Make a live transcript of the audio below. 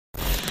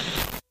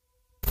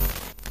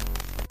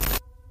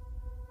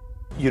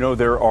You know,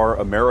 there are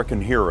American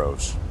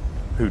heroes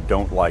who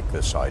don't like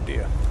this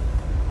idea.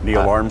 Neil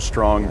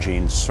Armstrong,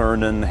 Gene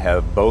Cernan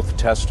have both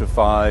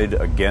testified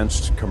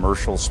against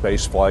commercial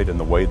spaceflight and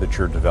the way that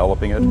you're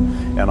developing it,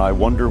 and I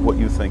wonder what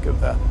you think of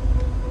that.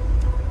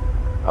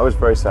 I was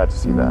very sad to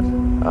see that,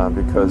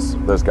 because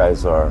those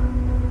guys are,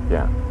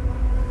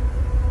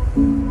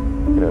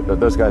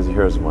 those guys are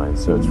heroes of mine,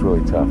 so it's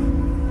really tough.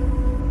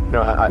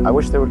 I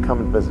wish they would come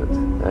and visit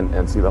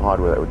and see the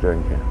hardware that we're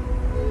doing here.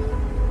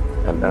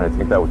 And I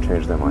think that would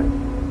change their mind.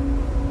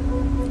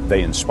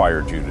 They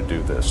inspired you to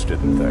do this,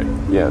 didn't they?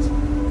 Yes.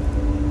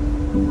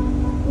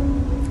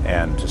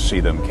 And to see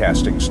them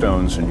casting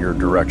stones in your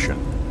direction.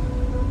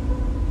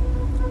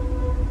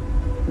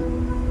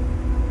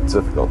 It's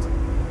difficult.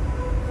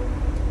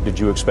 Did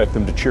you expect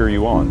them to cheer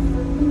you on?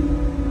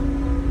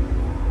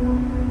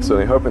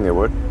 Certainly hoping they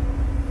would.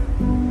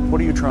 What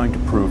are you trying to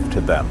prove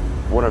to them?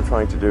 What I'm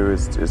trying to do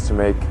is to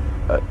make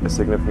a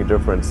significant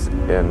difference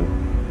in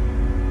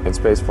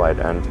spaceflight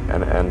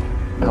and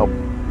help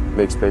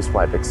make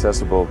spaceflight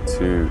accessible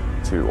to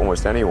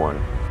almost anyone.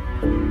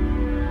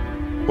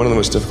 One of the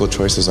most difficult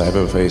choices I've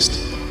ever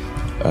faced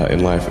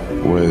in life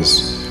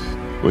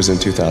was in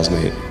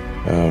 2008.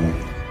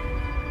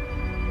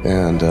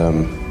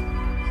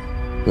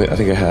 I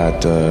think I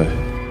had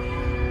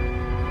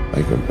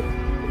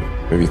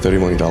maybe $30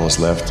 million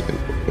left,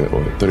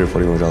 or $30 or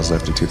 $40 million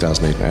left in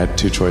 2008. And I had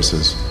two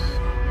choices.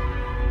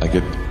 I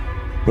could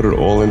put it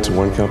all into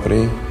one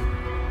company,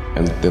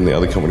 and then the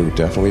other company would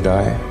definitely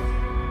die,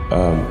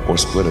 or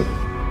split it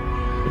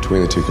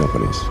between the two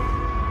companies.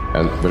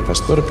 But if I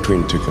split it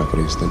between the two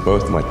companies, then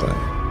both might die.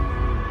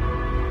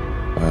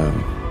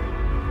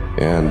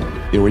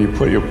 When you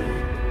put your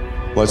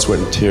blood, sweat,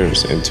 and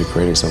tears into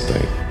creating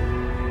something,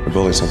 or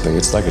building something,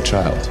 it's like a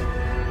child.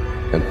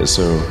 And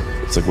so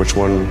it's like, which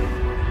one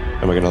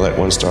am I going to let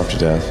one starve to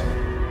death?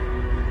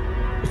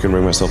 I couldn't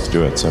bring myself to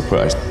do it, so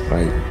I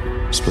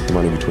split the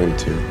money between the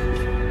two.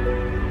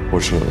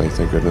 Fortunately,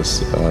 thank goodness,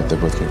 they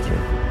both came through.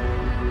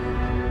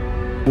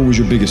 What was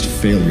your biggest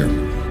failure,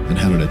 and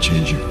how did it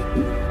change you?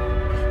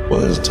 Well,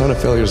 there's a ton of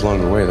failures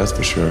along the way, that's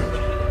for sure.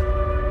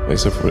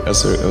 Except for,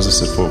 as I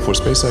said, for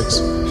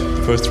SpaceX,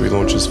 the first 3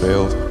 launches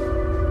failed.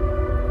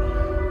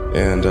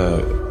 And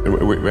we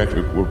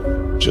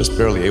were just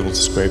barely able to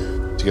scrape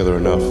together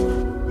enough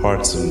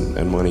parts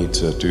and money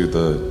to do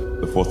the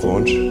 4th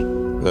launch.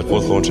 If that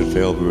 4th launch had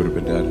failed, we would have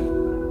been dead.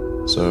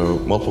 So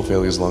multiple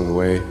failures along the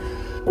way.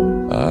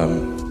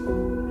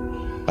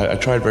 I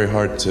tried very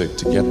hard to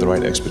get the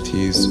right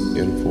expertise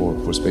in for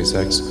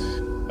SpaceX.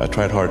 I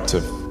tried hard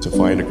to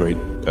find a great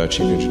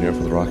chief engineer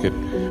for the rocket,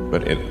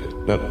 but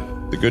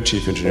the good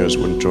chief engineers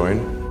wouldn't join,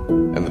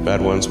 and the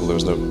bad ones, well, there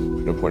was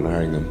no point in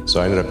hiring them. So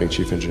I ended up being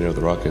chief engineer of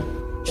the rocket.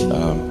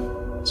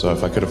 So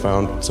if I could have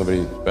found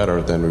somebody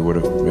better, then we would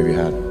have maybe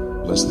had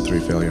less than 3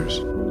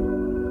 failures.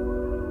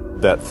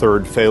 That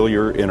 3rd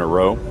failure in a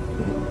row,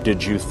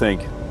 did you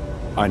think,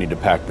 I need to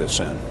pack this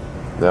in?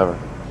 Never.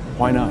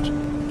 Why not?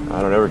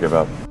 I don't ever give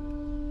up.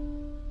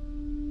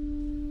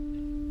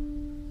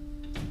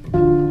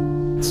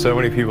 So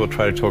many people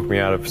tried to talk me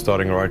out of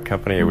starting a rocket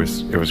company. It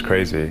was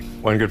crazy.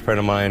 One good friend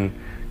of mine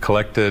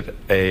collected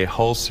a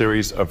whole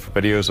series of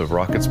videos of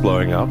rockets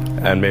blowing up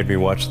and made me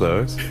watch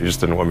those. He just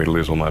didn't want me to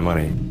lose all my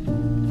money.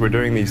 We're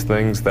doing these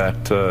things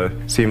that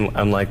seem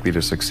unlikely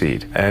to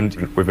succeed, and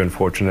we've been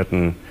fortunate,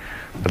 and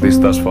at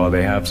least thus far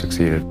they have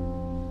succeeded.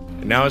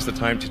 Now is the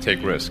time to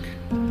take risk.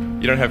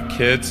 You don't have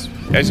kids.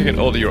 As you get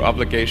older, your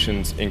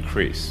obligations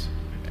increase.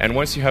 And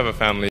once you have a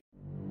family...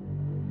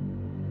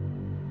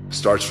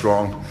 Start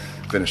strong,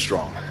 finish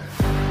strong.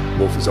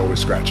 Wolf is always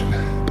scratching.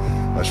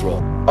 Let's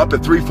roll. Up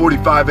at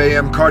 3:45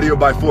 a.m., cardio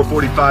by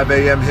 4:45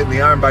 a.m., hitting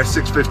the iron by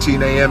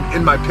 6:15 a.m.,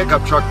 in my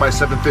pickup truck by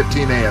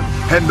 7:15 a.m.,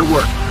 heading to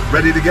work,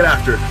 ready to get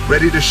after it,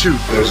 ready to shoot.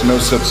 There's no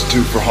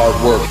substitute for hard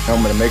work.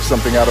 I'm gonna make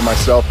something out of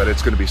myself, and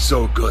it's gonna be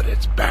so good,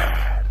 it's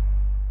bad.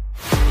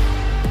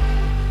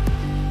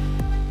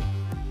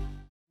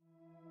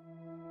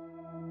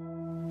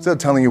 Instead of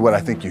telling you what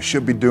I think you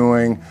should be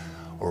doing,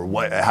 or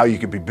how you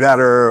could be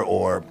better,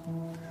 or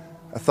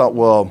I thought,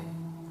 well,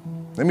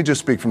 let me just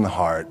speak from the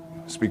heart,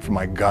 speak from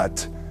my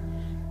gut,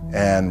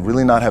 and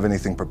really not have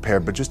anything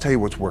prepared, but just tell you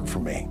what's worked for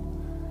me.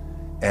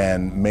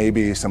 And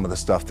maybe some of the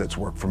stuff that's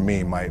worked for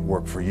me might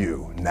work for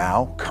you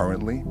now,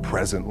 currently,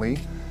 presently,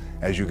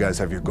 as you guys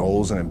have your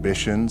goals and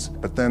ambitions,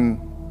 but then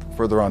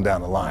further on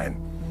down the line,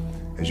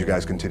 as you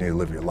guys continue to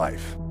live your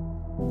life.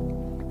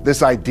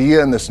 This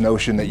idea and this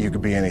notion that you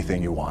could be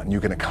anything you want,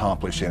 you can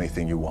accomplish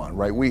anything you want,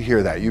 right? We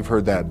hear that. You've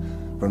heard that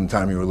from the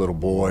time you were little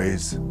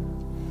boys.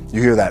 You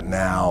hear that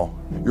now.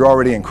 You're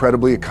already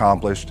incredibly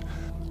accomplished.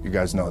 You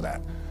guys know that.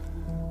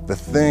 The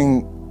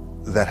thing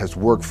that has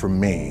worked for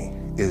me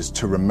is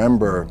to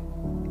remember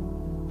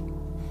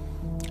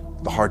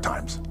the hard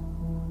times.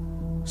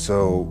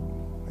 So,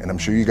 and I'm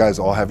sure you guys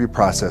all have your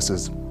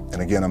processes. And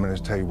again, I'm going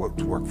to tell you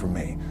what's worked for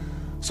me.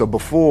 So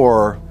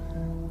before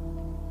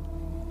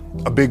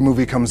a big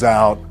movie comes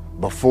out,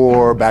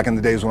 before, back in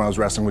the days when I was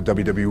wrestling with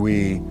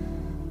WWE,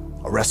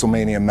 a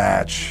WrestleMania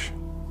match,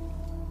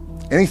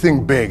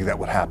 anything big that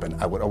would happen,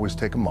 I would always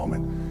take a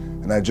moment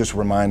and I'd just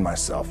remind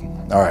myself,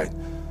 all right,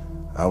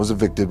 I was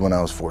evicted when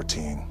I was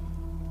 14.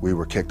 We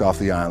were kicked off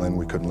the island.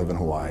 We couldn't live in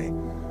Hawaii.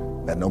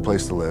 Had no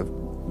place to live.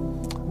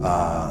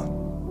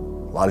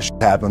 A lot of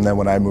shit happened then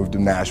when I moved to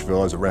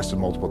Nashville. I was arrested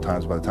multiple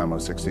times by the time I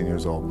was 16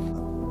 years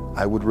old.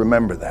 I would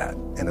remember that,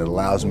 and it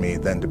allows me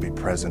then to be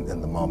present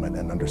in the moment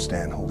and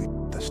understand, holy,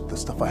 the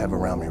stuff I have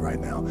around me right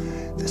now,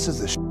 this is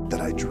the shit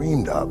that I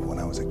dreamed of when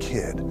I was a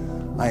kid.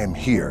 I am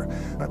here.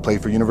 I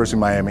played for University of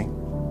Miami,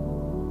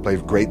 played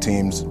for great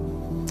teams.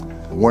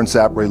 Warren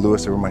Sapp, Ray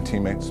Lewis, they were my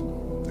teammates.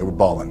 They were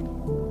balling.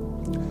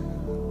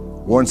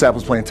 Warren Sapp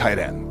was playing tight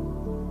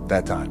end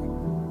that time.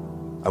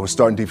 I was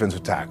starting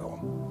defensive tackle.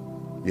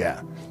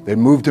 Yeah, they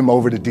moved him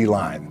over to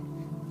D-line.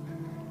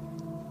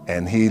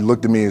 And he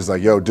looked at me, he's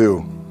like, yo,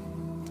 dude,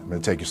 I'm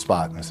gonna take your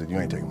spot. And I said, you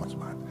ain't taking my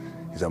spot.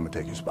 He said, I'm gonna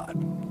take your spot.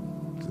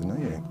 I said, no,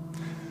 you ain't.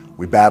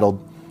 We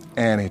battled,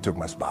 and he took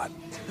my spot.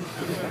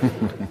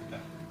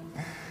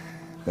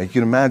 Now you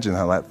can imagine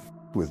how that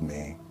with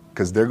me,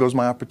 because there goes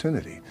my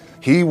opportunity.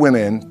 He went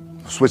in,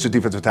 switched to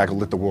defensive tackle,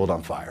 lit the world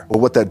on fire. Well,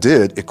 what that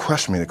did, it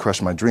crushed me, it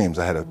crushed my dreams.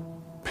 I had a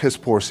piss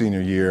poor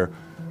senior year,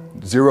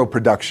 zero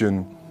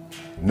production,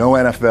 no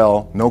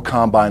NFL, no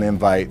combine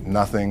invite,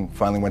 nothing.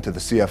 Finally went to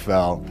the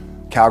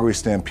CFL, Calgary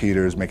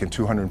Stampeders, making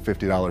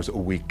 $250 a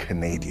week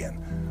Canadian.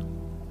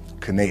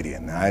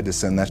 Now I had to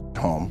send that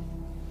home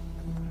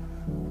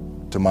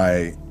to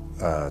my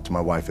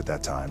wife at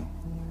that time.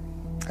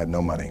 Had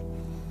no money.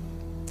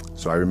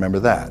 So I remember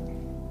that.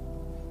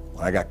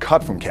 When I got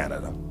cut from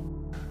Canada,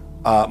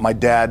 my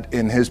dad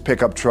in his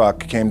pickup truck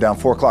came down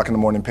 4 o'clock in the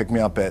morning, picked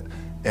me up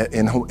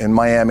in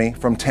Miami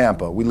from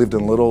Tampa. We lived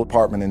in a little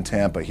apartment in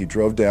Tampa. He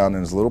drove down in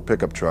his little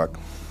pickup truck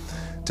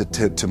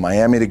to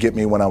Miami to get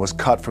me when I was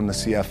cut from the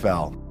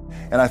CFL.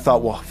 And I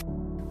thought, well,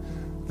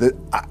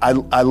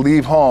 I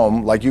leave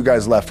home like you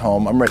guys left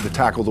home. I'm ready to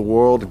tackle the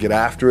world, to get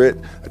after it,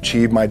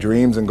 achieve my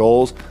dreams and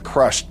goals.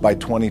 Crushed by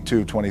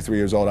 22, 23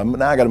 years old.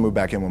 Now I got to move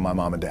back in with my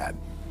mom and dad.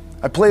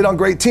 I played on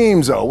great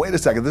teams, though. Wait a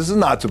second, this is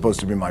not supposed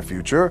to be my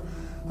future.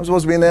 I'm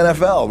supposed to be in the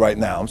NFL right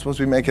now. I'm supposed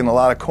to be making a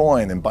lot of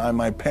coin and buying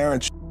my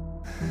parents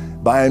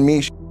buying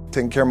me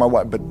taking care of my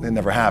wife, but it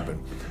never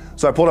happened.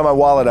 So I pulled out my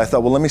wallet. I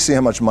thought, well, let me see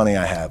how much money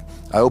I have.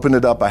 I opened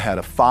it up. I had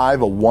a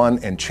 5, a 1,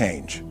 and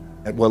change.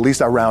 Well, at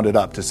least I rounded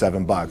up to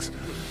 $7.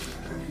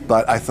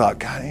 But I thought,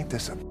 God, ain't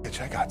this a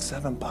bitch? I got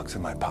 $7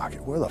 in my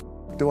pocket. Where the f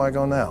do I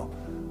go now?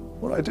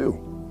 What do I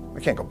do? I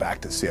can't go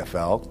back to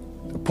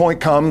CFL. The point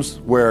comes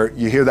where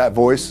you hear that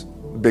voice,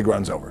 the big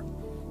run's over.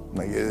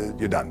 Like,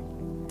 you're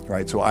done,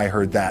 right? So I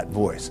heard that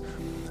voice.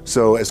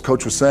 So as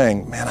Coach was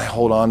saying, man, I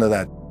hold on to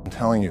that. I'm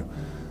telling you,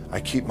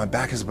 my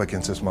back is up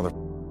against this mother.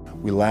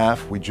 We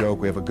laugh, we joke,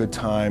 we have a good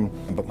time,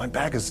 but my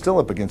back is still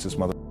up against this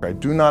mother. I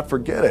do not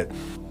forget it.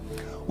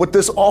 What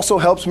this also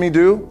helps me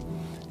do,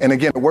 and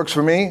again, it works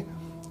for me,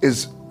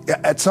 is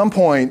at some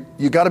point,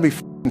 you gotta be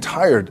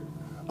tired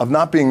of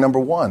not being number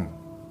one.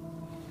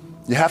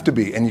 You have to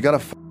be, and you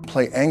gotta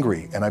play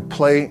angry, and I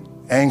play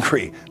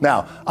angry.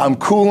 Now, I'm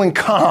cool and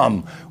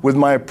calm with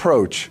my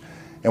approach,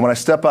 and when I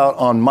step out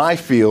on my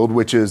field,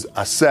 which is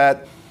a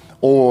set,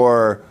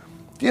 or,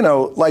 you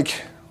know,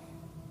 like,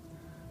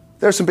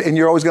 there's some, and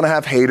you're always gonna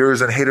have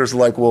haters, and haters are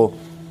like, well,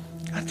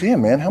 God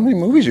damn, man, how many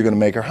movies are you gonna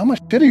make, or how much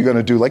shit are you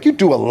gonna do? Like, you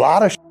do a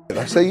lot of shit.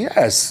 I say,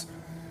 yes,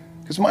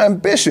 it's my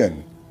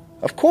ambition.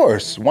 Of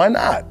course, why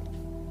not?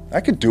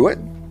 I could do it.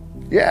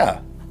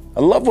 Yeah, I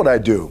love what I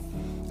do.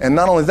 And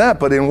not only that,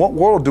 but in what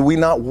world do we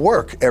not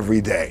work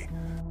every day?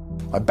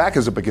 My back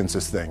is up against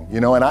this thing, you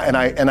know, and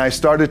I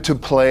started to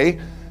play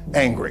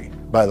angry,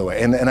 by the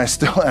way, and I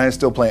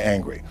still play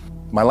angry.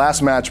 My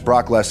last match,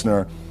 Brock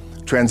Lesnar,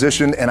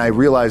 transitioned, and I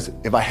realized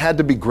if I had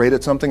to be great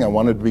at something, I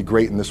wanted to be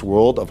great in this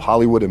world of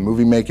Hollywood and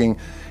movie making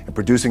and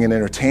producing and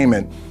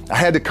entertainment, I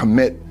had to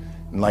commit,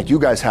 and like you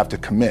guys have to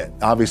commit.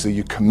 Obviously,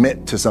 you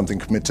commit to something,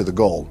 commit to the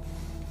goal.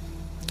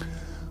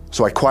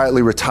 So I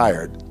quietly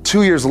retired.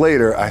 2 years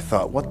later, I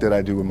thought, what did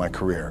I do with my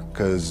career?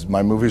 Because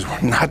my movies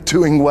were not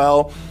doing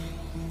well.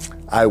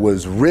 I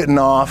was written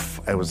off.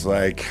 I was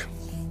like,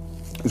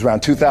 it was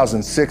around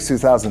 2006,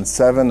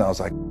 2007. I was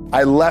like,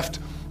 I left.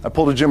 I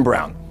pulled a Jim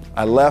Brown.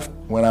 I left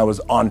when I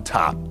was on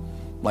top,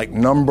 like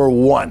number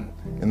one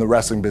in the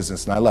wrestling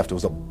business, and I left. It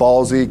was a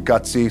ballsy,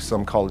 gutsy,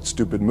 some call it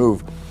stupid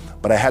move,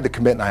 but I had to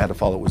commit and I had to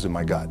follow what was in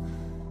my gut.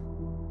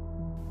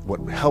 What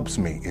helps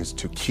me is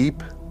to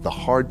keep the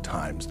hard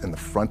times in the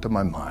front of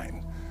my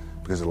mind,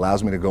 because it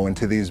allows me to go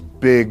into these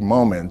big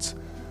moments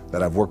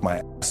that I've worked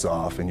my ass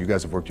off, and you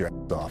guys have worked your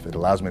ass off. It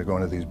allows me to go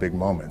into these big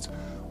moments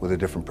with a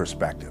different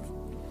perspective.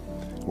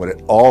 What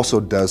it also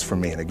does for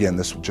me, and again,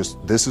 this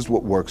is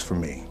what works for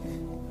me.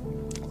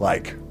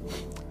 Like,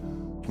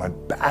 my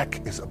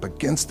back is up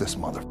against this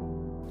mother.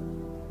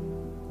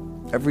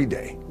 Every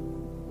day,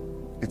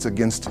 it's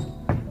against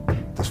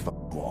this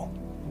wall.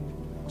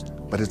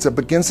 But it's up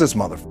against this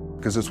mother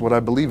because it's what I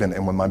believe in.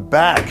 And when my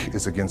back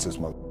is against this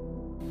mother,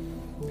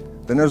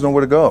 then there's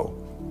nowhere to go.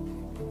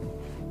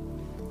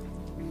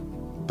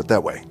 But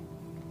that way,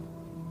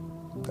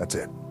 that's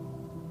it.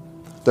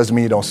 Doesn't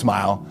mean you don't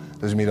smile.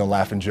 Doesn't mean you don't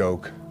laugh and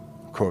joke,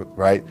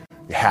 right?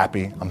 You're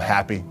happy. I'm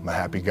happy. I'm a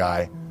happy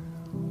guy.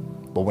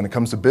 But when it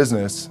comes to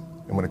business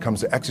and when it comes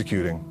to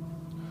executing,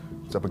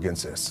 it's up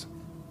against this.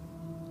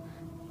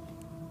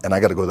 And I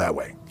got to go that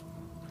way.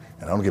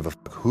 And I don't give a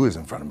fuck who is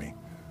in front of me.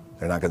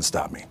 They're not going to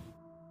stop me.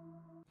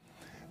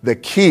 The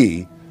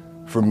key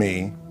for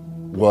me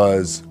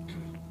was,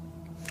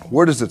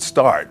 where does it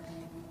start?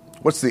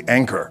 What's the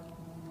anchor?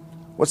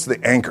 What's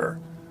the anchor?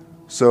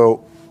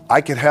 So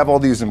I could have all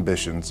these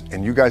ambitions,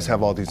 and you guys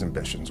have all these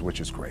ambitions,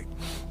 which is great.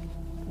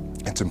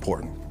 It's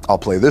important. I'll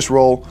play this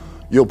role,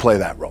 you'll play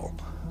that role.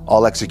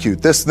 I'll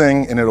execute this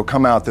thing, and it'll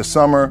come out this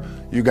summer.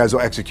 You guys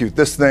will execute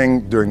this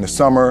thing during the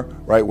summer,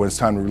 right, when it's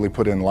time to really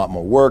put in a lot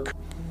more work.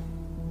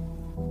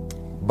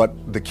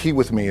 But the key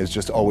with me is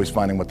just always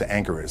finding what the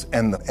anchor is.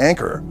 And the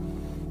anchor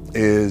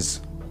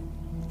is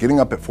getting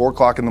up at 4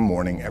 o'clock in the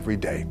morning every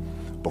day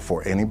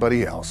before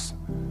anybody else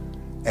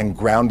and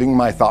grounding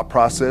my thought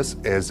process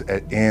is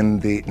in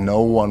the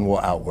no one will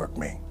outwork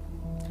me.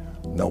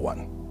 No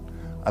one.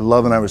 I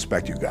love and I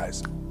respect you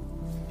guys.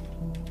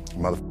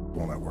 Motherfucker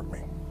won't outwork me.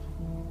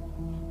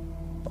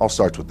 All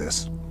starts with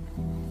this.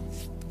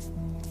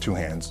 2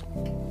 hands,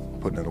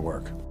 putting it to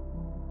work.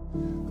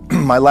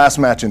 My last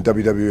match in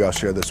WWE, I'll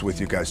share this with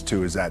you guys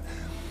too, is that,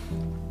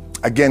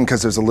 again,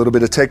 because there's a little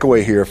bit of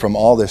takeaway here from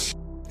all this,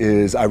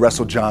 is I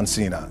wrestled John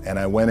Cena, and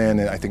I went in,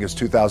 I think it was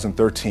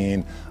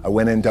 2013, I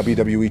went in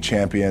WWE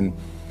champion,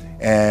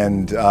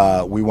 and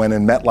we went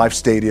in MetLife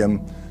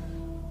Stadium.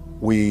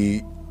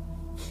 We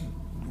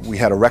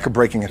had a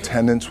record-breaking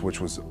attendance, which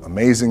was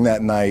amazing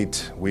that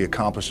night. We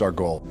accomplished our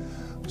goal.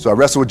 So I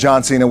wrestled with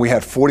John Cena. We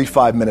had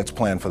 45 minutes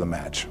planned for the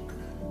match.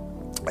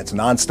 It's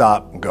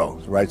nonstop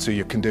go, right? So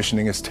your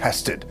conditioning is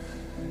tested.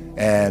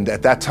 And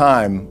at that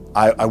time,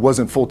 I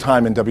wasn't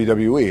full-time in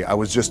WWE. I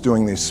was just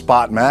doing these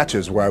spot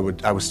matches where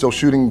I was still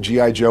shooting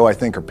G.I. Joe, I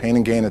think, or Pain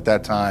and Gain at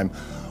that time.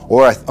 It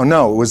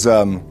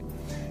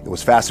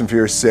was Fast and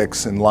Furious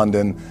 6 in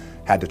London.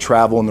 Had to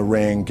travel in the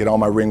ring, get all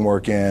my ring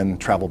work in,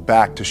 travel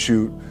back to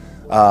shoot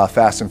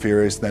Fast and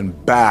Furious, then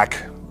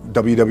back,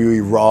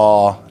 WWE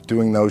Raw,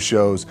 doing those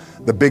shows.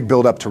 The big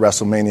build-up to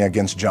WrestleMania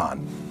against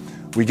John.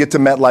 We get to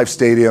MetLife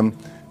Stadium.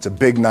 It's a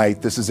big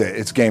night. This is it.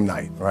 It's game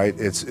night, right?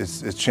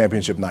 It's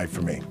championship night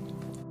for me.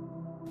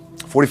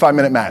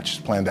 45-minute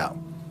match planned out.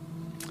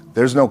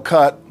 There's no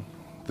cut.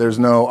 There's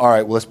no, all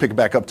right, well, let's pick it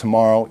back up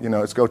tomorrow. You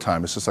know, it's go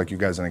time. It's just like you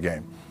guys in a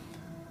game.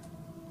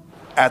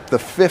 At the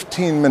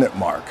 15-minute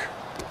mark,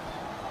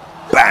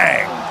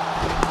 bang!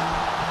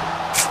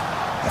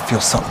 I feel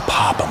something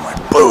pop. I'm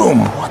like, boom!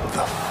 What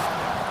the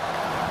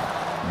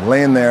I'm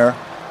laying there,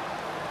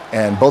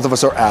 and both of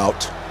us are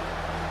out.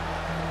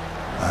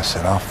 I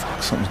said, oh,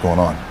 fuck, something's going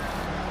on.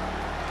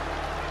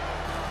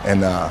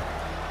 And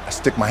I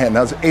stick my hand,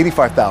 now there's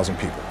 85,000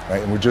 people,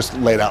 right? And we're just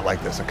laid out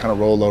like this. I kind of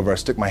roll over, I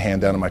stick my hand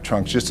down in my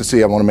trunks just to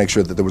see, I want to make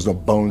sure that there was no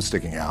bone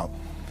sticking out.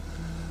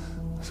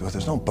 So if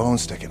there's no bone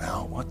sticking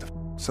out, what the f?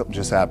 Something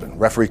just happened.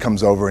 Referee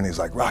comes over and he's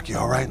like, Rock, you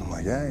all right? I'm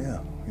like, yeah,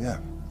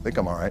 I think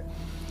I'm all right.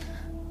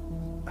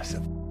 I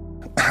said,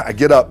 I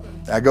get up,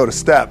 I go to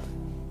step,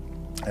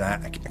 and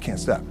I can't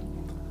step.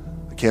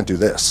 I can't do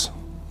this.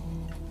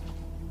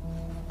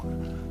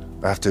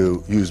 I have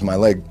to use my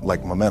leg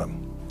like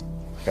momentum.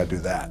 I gotta do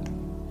that.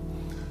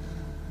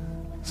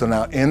 So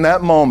now in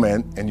that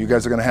moment, and you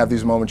guys are gonna have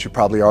these moments, you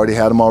probably already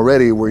had them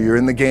already, where you're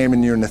in the game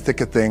and you're in the thick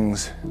of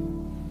things,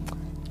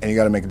 and you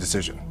gotta make a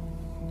decision.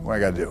 What I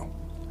gotta do?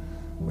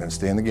 I'm gonna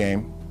stay in the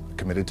game,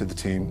 committed to the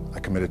team, I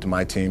committed to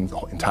my team, the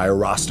entire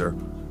roster,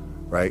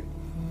 right?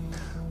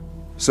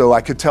 So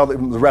I could tell the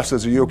ref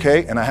says, are you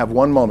okay? And I have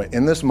one moment.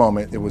 In this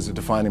moment, it was a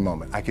defining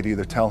moment. I could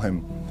either tell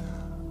him,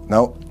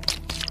 no,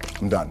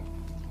 I'm done.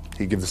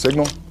 He'd give the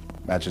signal,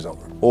 match is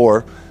over.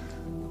 Or,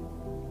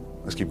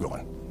 let's keep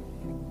going.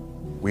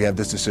 We have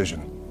this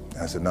decision. And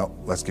I said, no,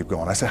 let's keep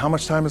going. I said, how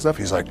much time is left?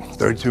 He's like,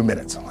 32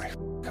 minutes. I'm like,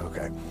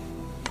 okay.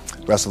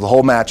 Rest of the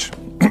whole match,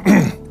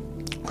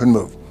 couldn't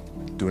move,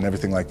 doing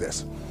everything like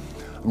this.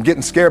 I'm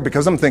getting scared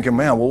because I'm thinking,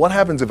 man, well, what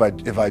happens if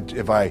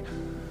I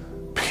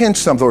pinch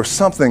something or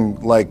something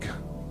like,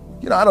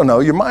 you know, I don't know,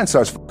 your mind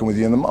starts fucking with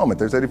you in the moment.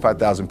 There's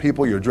 85,000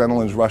 people, your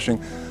adrenaline's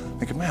rushing.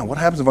 Thinking, man, what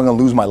happens if I'm gonna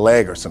lose my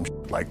leg or some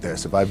shit like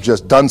this, if I've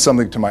just done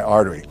something to my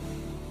artery?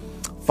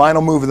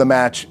 Final move of the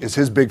match is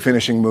his big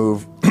finishing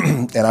move.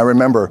 And I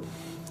remember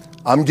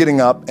I'm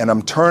getting up and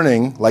I'm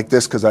turning like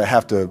this because I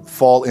have to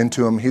fall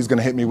into him. He's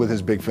gonna hit me with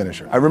his big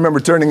finisher. I remember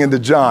turning into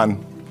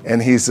John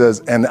and he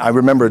says, and I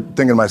remember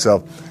thinking to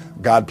myself,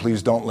 God,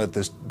 please don't let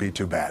this be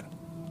too bad.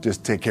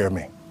 Just take care of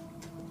me.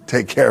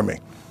 Take care of me.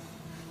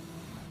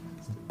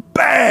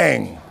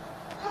 Bang!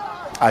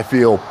 I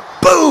feel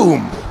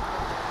boom!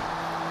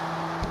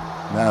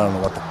 Now I don't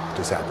know what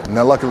just happened.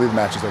 Now luckily the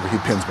match is over. He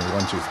pins me,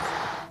 1, 2, 3.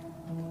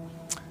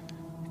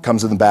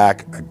 Comes in the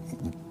back, I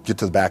get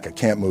to the back, I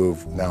can't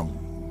move. Now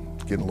I'm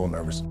getting a little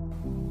nervous.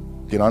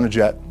 Get on a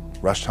jet,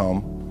 rushed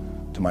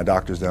home to my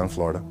doctor's down in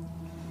Florida,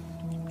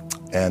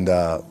 and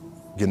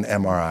get an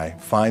MRI,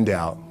 find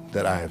out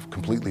that I have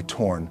completely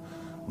torn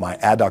my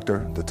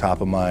adductor, the top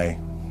of my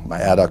my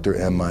adductor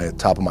and my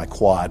top of my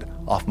quad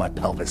off my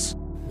pelvis.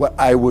 What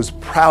I was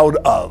proud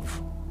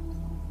of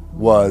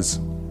was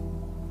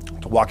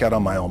to walk out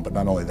on my own, but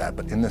not only that,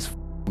 but in this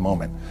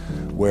moment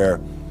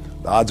where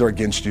the odds are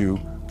against you,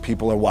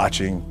 people are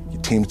watching,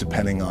 your team's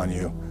depending on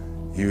you,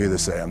 you either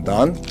say, I'm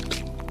done,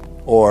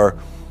 or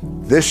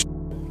this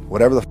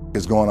whatever the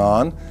is going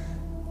on,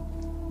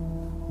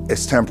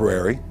 it's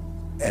temporary,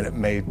 and it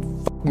may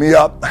fuck me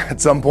up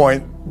at some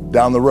point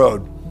down the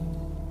road,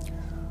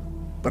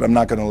 but I'm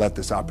not gonna let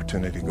this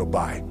opportunity go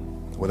by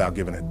without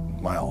giving it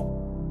my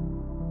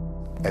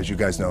all. As you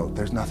guys know,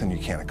 there's nothing you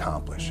can't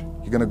accomplish.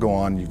 You're gonna go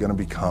on, you're gonna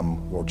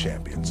become world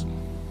champions.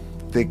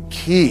 The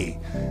key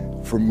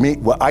for me,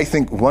 what I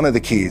think one of the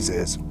keys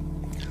is,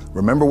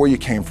 remember where you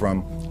came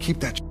from,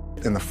 keep that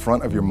in the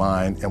front of your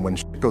mind, and when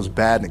shit goes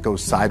bad and it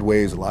goes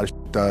sideways, a lot of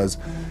shit does,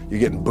 you're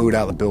getting booed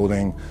out of the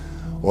building,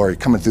 or you're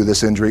coming through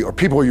this injury, or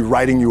people are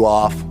writing you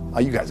off, oh,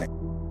 you guys ain't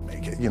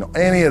make it,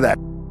 any of that,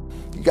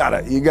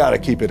 you gotta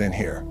keep it in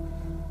here.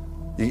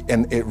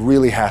 And it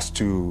really has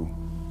to,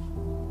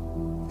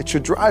 it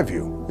should drive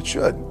you, it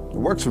should. It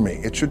works for me,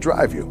 it should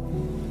drive you.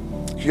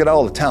 You got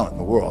all the talent in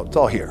the world, it's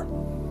all here.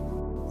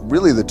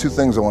 Really the two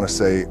things I wanna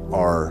say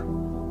are,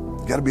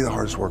 you gotta be the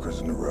hardest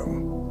workers in the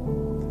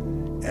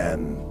room,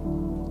 and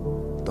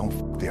don't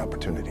f the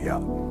opportunity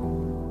up.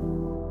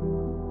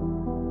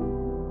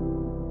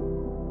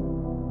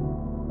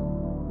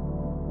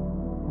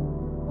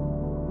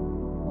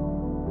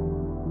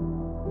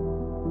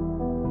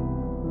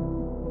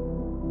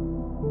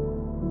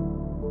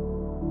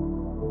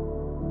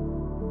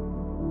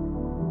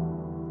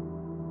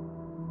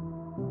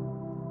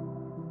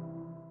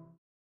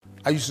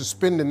 I used to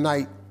spend the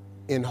night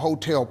in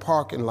hotel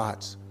parking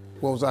lots.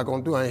 What was I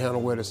gonna do? I ain't had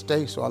nowhere to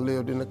stay, so I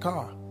lived in the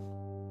car.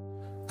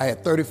 I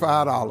had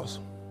 $35.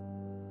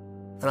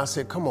 And I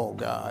said, come on,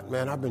 God,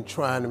 man, I've been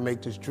trying to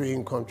make this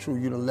dream come true.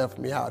 You done left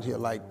me out here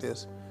like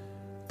this.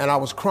 And I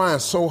was crying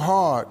so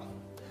hard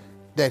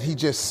that he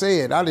just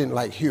said, I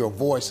didn't hear a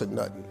voice or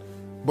nothing,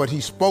 but he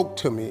spoke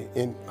to me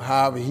in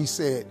Harvey. He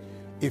said,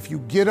 if you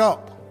get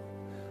up,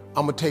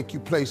 I'm gonna take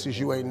you places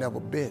you ain't never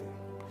been.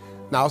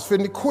 Now I was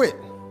finna quit.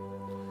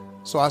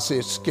 So I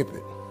said, skip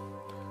it.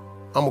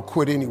 I'm gonna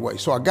quit anyway.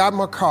 So I got in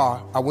my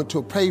car, I went to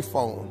a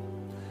payphone,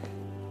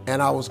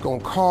 and I was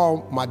gonna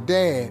call my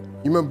dad.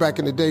 You remember back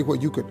in the day where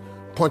you could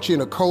punch in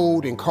a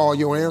code and call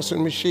your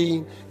answering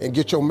machine and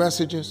get your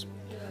messages?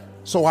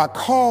 So I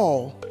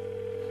called,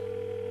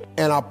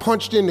 and I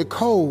punched in the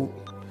code,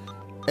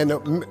 and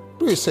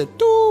it said,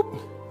 doop.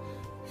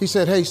 He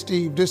said, hey,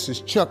 Steve, this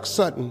is Chuck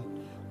Sutton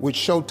with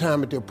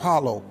Showtime at the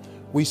Apollo.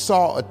 We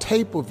saw a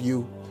tape of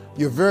you.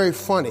 You're very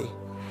funny.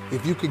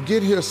 If you could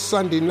get here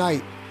Sunday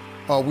night,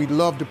 we'd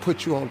love to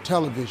put you on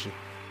television.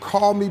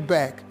 Call me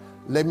back,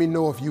 let me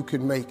know if you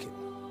can make it.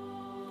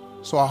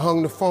 So I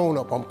hung the phone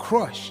up, I'm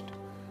crushed,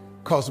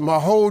 because my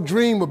whole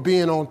dream of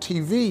being on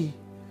TV,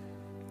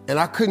 and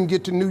I couldn't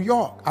get to New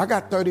York. I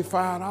got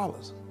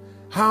 $35.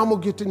 How I'm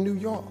gonna get to New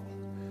York?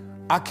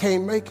 I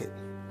can't make it.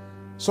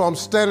 So I'm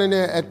standing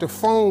there at the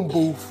phone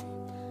booth,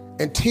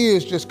 and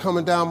tears just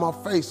coming down my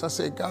face. I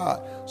said,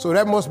 God, so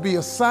that must be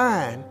a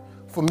sign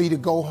for me to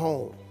go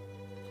home.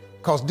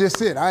 Because this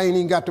it, I ain't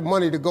even got the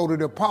money to go to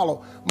the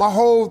Apollo. My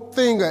whole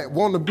thing, I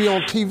wanted to be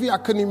on TV, I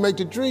couldn't even make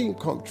the dream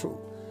come true.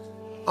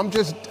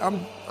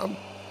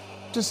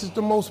 This is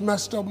the most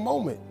messed up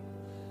moment.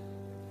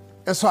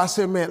 And so I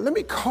said, man, let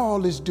me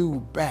call this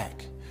dude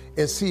back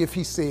and see if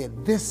he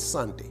said this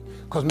Sunday.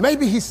 Because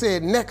maybe he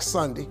said next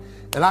Sunday,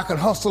 and I can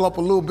hustle up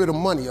a little bit of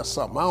money or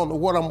something. I don't know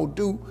what I'm gonna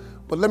do,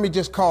 but let me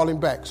just call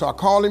him back. So I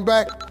called him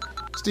back.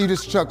 Steve,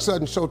 this is Chuck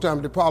Sutton, Showtime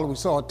at the Apollo. We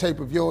saw a tape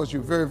of yours.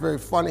 You're very, very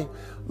funny.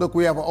 Look,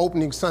 we have an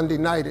opening Sunday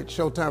night at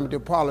Showtime at the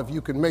Apollo. If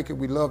you can make it,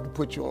 we'd love to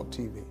put you on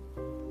TV.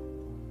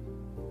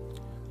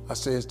 I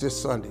said, it's this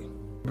Sunday.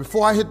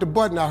 Before I hit the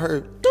button, I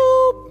heard,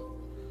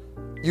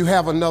 doop, you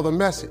have another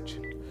message.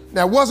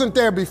 Now, it wasn't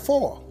there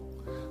before.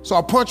 So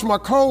I punched my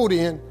code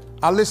in.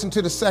 I listened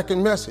to the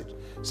second message.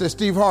 It said,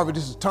 Steve Harvey,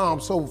 this is Tom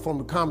Sobel from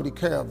the Comedy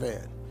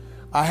Caravan.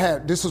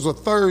 This was a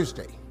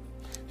Thursday.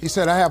 He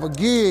said, I have a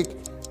gig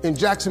in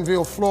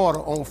Jacksonville, Florida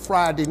on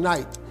Friday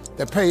night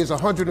that pays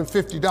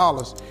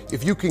 $150.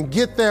 If you can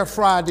get there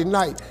Friday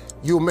night,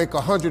 you'll make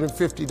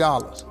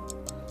 $150.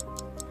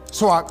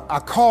 So I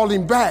called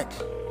him back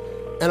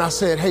and I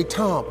said, hey,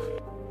 Tom,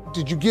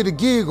 did you get a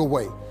gig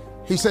away?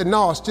 He said,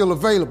 no, it's still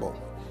available.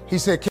 He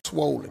said,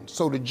 swollen.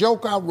 So the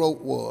joke I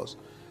wrote was,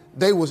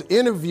 they was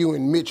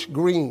interviewing Mitch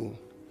Green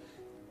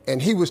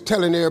and he was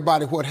telling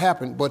everybody what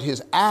happened, but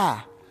his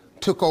eye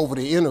took over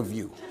the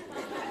interview.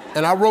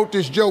 And I wrote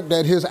this joke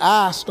that his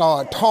eye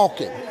started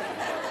talking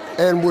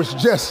and was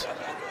just,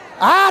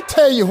 I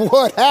tell you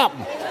what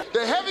happened.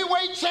 The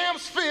heavyweight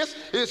champ's fist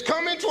is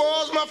coming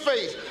towards my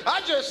face.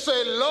 I just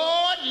said,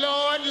 Lord,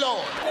 Lord,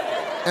 Lord.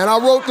 And I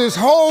wrote this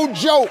whole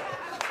joke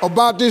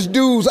about this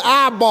dude's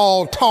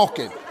eyeball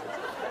talking.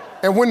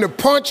 And when the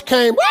punch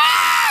came,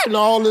 and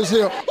all this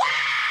here,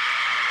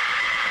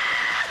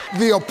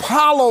 the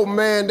Apollo,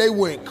 man, they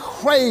went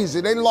crazy.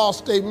 They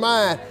lost their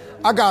mind.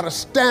 I got a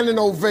standing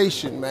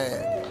ovation,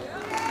 man.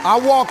 I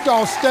walked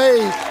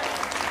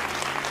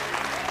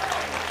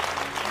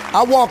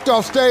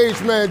off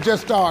stage, man,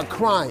 just started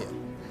crying.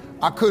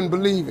 I couldn't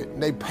believe it.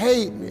 And they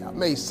paid me. I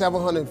made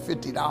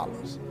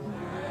 $750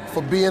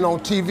 for being on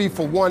TV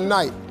for one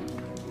night.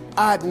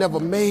 I'd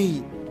never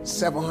made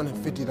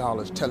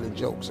 $750 telling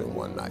jokes in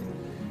one night.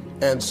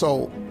 And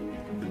so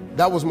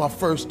that was my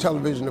first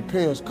television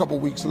appearance. A couple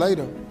weeks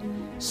later,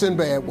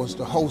 Sinbad was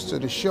the host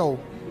of the show.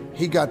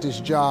 He got this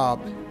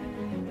job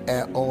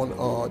on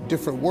a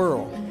different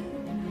world.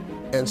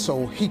 And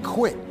so he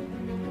quit.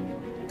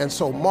 And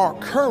so Mark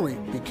Curry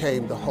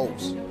became the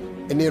host.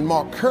 And then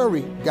Mark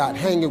Curry got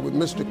hanging with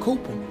Mr.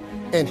 Cooper,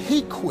 and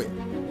he quit.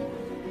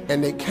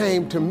 And they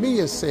came to me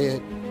and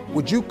said,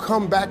 would you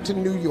come back to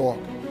New York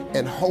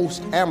and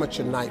host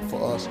amateur night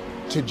for us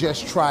to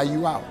just try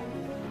you out?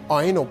 Oh,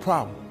 ain't no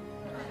problem.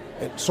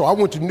 And so I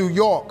went to New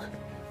York,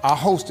 I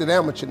hosted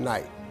amateur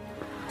night,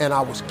 and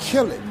I was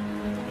killing.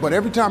 But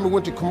every time we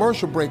went to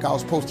commercial break, I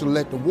was supposed to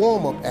let the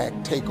warm-up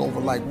act take over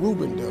like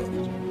Ruben does.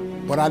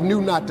 But I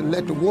knew not to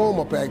let the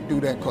warm-up act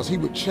do that because he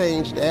would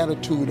change the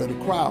attitude of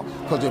the crowd,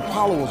 because the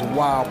Apollo was a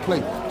wild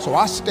place. So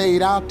I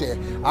stayed out there.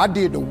 I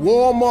did the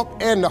warm-up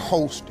and the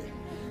hosting.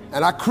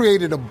 And I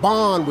created a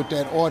bond with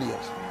that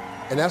audience.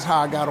 And that's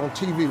how I got on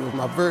TV. It was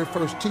my very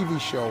first TV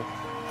show.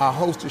 I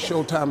hosted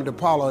Showtime at the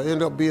Apollo. I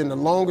ended up being the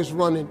longest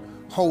running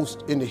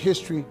host in the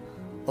history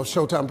of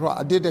Showtime Apollo.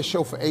 I did that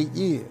show for 8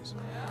 years.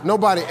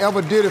 Nobody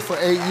ever did it for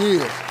 8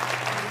 years.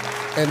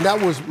 And that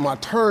was my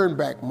turn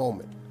back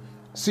moment.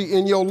 See,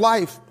 in your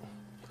life,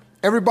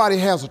 everybody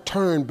has a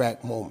turn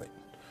back moment.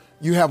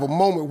 You have a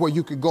moment where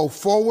you could go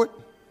forward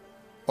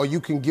or you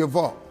can give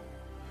up.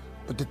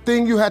 But the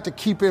thing you have to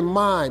keep in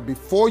mind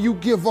before you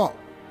give up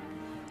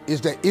is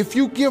that if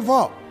you give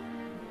up,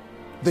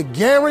 the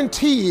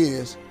guarantee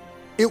is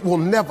it will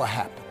never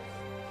happen.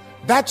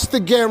 That's the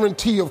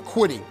guarantee of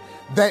quitting,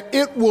 that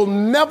it will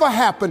never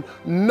happen,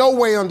 no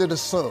way under the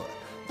sun.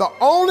 The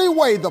only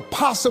way the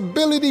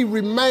possibility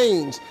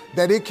remains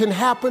that it can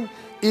happen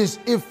is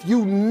if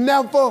you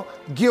never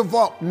give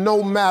up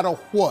no matter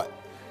what.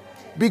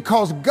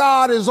 Because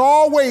God is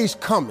always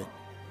coming.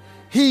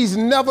 He's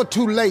never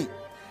too late.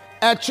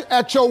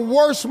 At your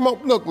worst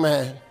moment, look,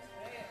 man,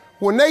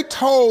 when they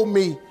told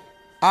me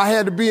I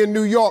had to be in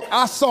New York,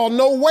 I saw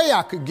no way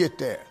I could get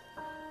there.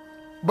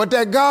 But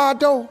that God,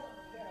 though,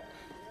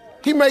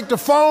 he make the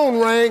phone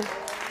ring.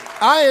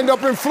 I end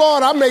up in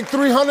Florida, I make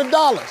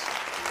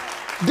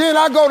 $300. Then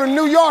I go to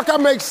New York, I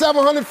make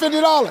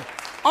 $750.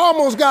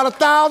 Almost got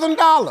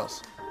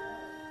 $1,000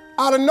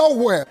 out of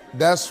nowhere.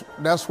 That's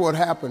what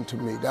happened to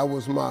me. That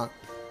was my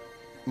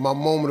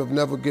moment of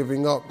never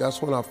giving up.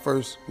 That's when I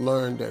first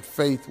learned that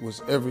faith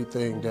was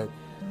everything,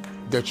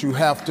 that you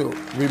have to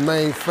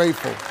remain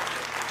faithful.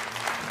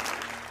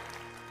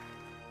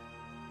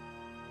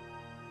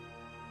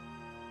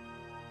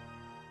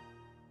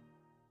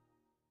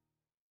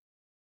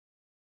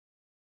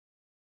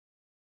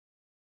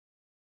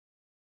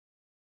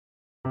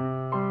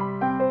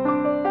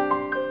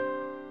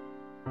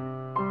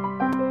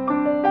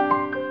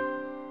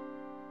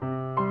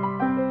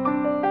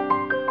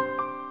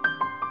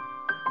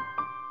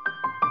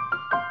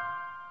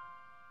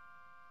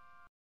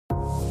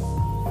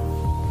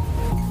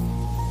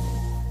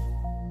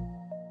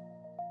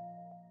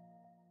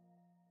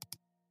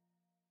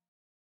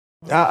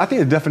 I think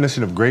the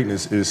definition of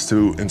greatness is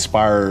to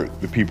inspire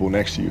the people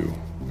next to you.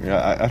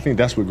 I think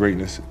that's what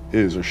greatness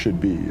is or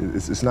should be.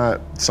 It's not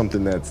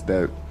something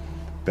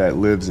that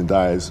lives and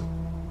dies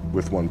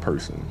with one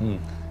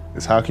person.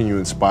 It's how can you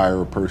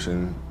inspire a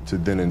person to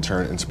then in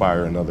turn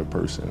inspire another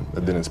person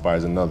that then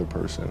inspires another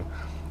person.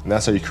 And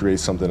that's how you create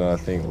something that I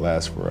think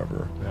lasts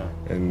forever.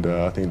 Yeah. And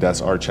I think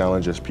that's our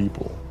challenge as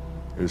people,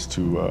 is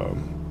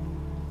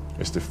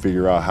to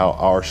figure out how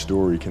our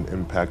story can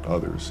impact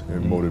others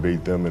and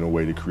motivate them in a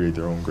way to create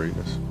their own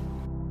greatness.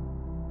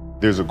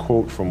 There's a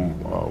quote from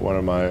one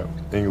of my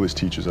English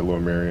teachers at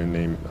Lower Merion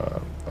named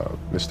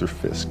Mr.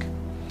 Fisk.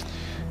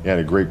 He had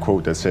a great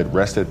quote that said,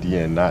 "Rest at the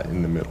end, not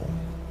in the middle."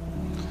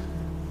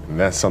 And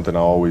that's something I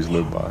always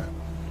live by.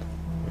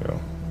 You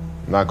know,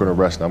 I'm not gonna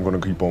rest, I'm gonna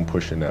keep on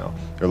pushing now.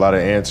 There are a lot of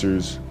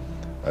answers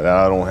that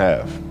I don't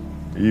have,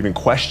 even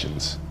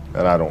questions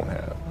that I don't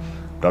have,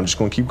 but I'm just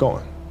gonna keep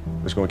going.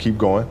 I'm just gonna keep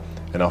going,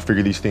 and I'll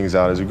figure these things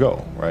out as we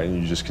go, right?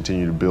 And you just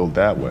continue to build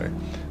that way.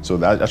 So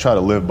I try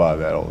to live by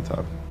that all the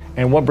time.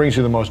 And what brings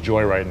you the most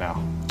joy right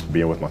now?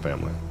 Being with my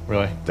family.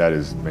 Really? That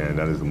is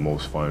the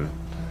most fun.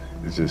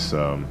 It's just,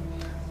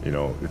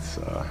 it's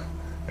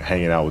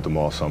hanging out with them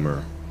all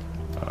summer,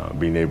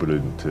 being able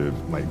to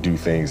like do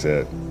things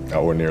that I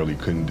ordinarily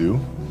couldn't do.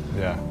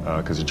 Yeah.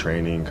 Because of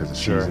training, because of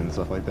season and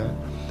stuff like that.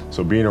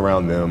 So being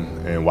around them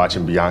and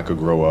watching Bianca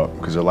grow up,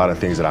 because there are a lot of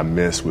things that I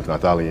miss with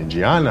Natalia and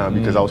Gianna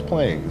because I was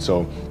playing.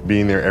 So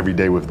being there every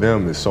day with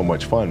them is so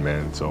much fun,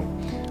 man. So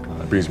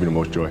it brings me the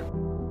most joy.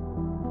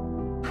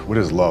 What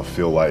does love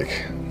feel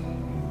like?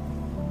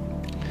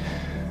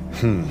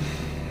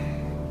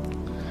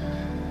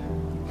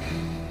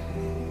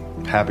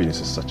 Happiness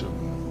is such a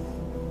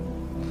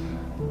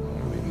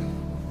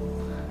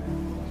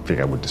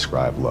think I would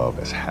describe love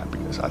as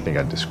happiness. I think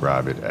I'd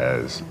describe it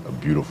as a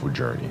beautiful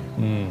journey.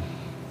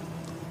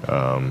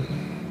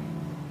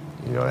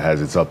 You know, it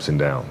has its ups and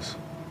downs,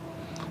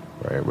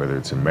 right? Whether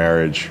it's in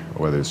marriage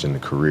or whether it's in the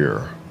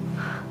career,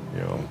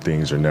 you know,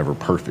 things are never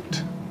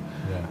perfect.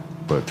 Yeah.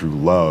 But through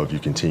love, you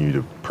continue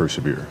to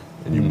persevere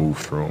and you move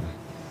through them.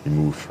 You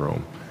move through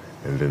them.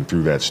 And then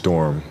through that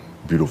storm,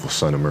 beautiful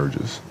sun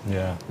emerges.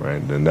 Yeah. Right?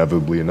 And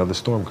inevitably another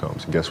storm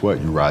comes. And guess what?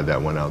 You ride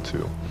that one out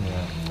too.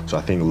 Yeah. So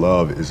I think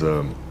love is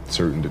a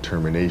certain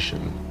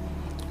determination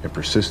and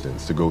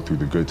persistence to go through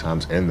the good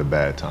times and the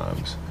bad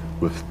times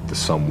with the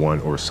someone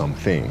or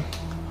something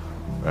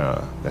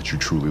that you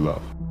truly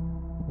love.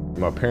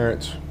 My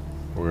parents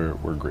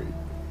were great.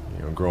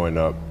 You know, growing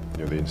up,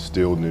 you know, they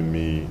instilled in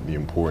me the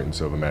importance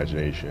of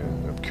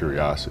imagination, of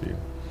curiosity,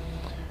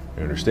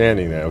 and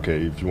understanding that,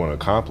 okay, if you want to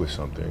accomplish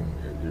something,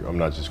 I'm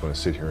not just going to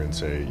sit here and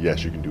say,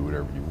 yes, you can do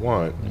whatever you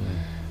want.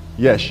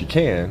 Yes, you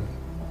can,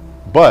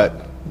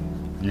 but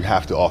you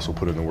have to also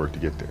put in the work to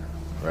get there,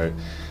 right?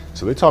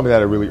 So they taught me that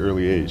at a really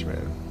early age,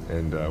 man.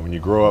 And when you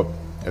grow up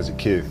as a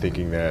kid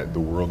thinking that the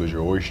world is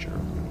your oyster,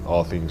 and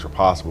all things are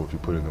possible if you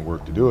put in the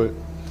work to do it,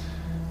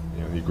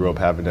 you know, you grow up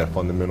having that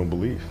fundamental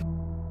belief.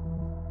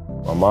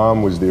 My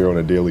mom was there on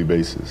a daily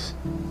basis.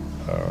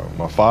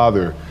 My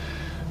father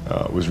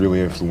was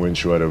really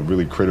influential at a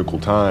really critical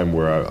time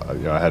where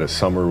I had a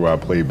summer where I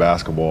played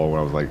basketball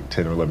when I was like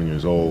 10 or 11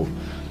 years old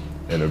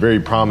in a very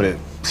prominent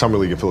summer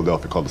league in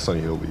Philadelphia called the Sunny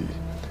Hill League.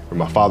 Where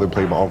my father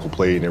played, my uncle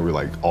played, and they were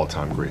like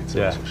all-time greats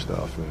and some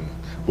stuff. And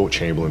Wilt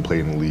Chamberlain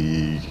played in the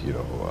league, you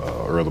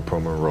know, Earl of Pro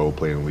Monroe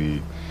played in the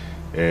league.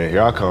 And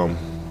here I come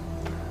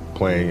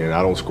playing, and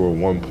I don't score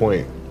 1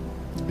 point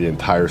the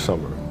entire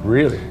summer.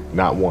 Really?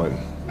 Not one.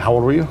 How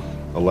old were you?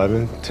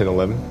 11, 10,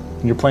 11.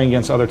 And you're playing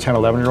against other 10,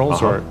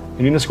 11-year-olds? Or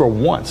you didn't score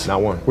once?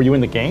 Not one. Were you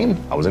in the game?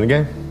 I was in the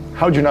game.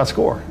 How'd you not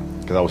score?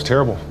 Because I was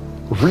terrible.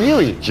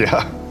 Really?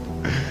 Yeah.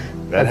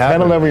 At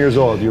 10, 11 years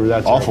old, you were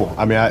that terrible. Awful.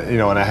 I mean,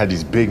 and I had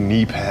these big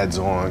knee pads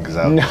on because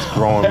I was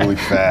growing really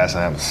fast.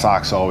 I had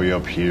socks all the way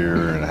up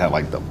here, and I had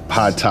like the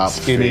high top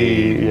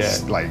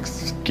fades, like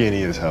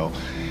skinny as hell.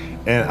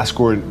 And I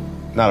scored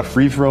not a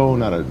free throw,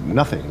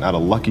 nothing, not a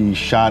lucky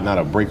shot, not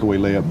a breakaway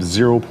layup,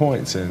 0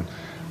 points. And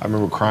I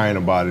remember crying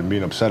about it and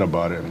being upset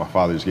about it. And my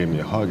father just gave me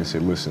a hug and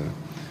said, listen,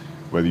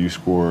 whether you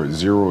score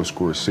 0 or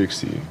score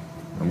 60,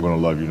 I'm going to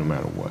love you no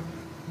matter what.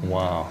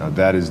 Wow. Now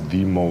that is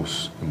the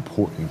most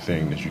important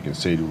thing that you can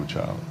say to a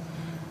child.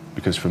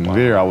 Because from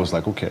there I was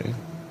like, okay,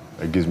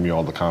 that gives me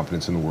all the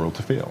confidence in the world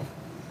to fail.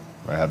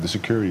 I have the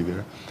security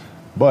there.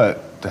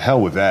 But to hell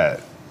with that,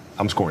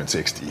 I'm scoring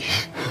 60.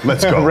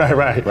 Let's go.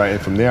 Right.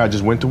 And from there I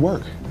just went to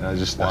work. And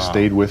I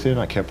stayed with it and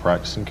I kept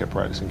practicing.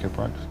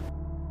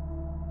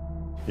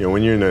 You know,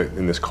 when you're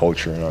in this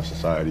culture in our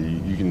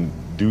society, you can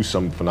do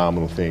some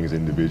phenomenal things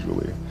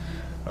individually,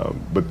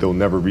 but they'll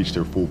never reach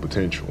their full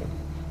potential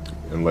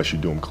unless you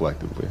do them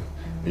collectively.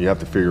 And you have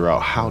to figure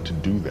out how to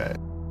do that.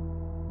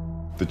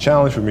 The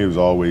challenge for me was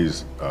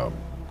always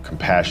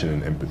compassion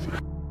and empathy.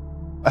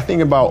 I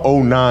think about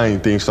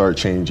 2009, things started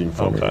changing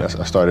for me. I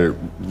started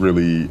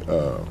really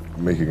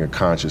making a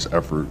conscious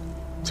effort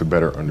to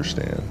better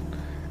understand.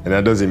 And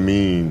that doesn't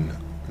mean,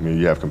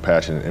 you have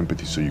compassion and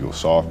empathy so you go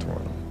softer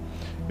on them.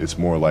 It's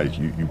more like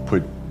you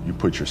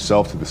put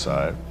yourself to the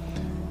side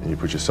and you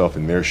put yourself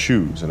in their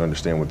shoes and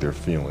understand what they're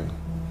feeling.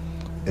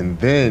 And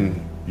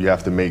then you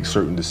have to make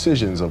certain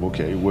decisions of,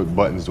 okay, what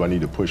buttons do I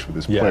need to push for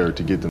this player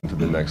to get them to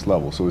the next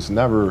level? So it's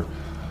not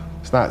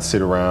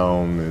sit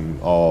around and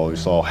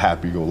it's all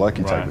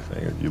happy-go-lucky type of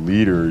thing. If you're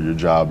leader, your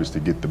job is to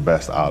get the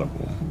best out of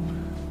them,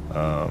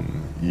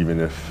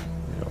 even if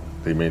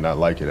they may not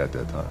like it at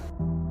that time.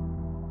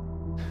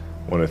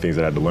 One of the things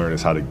that I had to learn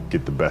is how to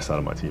get the best out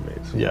of my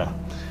teammates. Yeah.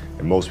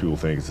 And most people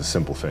think it's a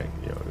simple thing,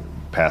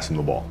 pass them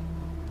the ball.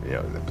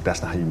 But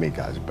that's not how you make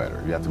guys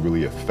better. You have to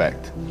really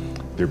affect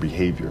their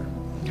behavior.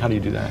 How do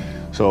you do that?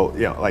 So,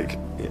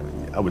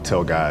 I would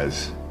tell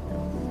guys,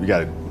 we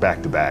got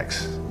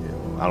back-to-backs.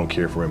 I don't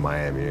care if we're in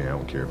Miami, I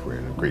don't care if we're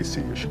in a great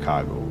city of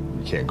Chicago.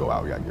 You can't go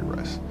out, we gotta get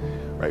rest.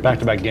 Right?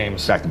 Back-to-back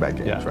games. Back-to-back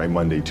games, right?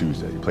 Monday,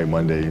 Tuesday. You play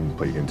Monday, you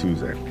play again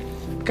Tuesday.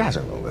 Guys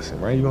aren't gonna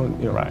listen, right?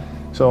 Right.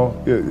 So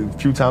a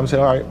few times say,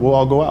 all right, we'll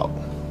all go out.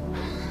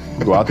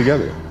 We'll go out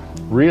together.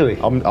 Really?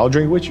 I'll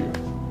drink with you,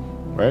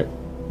 right?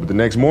 But the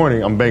next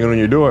morning, I'm banging on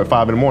your door at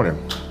 5 in the morning.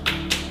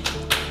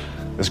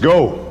 Let's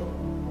go.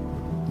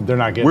 They're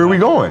not getting Where are we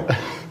going?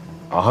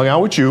 I hung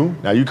out with you.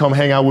 Now you come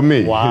hang out with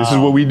me. Wow. This is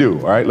what we do.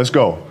 All right, let's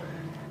go.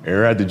 And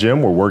we're at the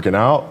gym. We're working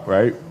out.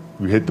 Right.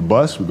 We hit the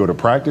bus. We go to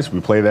practice. We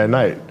play that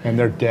night. And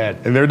they're dead.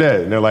 And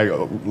they're like,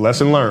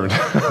 lesson learned.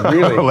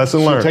 Really?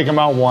 Lesson learned. Take them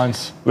out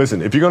once.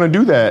 Listen, if you're gonna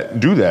do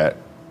that.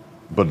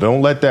 But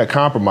don't let that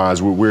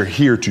compromise what we're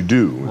here to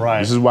do. Right.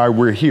 This is why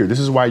we're here. This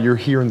is why you're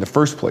here in the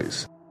first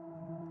place.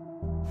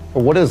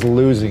 What does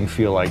losing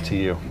feel like to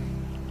you?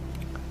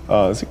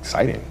 It's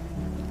exciting.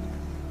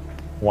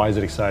 Why is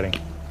it exciting?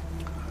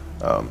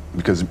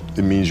 Because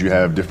it means you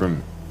have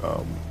different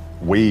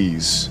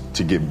ways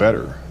to get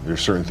better. There's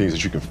certain things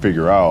that you can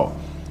figure out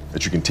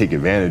that you can take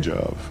advantage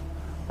of,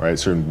 right?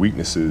 Certain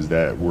weaknesses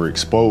that were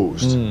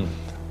exposed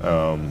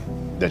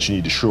that you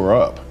need to shore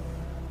up,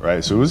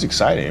 right? So it was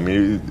exciting. I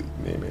mean,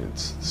 it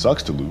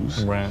sucks to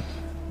lose. Right.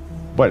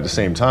 But at the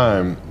same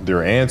time, there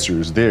are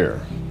answers there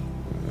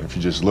if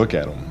you just look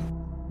at them.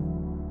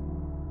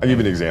 I'll give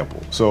you an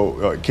example.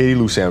 So Katie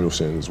Lou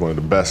Samuelson is one of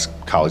the best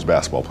college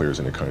basketball players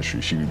in the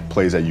country. She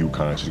plays at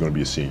UConn. She's going to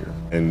be a senior.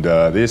 And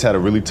they just had a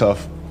really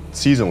tough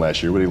season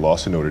last year where they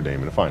lost to Notre Dame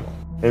in the final.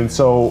 And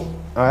so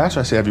I asked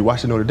her, I said, have you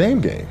watched the Notre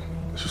Dame game?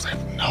 She was like,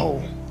 no.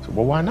 I said,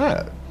 well, why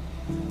not?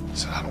 I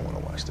said, I don't want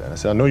to watch that. I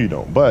said, I know you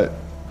don't, but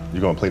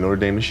you're going to play Notre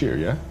Dame this year,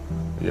 yeah?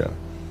 Yeah.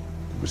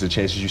 What's the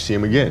chances you see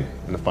him again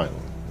in the final?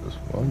 She goes,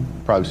 well, you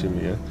probably see him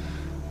again.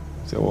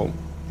 I said, well,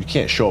 you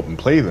can't show up and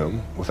play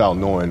them without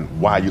knowing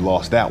why you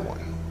lost that one,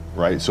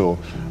 right? So,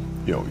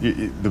 you know,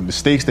 the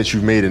mistakes that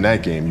you've made in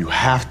that game, you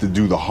have to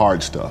do the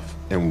hard stuff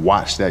and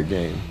watch that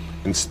game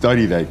and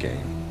study that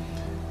game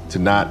to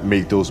not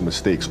make those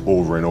mistakes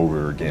over and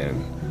over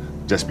again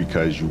just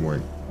because you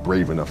weren't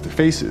brave enough to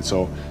face it.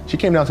 So she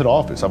came down to the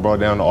office. I brought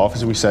her down to the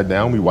office and we sat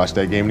down, we watched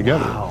that game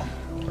together. Wow.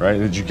 Right?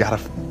 And you gotta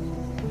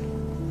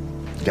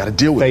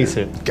deal with it. Face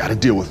it. You gotta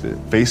deal with it.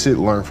 Face it,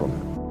 learn from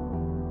it.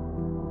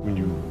 When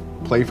you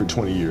play for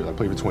 20 years, I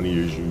played for 20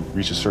 years, you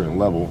reach a certain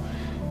level,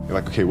 you're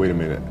like, okay, wait a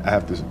minute, I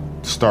have to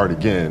start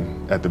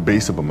again at the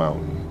base of a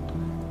mountain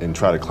and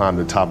try to climb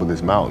the top of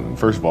this mountain.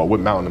 First of all,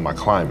 what mountain am I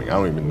climbing? I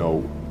don't even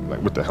know,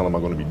 like, what the hell am I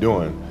gonna be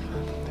doing?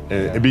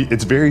 And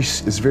it's very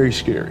scary. It's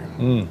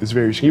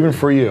very scary. Even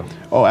for you?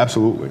 Oh,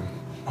 absolutely.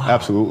 Wow.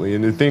 Absolutely.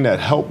 And the thing that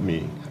helped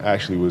me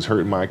actually was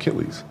hurting my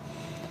Achilles,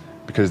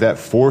 because that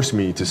forced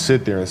me to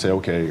sit there and say,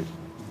 okay,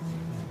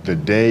 the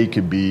day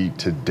could be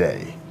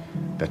today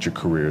that your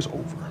career is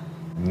over.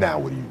 Now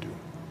what do?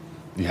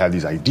 You have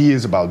these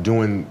ideas about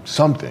doing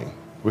something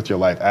with your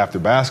life after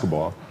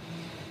basketball,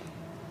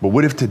 but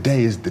what if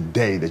today is the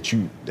day that's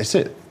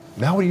it?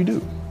 Now what do you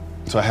do?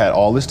 So I had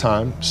all this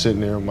time sitting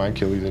there with my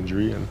Achilles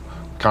injury and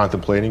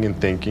contemplating and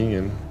thinking,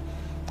 and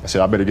I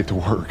said, I better get to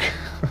work.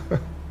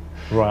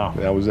 Wow.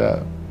 That was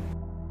that.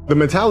 The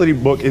mentality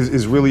book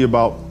is really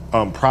about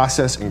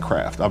process and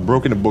craft. I've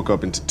broken the book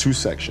up into two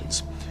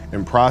sections.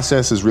 And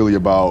process is really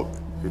about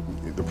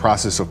the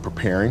process of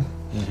preparing,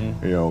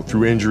 you know,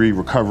 through injury,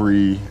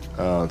 recovery,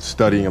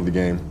 studying of the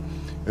game.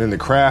 And then the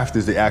craft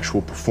is the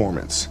actual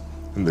performance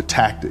and the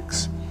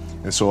tactics.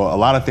 And so a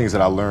lot of things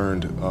that I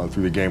learned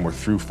through the game were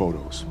through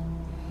photos.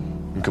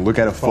 You can look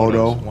at a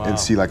photo and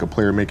see like a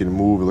player making a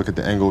move, and look at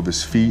the angle of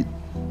his feet,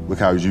 look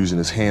how he's using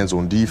his hands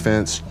on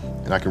defense,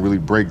 and I can really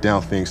break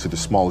down things to the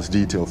smallest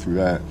detail through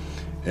that.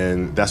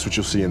 And that's what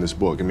you'll see in this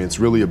book. I mean, it's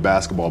really a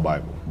basketball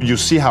Bible. You'll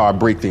see how I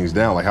break things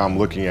down, like how I'm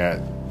looking at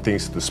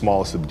things to the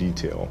smallest of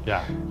detail.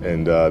 Yeah.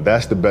 And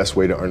that's the best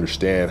way to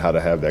understand how to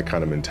have that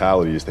kind of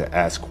mentality, is to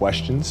ask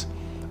questions,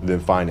 and then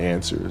find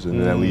answers. And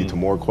then that leads to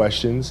more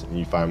questions, and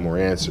you find more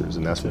answers,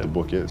 and that's what the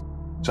book is.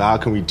 So how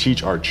can we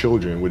teach our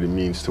children what it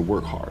means to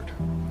work hard?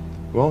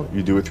 Well,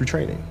 you do it through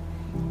training,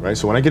 right?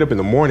 So when I get up in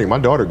the morning, my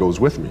daughter goes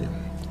with me.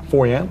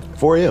 4 a.m.?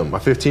 4 a.m. My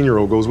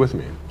 15-year-old goes with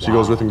me. She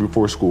goes with me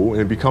before school, and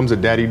it becomes a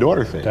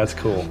daddy-daughter thing. That's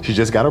cool. She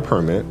just got her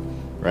permit,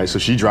 right? So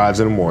she drives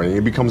in the morning.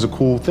 It becomes a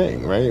cool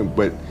thing, right?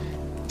 But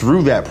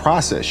through that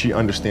process, she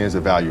understands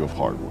the value of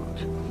hard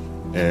work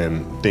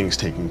and things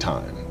taking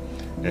time.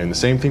 And the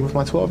same thing with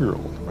my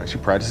 12-year-old, right? She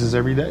practices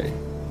every day,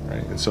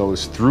 right? And so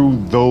it's through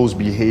those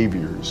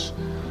behaviors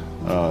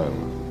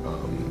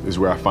is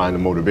where I find the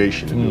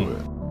motivation to do it.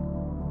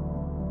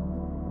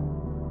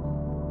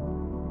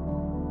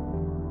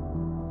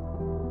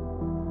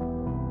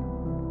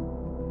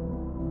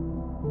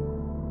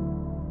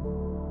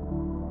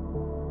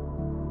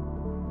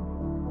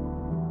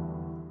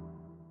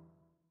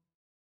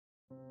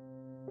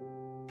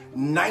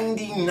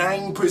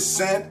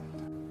 %99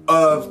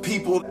 of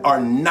people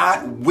are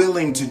not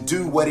willing to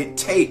do what it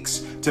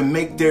takes to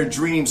make their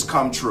dreams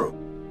come true.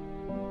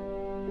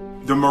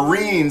 The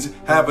Marines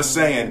have a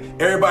saying,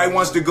 everybody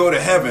wants to go to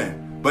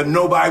heaven, but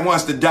nobody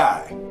wants to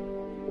die.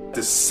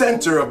 The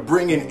center of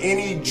bringing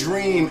any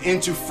dream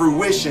into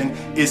fruition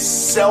is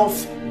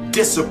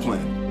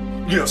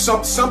self-discipline. You know,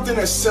 something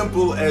as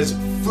simple as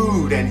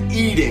food and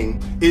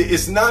eating.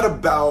 It's not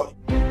about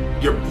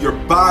your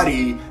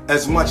body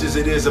as much as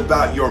it is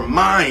about your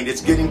mind.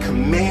 It's getting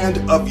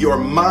command of your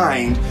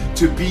mind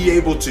to be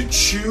able to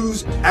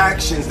choose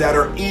actions that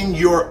are in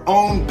your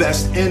own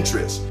best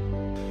interest.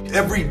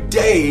 Every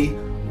day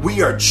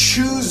we are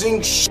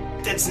choosing shit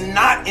that's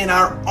not in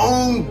our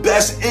own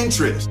best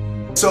interest.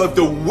 So if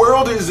the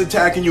world is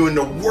attacking you and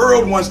the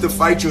world wants to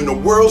fight you and the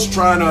world's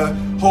trying to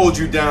hold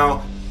you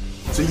down,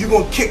 so you're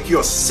gonna kick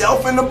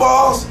yourself in the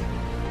balls?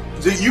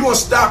 So you're gonna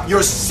stop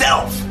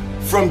yourself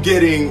from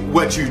getting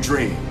what you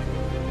dream.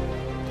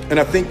 And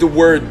I think the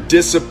word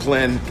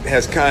discipline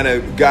has kind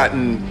of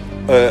gotten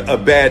a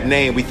bad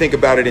name. We think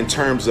about it in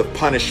terms of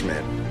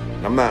punishment.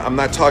 I'm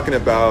not talking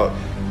about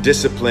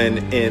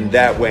discipline in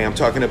that way. I'm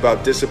talking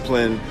about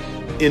discipline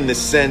in the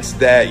sense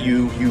that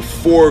you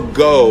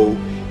forego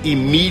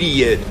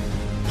immediate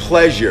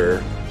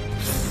pleasure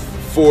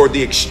for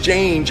the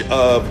exchange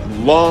of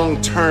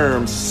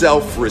long-term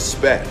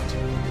self-respect.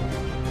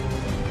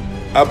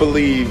 I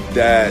believe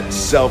that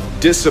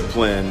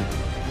self-discipline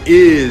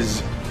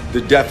is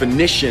the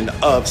definition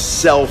of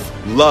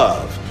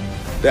self-love.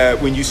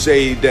 That when you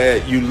say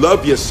that you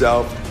love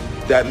yourself,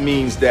 that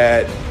means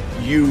that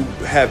you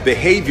have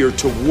behavior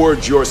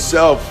towards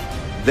yourself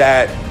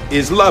that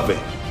is loving.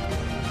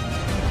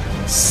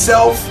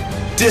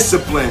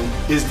 Self-discipline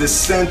is the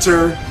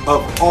center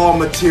of all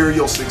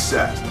material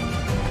success.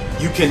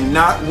 You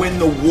cannot win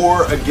the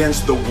war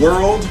against the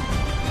world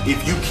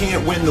if you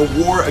can't win the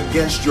war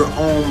against your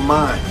own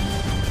mind.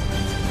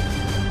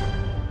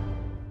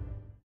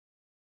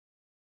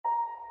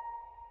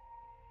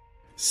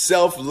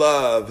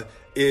 Self-love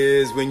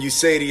is when you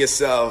say to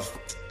yourself,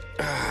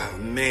 oh,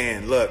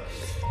 man, look,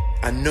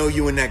 I know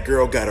you and that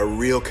girl got a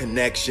real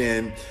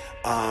connection.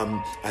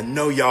 I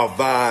know y'all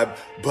vibe,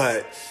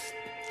 but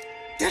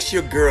that's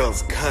your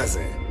girl's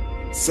cousin.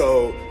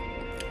 So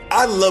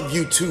I love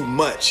you too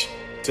much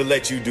to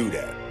let you do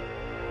that.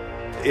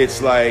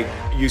 It's like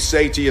you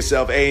say to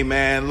yourself, hey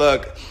man,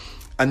 look,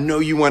 I know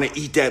you want to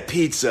eat that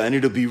pizza and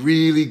it'll be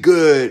really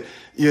good,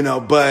 you know,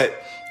 but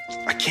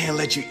I can't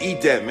let you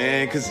eat that,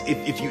 man, because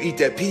if you eat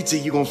that pizza,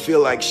 you're going to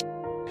feel like shit,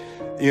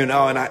 you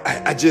know, and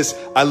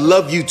I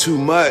love you too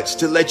much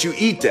to let you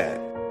eat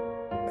that.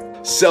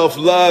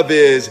 Self-love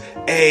is,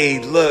 hey,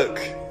 look,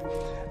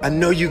 I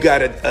know you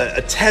got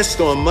a test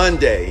on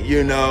Monday,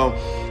 you know,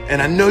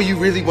 and I know you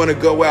really want to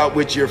go out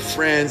with your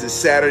friends. It's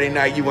Saturday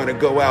night, you want to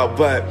go out,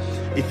 but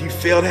if you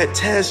fail that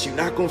test, you're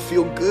not going to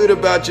feel good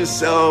about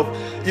yourself.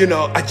 You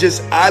know,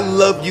 I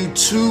love you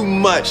too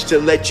much to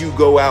let you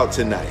go out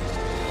tonight.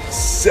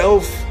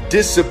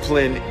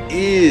 Self-discipline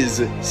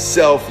is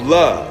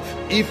self-love.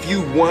 If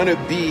you want to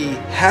be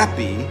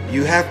happy,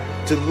 you have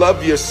to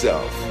love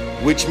yourself,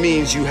 which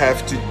means you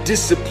have to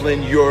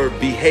discipline your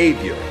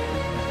behavior.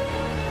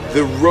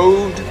 The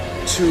road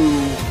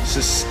to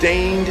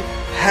sustained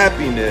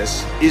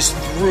happiness is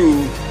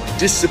through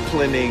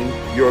disciplining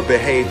your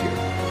behavior.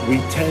 We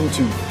tend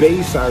to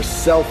base our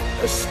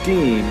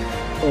self-esteem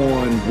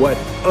on what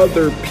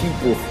other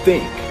people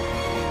think.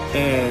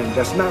 And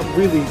that's not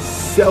really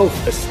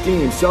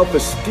self-esteem.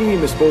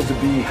 Self-esteem is supposed to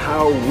be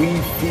how we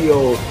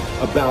feel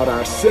about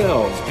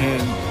ourselves.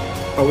 And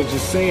I was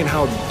just saying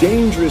how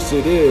dangerous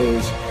it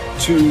is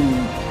to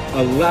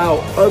allow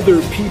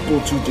other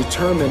people to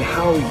determine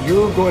how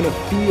you're going to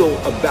feel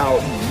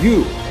about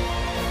you.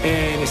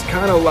 And it's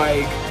kind of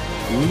like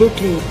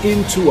looking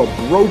into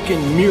a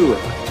broken mirror.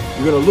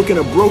 You're going to look in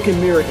a broken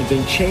mirror and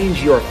then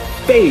change your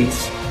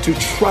face to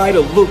try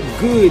to look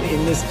good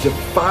in this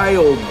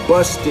defiled,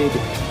 busted,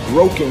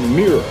 broken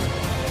mirror.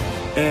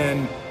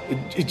 And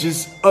it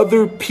just,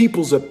 other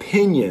people's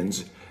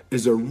opinions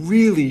is a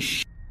really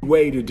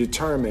way to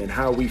determine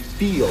how we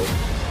feel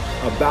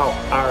about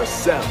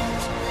ourselves.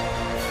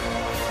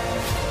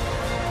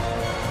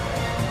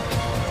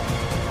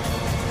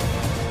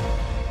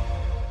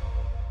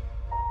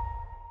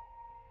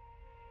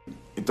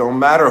 It don't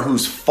matter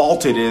whose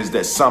fault it is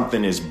that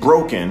something is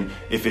broken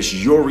if it's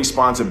your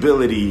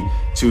responsibility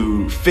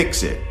to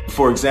fix it.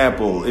 For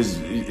example,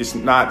 it's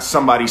not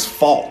somebody's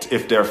fault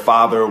if their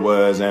father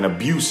was an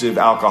abusive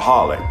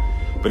alcoholic,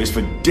 but it's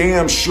for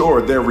damn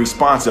sure their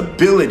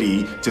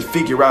responsibility to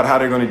figure out how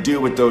they're going to deal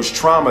with those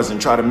traumas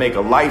and try to make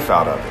a life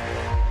out of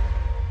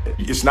it.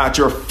 It's not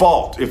your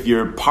fault if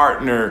your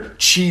partner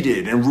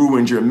cheated and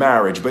ruined your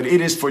marriage, but it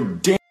is for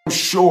damn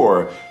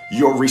sure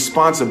your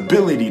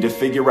responsibility to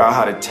figure out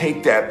how to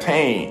take that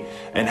pain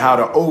and how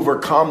to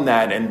overcome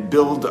that and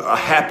build a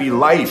happy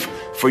life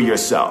for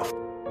yourself.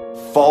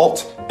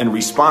 Fault and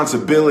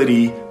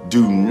responsibility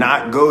do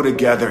not go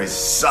together. It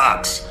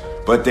sucks,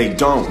 but they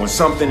don't. When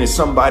something is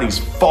somebody's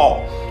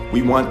fault,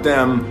 we want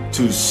them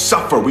to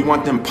suffer. We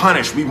want them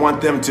punished. We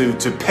want them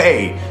to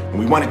pay. And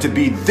we want it to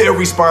be their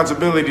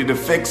responsibility to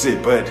fix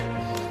it, but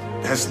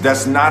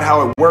that's not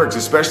how it works,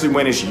 especially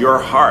when it's your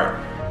heart.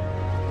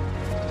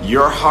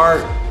 Your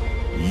heart,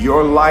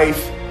 your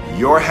life,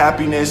 your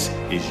happiness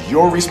is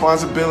your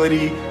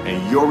responsibility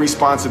and your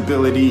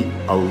responsibility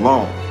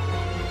alone.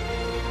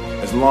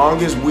 As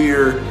long as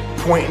we're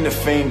pointing the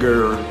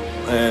finger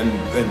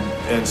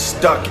and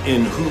stuck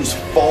in whose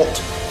fault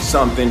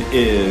something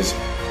is,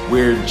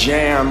 we're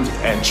jammed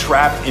and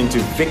trapped into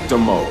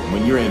victim mode.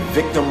 When you're in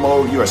victim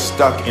mode, you are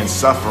stuck in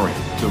suffering.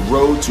 The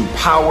road to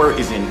power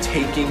is in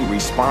taking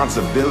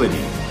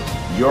responsibility.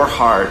 Your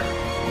heart,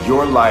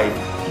 your life,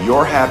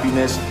 your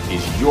happiness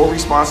is your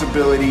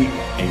responsibility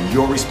and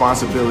your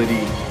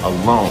responsibility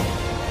alone.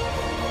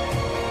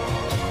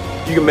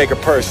 You can make a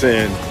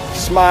person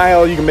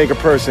smile, you can make a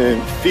person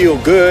feel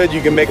good,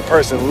 you can make a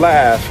person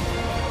laugh,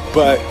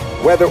 but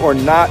whether or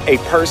not a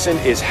person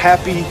is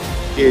happy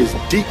is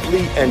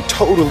deeply and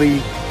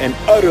totally and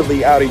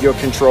utterly out of your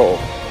control.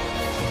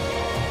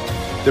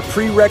 The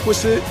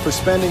prerequisite for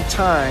spending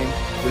time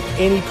with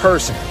any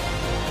person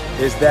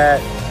is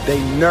that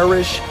they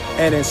nourish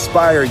and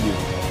inspire you.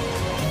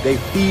 They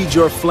feed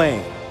your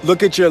flame.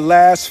 Look at your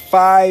last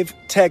 5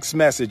 text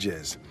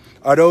messages.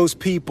 Are those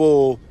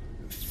people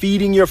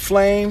feeding your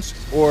flames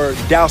or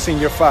dousing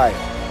your fire?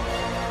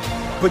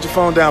 Put your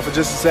phone down for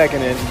just a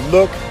second and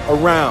look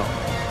around.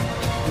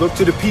 Look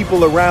to the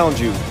people around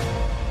you.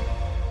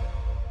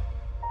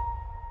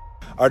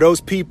 Are those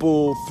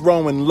people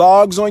throwing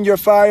logs on your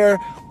fire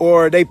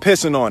or are they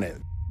pissing on it?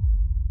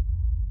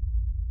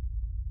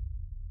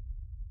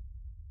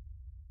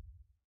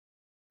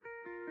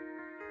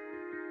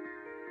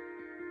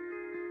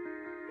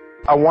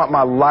 I want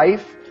my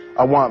life,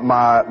 I want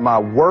my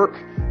work,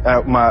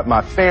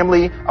 my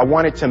family, I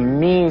want it to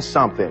mean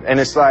something. And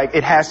it's like,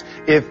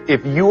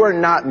 if you are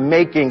not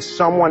making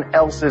someone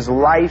else's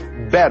life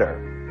better,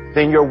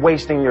 then you're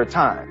wasting your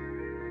time.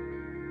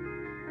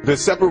 The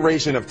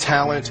separation of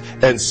talent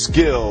and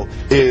skill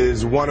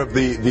is one of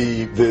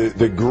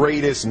the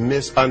greatest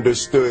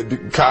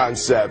misunderstood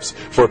concepts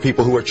for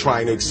people who are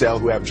trying to excel,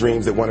 who have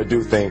dreams that want to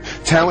do things.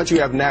 Talent you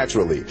have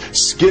naturally.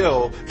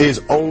 Skill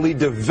is only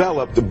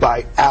developed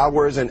by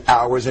hours and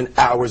hours and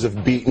hours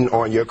of beating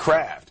on your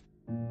craft.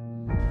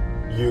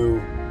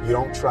 You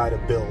don't try to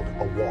build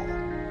a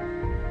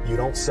wall. You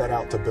don't set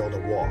out to build a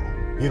wall.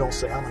 You don't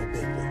say, I'm going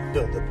to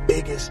build the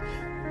biggest,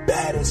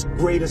 baddest,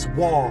 greatest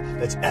wall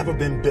that's ever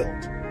been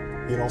built.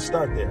 You don't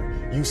start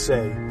there. You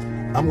say,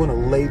 I'm going to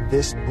lay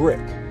this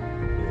brick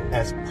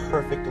as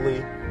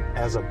perfectly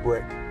as a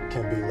brick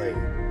can be laid.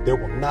 There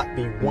will not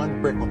be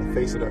one brick on the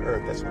face of the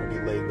earth that's going to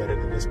be laid better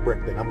than this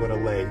brick that I'm going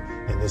to lay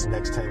in this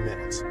next 10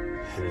 minutes.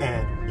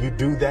 And you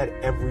do that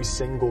every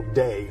single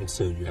day. And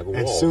soon you have a wall.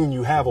 And soon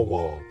you have a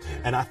wall.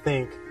 And I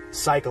think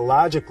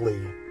psychologically,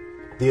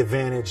 the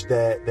advantage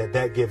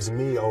that gives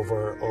me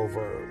over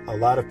a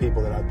lot of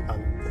people that I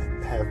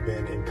have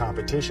been in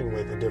competition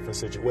with in different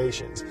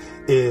situations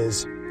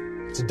is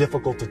it's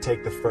difficult to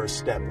take the first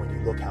step when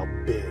you look how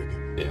big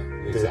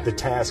the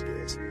task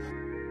is.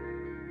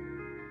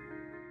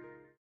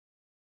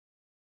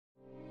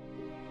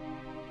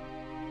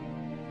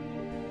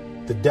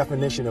 The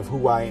definition of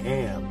who I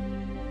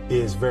am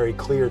is very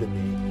clear to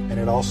me, and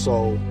it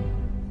also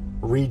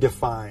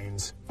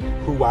redefines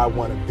who I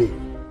want to be,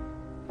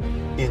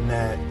 in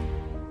that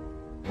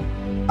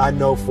I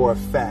know for a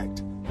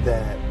fact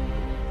that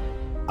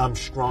I'm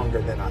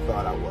stronger than I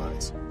thought I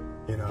was.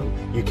 You know,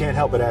 you can't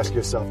help but ask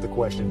yourself the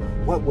question,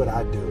 what would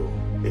I do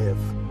if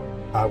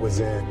I was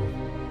in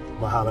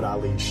Muhammad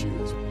Ali's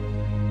shoes?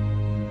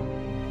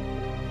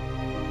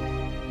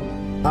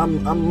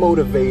 I'm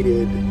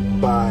motivated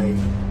by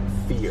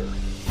fear.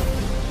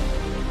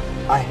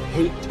 I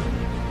hate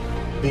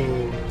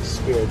being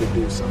scared to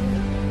do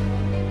something.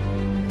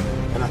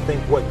 And I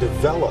think what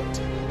developed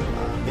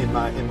in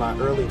my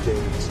early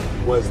days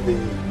was the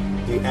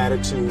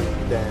attitude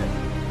that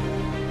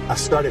I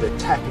started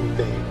attacking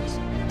things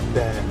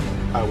that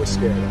I was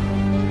scared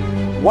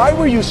of. Why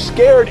were you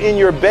scared in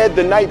your bed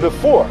the night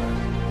before?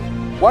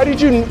 What do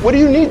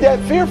you need that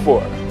fear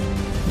for?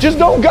 Just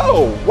don't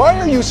go. Why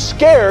are you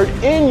scared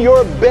in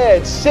your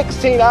bed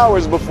 16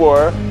 hours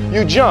before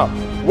you jump?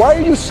 Why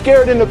are you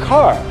scared in the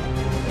car?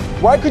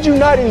 Why could you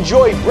not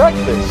enjoy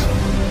breakfast?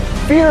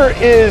 Fear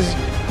is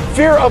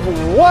fear of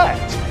what?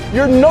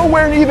 You're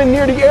nowhere even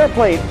near the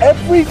airplane.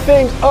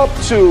 Everything up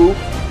to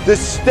the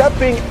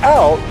stepping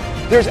out,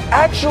 there's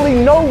actually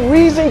no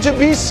reason to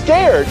be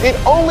scared. It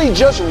only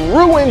just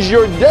ruins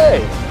your day.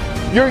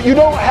 You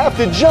don't have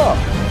to jump.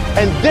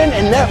 And then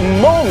in that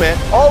moment,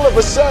 all of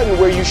a sudden,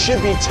 where you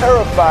should be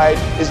terrified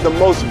is the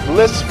most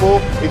blissful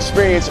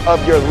experience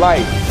of your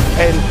life.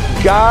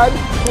 And God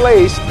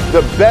placed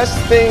the best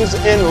things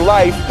in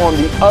life on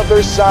the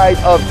other side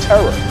of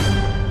terror.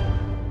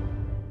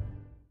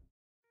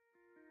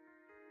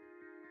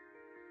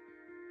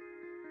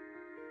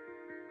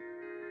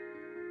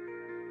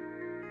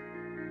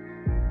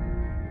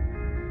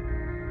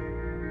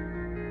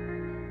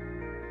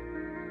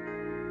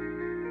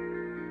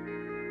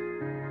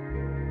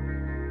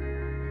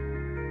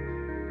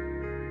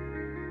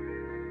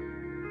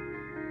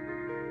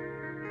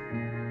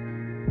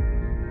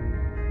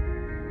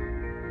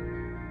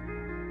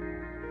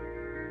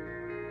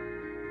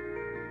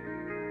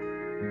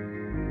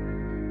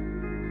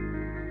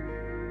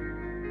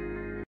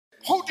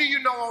 Who do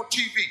you know on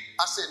TV?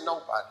 I said,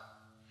 nobody.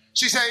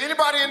 She said,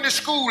 anybody in the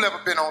school ever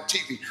been on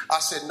TV? I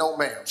said, no,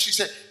 ma'am. She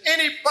said,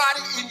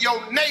 anybody in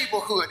your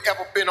neighborhood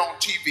ever been on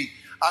TV?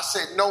 I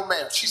said, no,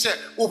 ma'am. She said,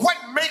 well, what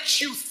makes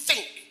you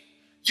think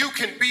you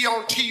can be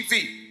on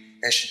TV?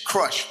 And she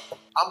crushed me.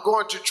 I'm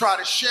going to try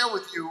to share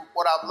with you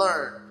what I've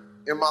learned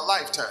in my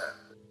lifetime.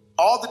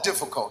 All the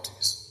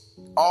difficulties,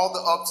 all the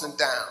ups and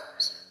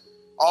downs,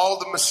 all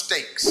the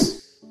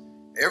mistakes,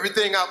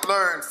 everything I've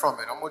learned from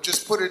it. I'm going to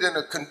just put it in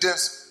a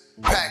condensed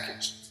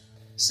package.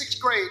 6th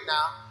grade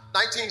now,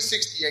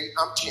 1968,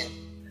 I'm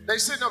 10. They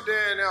sitting up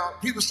there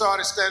and people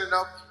started standing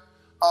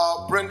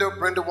up.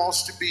 Brenda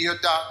wants to be a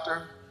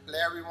doctor.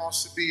 Larry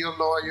wants to be a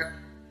lawyer.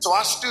 So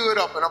I stood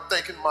up and I'm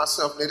thinking to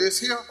myself, now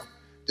this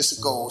is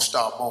a gold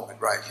star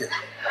moment right here.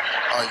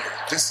 Oh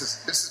yeah, this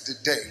is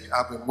the day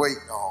I've been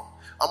waiting on.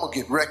 I'm gonna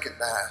get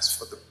recognized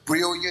for the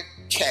brilliant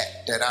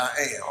cat that I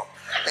am.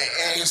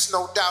 And it's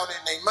no doubt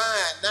in their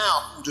mind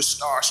now who the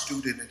star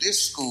student of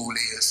this school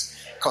is.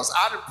 because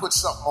I done put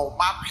something on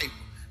my paper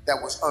that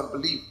was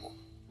unbelievable.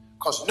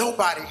 Because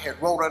nobody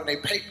had wrote on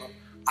their paper,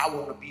 I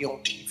want to be on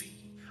TV.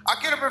 I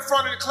get up in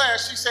front of the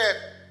class, she said,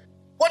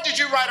 what did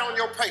you write on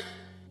your paper?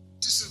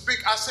 This is big.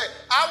 I said,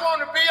 I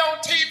want to be on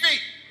TV.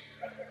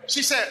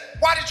 She said,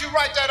 why did you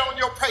write that on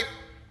your paper?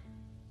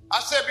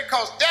 I said,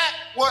 because that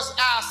was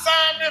our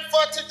assignment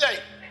for today.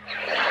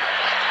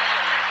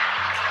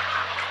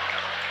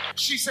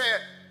 She said,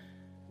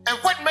 and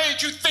what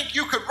made you think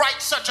you could write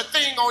such a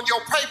thing on your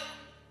paper?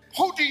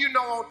 Who do you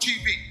know on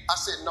TV? I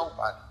said,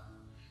 nobody.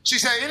 She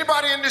said,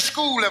 anybody in this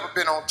school ever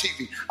been on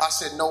TV? I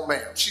said, no,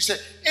 ma'am. She said,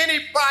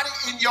 anybody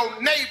in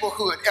your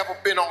neighborhood ever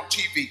been on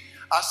TV?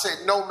 I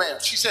said, no, ma'am.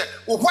 She said,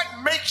 well, what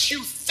makes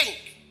you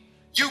think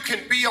you can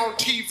be on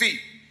TV?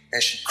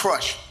 And she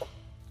crushed me.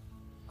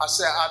 I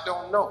said, I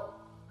don't know,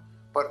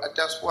 but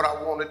that's what I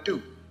want to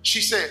do.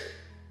 She said,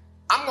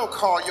 I'm going to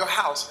call your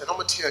house and I'm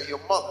going to tell your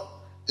mother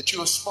that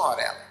you're a smart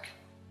aleck.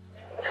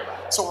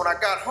 So when I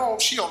got home,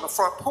 she on the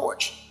front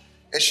porch.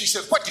 And she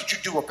said, what did you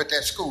do up at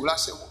that school? I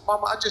said, well,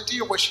 Mama, I just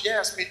did what she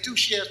asked me to do.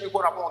 She asked me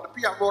what I wanted to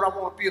be. I wrote, I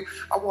want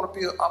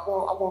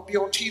to be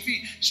on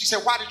TV. She said,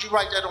 why did you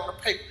write that on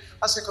the paper?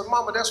 I said, because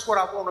Mama, that's what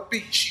I want to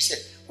be. She said,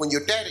 when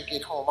your daddy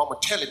get home, I'm going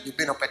to tell him you've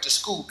been up at the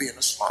school being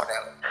a smart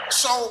aleck.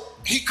 So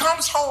he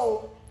comes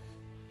home,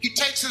 he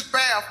takes his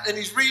bath, and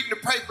he's reading the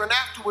paper, and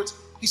afterwards,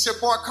 he said,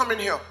 boy, come in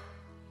here.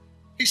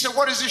 He said,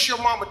 what is this your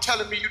mama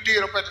telling me you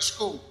did up at the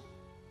school?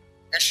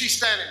 And she's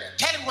standing there.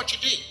 Tell him what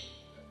you did.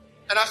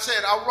 And I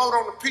said, I wrote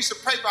on a piece of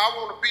paper, I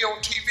want to be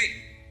on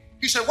TV.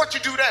 He said, what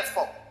you do that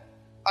for?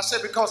 I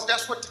said, because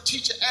that's what the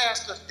teacher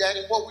asked us,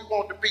 Daddy, what we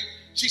want to be.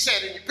 She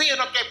said, and you being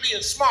up there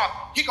being smart,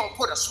 he going to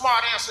put a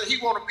smart answer, he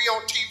want to be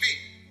on TV.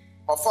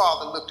 My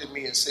father looked at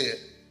me and said,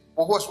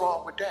 well, what's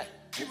wrong with that?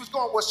 He was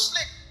going, well,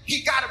 Slick,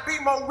 he got to be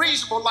more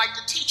reasonable like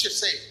the teacher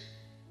said.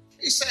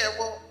 He said,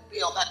 well,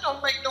 Bill, that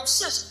don't make no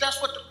sense. If that's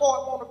what the boy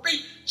want to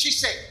be. She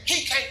said,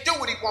 he can't do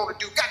what he want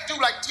to do. Got to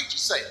do like the teacher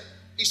said.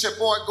 He said,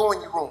 boy, go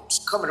in your rooms.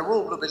 Come in the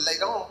room a little bit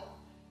later on.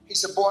 He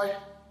said, boy,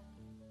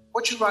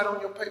 what you write on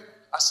your paper?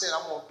 I said,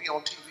 I want to be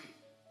on TV.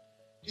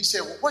 He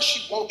said, well, what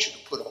she want you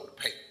to put on the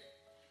paper?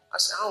 I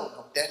said, I don't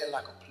know, Daddy,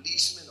 like a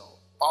policeman or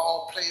a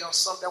ball player or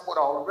something. That's what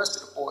all the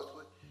rest of the boys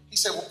would. He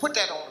said, well, put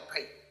that on the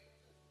paper.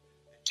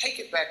 And take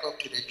it back up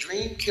to the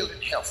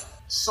dream-killing heifer.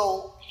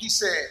 So he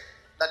said,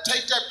 now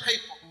take that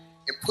paper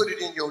and put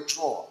it in your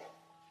drawer.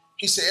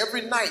 He said,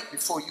 every night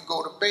before you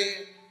go to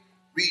bed,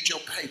 read your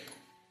paper.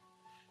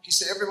 He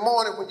said, every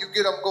morning when you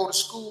get up and go to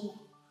school,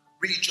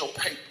 read your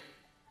paper.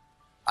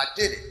 I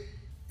did it.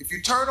 If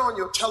you turn on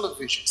your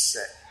television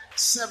set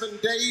 7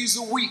 days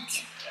a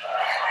week,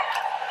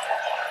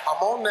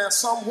 I'm on there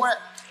somewhere,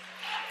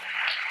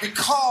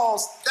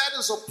 because that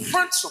is a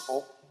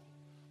principle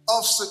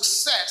of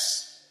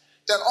success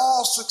that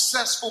all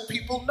successful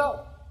people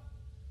know.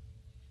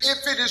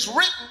 If it is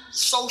written,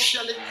 so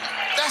shall it be.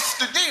 That's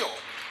the deal.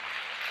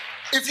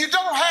 If you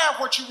don't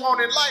have what you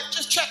want in life,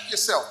 just check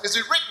yourself. Is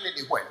it written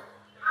anywhere?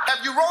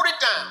 Have you wrote it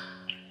down?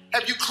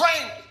 Have you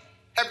claimed it?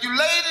 Have you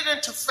laid it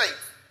into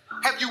faith?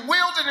 Have you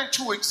willed it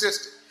into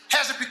existence?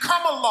 Has it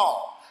become a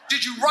law?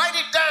 Did you write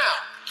it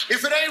down?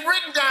 If it ain't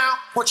written down,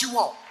 what you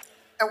want?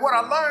 And what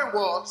I learned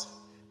was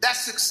that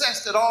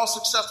success that all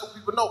successful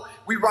people know,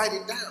 we write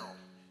it down.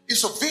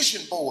 It's a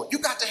vision board. You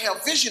got to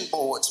have vision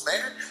boards,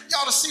 man. You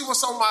ought to see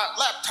what's on my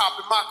laptop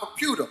and my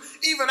computer.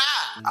 Even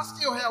I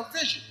still have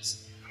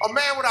visions. A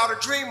man without a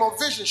dream or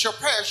vision shall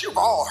perish. You've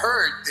all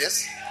heard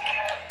this.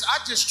 I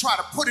just try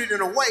to put it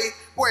in a way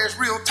where it's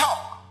real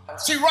talk.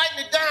 See,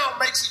 writing it down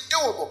makes it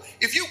doable.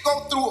 If you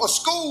go through a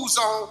school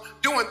zone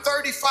doing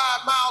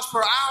 35 miles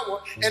per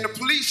hour and the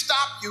police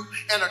stop you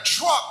and a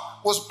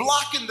truck was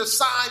blocking the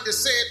sign that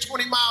said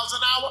 20 miles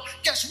an hour,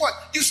 guess what?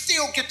 You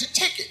still get the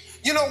ticket.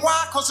 You know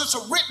why? Because it's a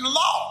written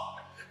law.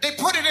 They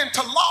put it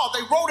into law.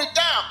 They wrote it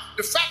down.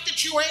 The fact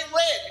that you ain't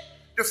read it,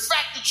 the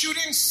fact that you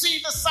didn't see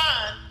the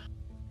sign,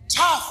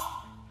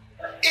 tough.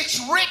 It's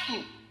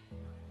written.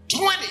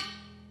 20.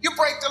 You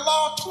break the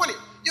law, 20.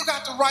 You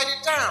got to write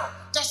it down.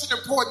 That's an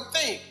important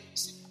thing.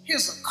 See,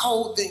 here's a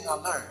cold thing I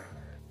learned.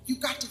 You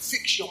got to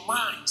fix your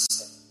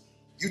mindset.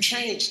 You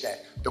change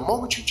that. The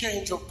moment you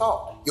change your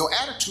thought, your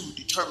attitude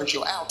determines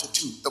your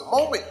altitude. The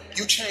moment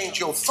you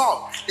change your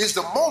thought is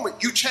the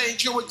moment you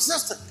change your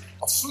existence.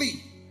 A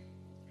flea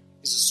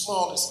is the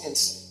smallest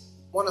insect,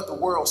 one of the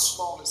world's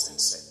smallest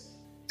insects.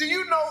 Do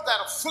you know that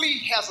a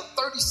flea has a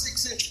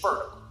 36-inch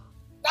vertical?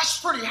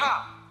 That's pretty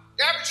high.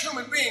 The average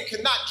human being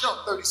cannot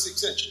jump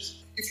 36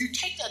 inches. If you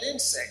take that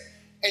insect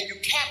and you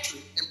capture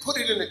it and put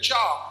it in a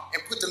jar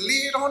and put the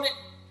lid on it,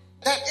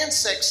 that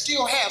insect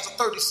still has a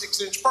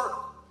 36-inch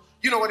vertical.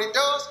 You know what it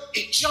does?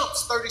 It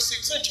jumps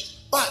 36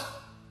 inches, but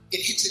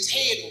it hits its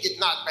head and gets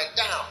knocked back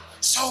down.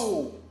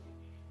 So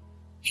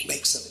he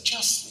makes an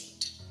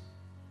adjustment.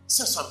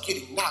 Since I'm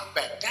getting knocked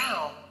back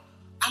down,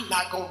 I'm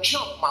not going to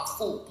jump my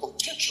full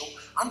potential.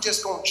 I'm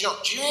just going to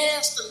jump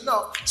just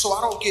enough so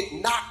I don't get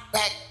knocked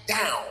back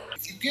down.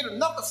 If you get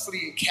another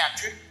flea and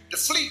capture it, the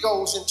flea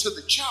goes into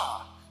the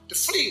jar. The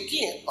flea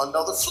again,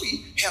 another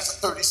flea,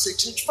 has a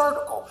 36-inch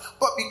vertical.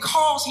 But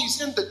because he's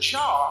in the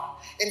jar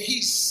and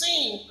he's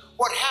seen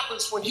what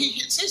happens when he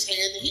hits his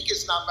head and he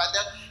gets knocked back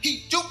down,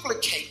 he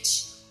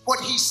duplicates what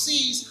he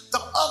sees the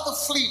other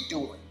flea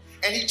doing.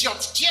 And he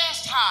jumps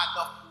just high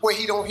enough where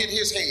he don't hit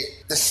his head.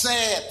 The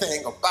sad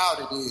thing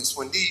about it is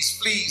when these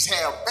fleas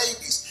have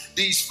babies,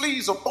 these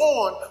fleas are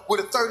born with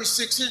a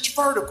 36-inch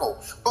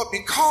vertical. But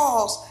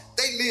because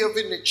they live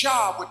in the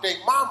jar with their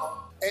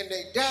mama and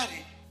their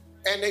daddy,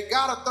 and they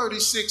got a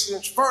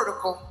 36-inch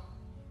vertical,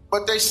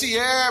 but they see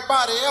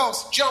everybody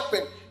else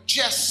jumping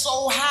just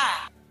so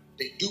high,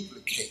 they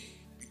duplicate.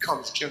 It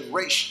becomes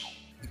generational.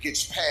 It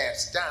gets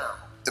passed down.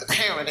 The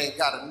parent ain't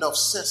got enough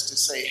sense to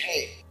say,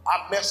 hey,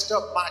 I messed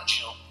up my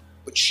jump,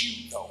 but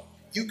you know,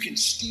 you can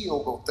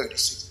still go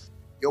 36.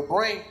 Your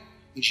brain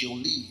is your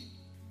lid.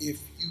 If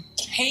you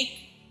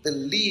take the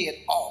lid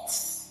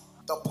off,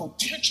 the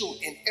potential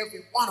in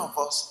every one of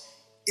us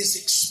is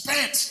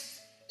expansive.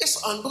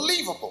 It's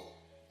unbelievable.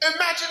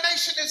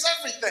 Imagination is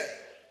everything.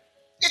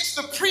 It's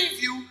the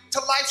preview to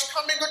life's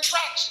coming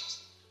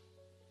attractions.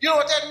 You know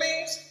what that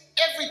means?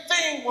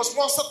 Everything was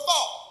once a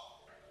thought.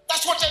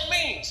 That's what that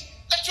means.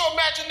 Let your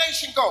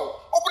imagination go.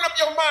 Open up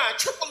your mind,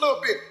 trip a little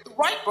bit. The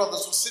Wright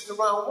brothers were sitting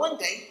around one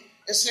day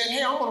and said,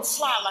 hey, I'm gonna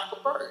fly like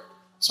a bird.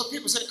 Some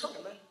people said, come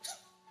here, man.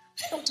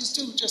 What this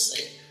dude just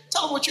said.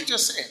 Tell him what you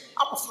just said.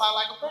 I'm gonna fly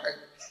like a bird.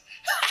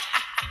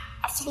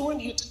 I flew in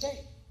here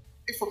today.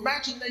 If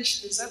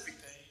imagination is everything,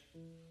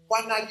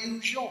 why not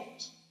use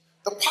yours?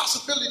 The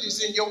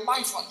possibilities in your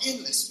life are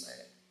endless,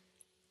 man.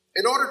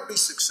 In order to be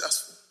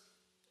successful,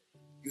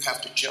 you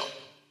have to jump.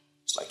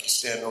 It's like you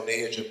stand on the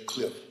edge of a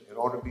cliff. In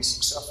order to be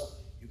successful,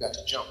 you got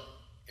to jump.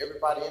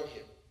 Everybody in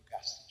here, you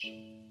got to jump.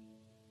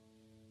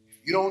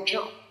 If you don't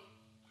jump,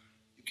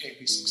 you can't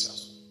be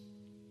successful.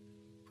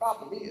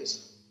 Problem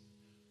is,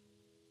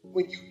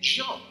 when you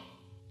jump,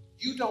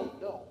 you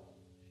don't know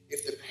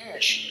if the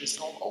parachute is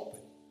going to open.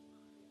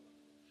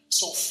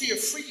 So fear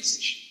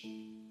freezes you.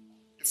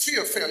 The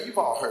fear of failure, you've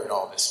all heard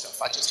all this stuff.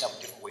 I just have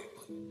a different way of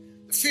putting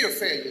it. The fear of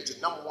failure is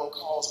the number one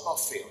cause of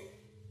failure.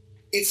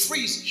 It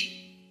freezes you.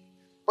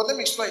 But let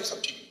me explain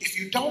something to you. If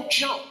you don't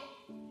jump,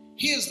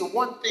 here's the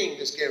one thing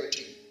that's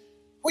guaranteed.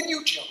 When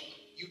you jump,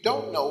 you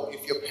don't know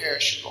if your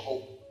parachute will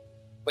open.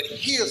 But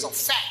here's a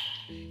fact.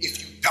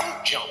 If you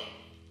don't jump,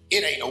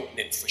 it ain't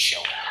opening for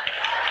sure.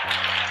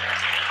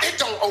 It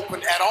don't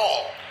open at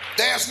all.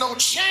 There's no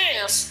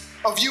chance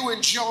of you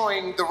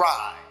enjoying the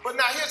ride. But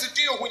now here's the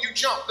deal when you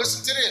jump.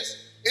 Listen to this.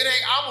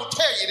 I'm gonna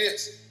tell you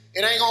this.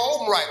 It ain't gonna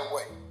open right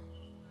away.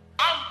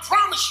 I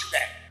promise you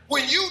that.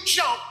 When you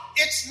jump,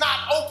 it's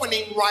not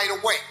opening right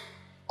away.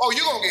 Oh,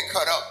 you're gonna get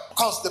cut up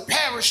because the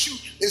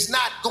parachute is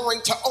not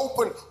going to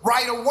open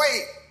right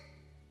away.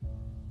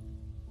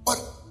 But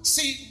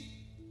see,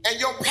 and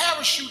your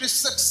parachute is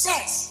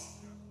success.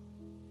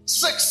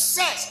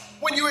 Success.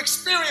 When you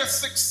experience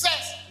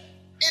success,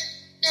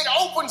 it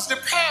opens the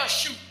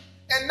parachute,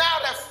 and now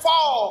that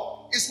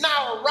fall is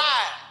now a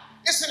ride.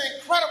 It's an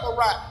incredible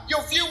ride.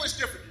 Your view is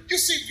different. You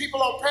see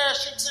people on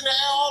parachutes in the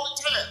air all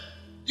the time.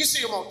 You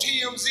see them on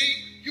TMZ.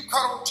 You cut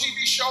on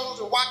TV shows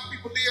and watch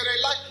people live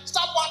their life.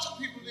 Stop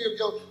watching people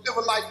live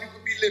a life you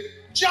could be living.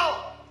 Jump.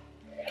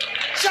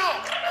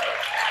 Jump.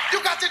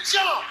 You got to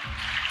jump.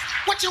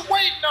 What you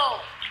waiting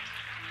on?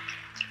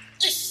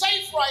 It's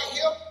safe right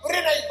here, but it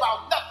ain't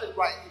about nothing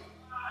right here.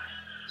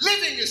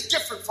 Living is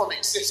different from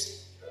existing.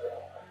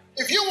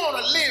 If you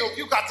want to live,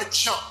 you got to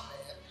jump,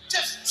 man.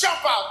 Just jump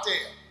out there.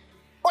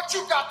 But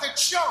you got to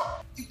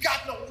jump. You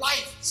got no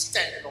life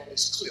standing on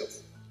this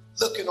cliff,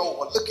 looking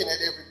over, looking at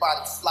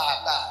everybody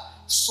fly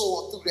by,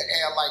 soar through the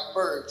air like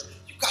birds.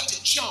 You got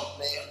to jump,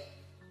 man.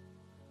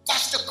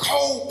 That's the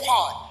cold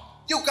part.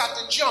 You got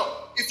to jump.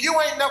 If you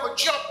ain't never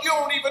jumped, you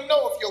don't even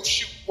know if your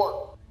chute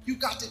work. You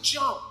got to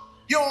jump.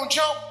 You don't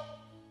jump,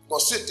 you're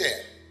gonna sit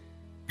there.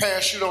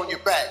 Parachute on your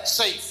back,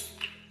 safe.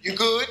 You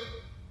good?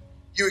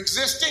 You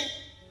existing?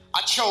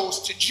 I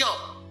chose to jump.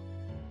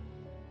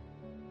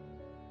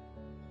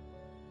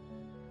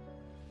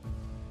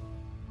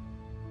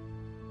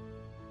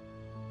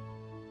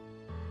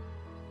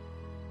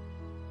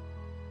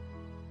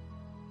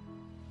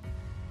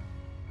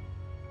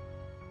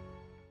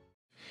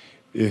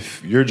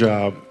 If your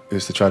job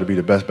is to try to be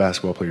the best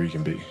basketball player you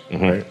can be,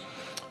 right?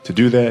 To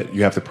do that,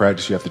 you have to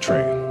practice, you have to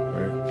train,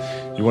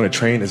 right? You want to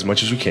train as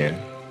much as you can,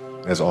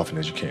 as often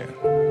as you can.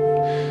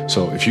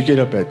 So if you get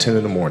up at 10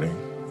 in the morning,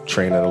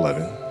 train at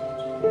 11,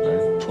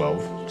 right?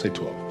 12, say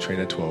 12, train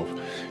at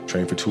 12,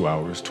 train for 2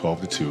 hours,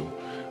 12 to 2.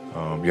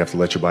 You have to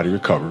let your body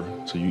recover.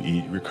 So you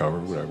eat, recover,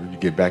 whatever. You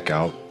get back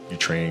out, you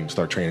train,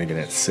 start training again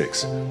at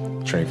 6.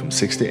 Train from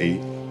 6 to 8,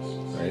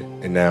 right?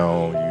 And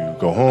now you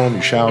go home,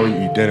 you shower, you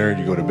eat dinner,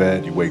 you go to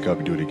bed, you wake up,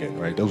 you do it again,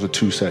 right? Those are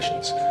 2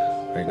 sessions.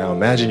 Right? Now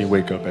imagine you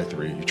wake up at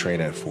 3, you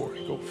train at 4.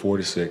 You go 4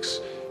 to 6,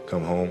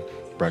 come home,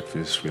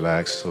 breakfast,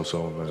 relax, blah,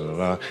 blah,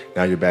 blah.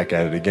 Now you're back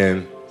at it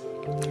again,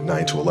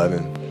 9 to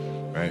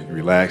 11, right? You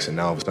relax, and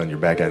now all of a sudden you're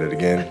back at it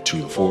again,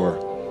 2 to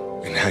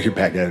 4, and now you're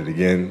back at it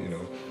again,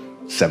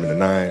 7 to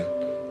 9,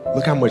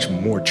 Look how much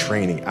more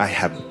training I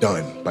have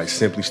done by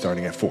simply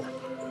starting at 4.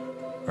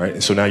 Right?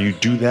 And so now you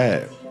do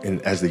that,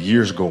 and as the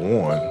years go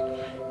on,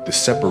 the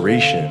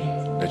separation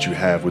that you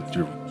have with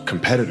your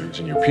competitors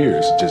and your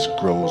peers just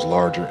grows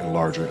larger and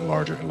larger and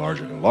larger and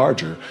larger and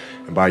larger.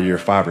 And by year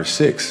 5 or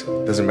 6,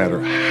 doesn't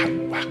matter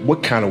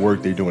what kind of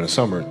work they do in the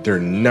summer, they're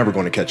never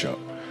going to catch up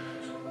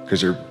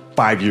because they're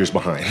 5 years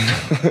behind.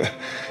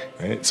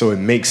 Right? So it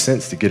makes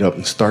sense to get up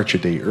and start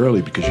your day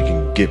early because you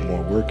can get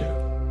more work in.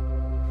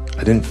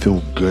 I didn't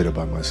feel good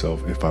about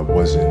myself if I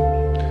wasn't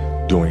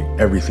doing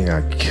everything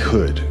I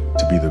could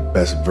to be the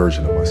best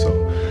version of myself.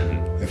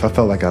 If I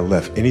felt like I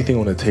left anything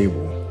on the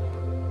table,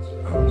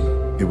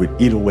 it would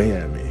eat away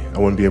at me. I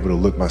wouldn't be able to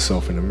look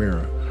myself in the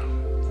mirror.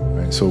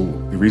 Right? So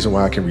the reason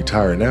why I can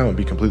retire now and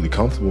be completely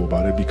comfortable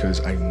about it, because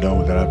I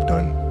know that I've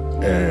done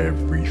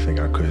everything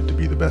I could to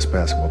be the best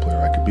basketball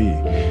player I could be.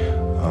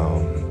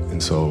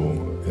 And so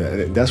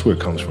that's where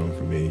it comes from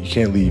for me. You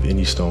can't leave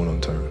any stone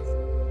unturned.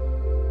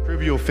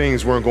 Trivial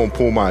things weren't going to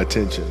pull my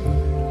attention.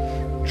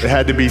 It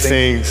had to be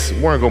things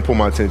weren't going to pull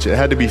my attention. It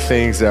had to be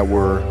things that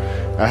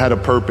I had a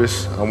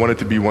purpose. I wanted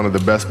to be one of the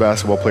best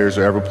basketball players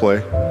to ever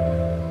play.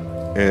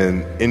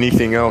 And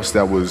anything else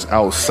that was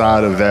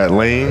outside of that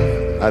lane,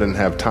 I didn't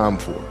have time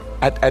for.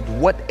 At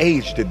what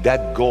age did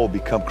that goal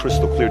become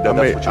crystal clear?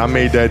 I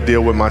made that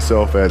deal with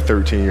myself at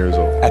 13 years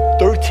old. At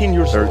 13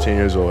 years old? 13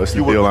 years old. That's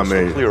the deal I made. You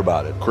were crystal clear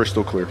about it?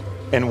 Crystal clear.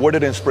 And where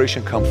did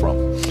inspiration come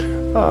from?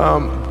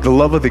 The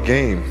love of the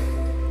game.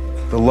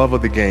 The love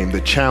of the game, the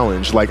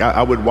challenge. Like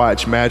I would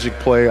watch Magic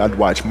play, I'd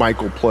watch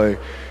Michael play,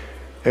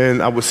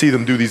 and I would see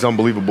them do these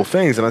unbelievable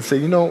things, and I'd say,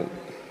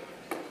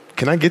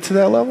 can I get to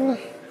that level?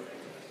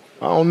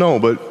 I don't know,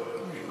 but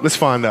let's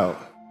find out.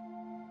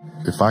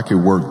 If I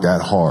could work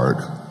that hard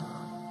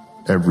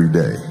every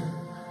day,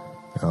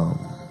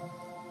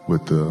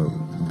 with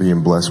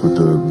being blessed with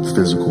the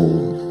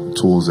physical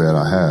tools that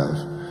I have,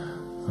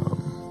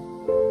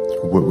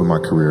 what would my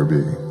career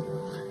be?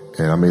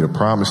 And I made a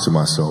promise to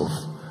myself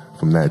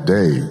from that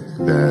day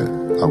that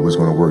I was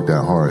going to work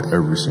that hard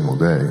every single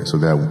day so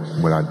that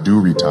when I do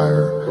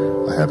retire,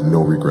 I have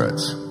no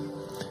regrets.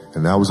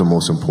 And that was the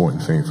most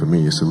important thing for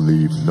me, is to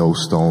leave no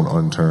stone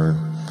unturned,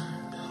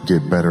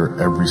 get better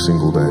every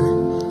single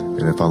day.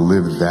 And if I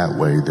lived that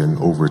way, then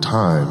over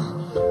time,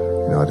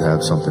 I'd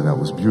have something that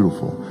was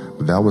beautiful.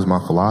 But that was my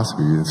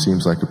philosophy. It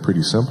seems like a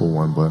pretty simple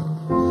one, but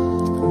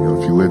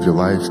if you live your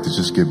life to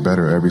just get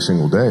better every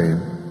single day,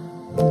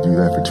 and do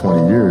that for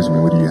 20 years,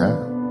 what do you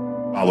have?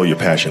 Follow your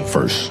passion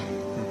first.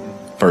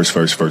 First.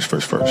 When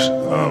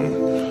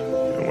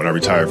I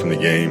retired from the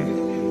game,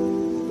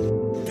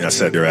 I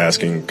sat there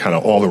asking kind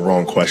of all the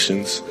wrong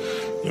questions.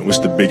 What's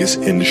the biggest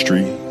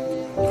industry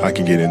I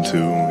can get into?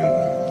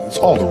 And it's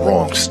all the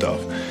wrong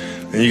stuff.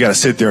 And you got to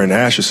sit there and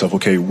ask yourself,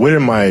 okay, what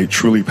am I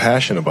truly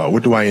passionate about?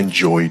 What do I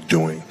enjoy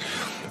doing?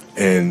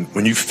 And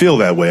when you feel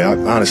that way,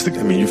 honestly,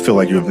 you feel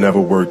like you have never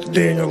worked a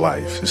day in your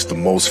life. It's the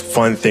most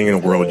fun thing in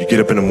the world. You get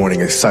up in the morning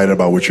excited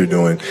about what you're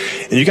doing.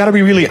 And you got to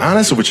be really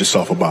honest with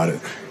yourself about it.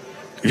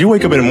 If you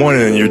wake up in the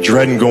morning and you're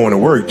dreading going to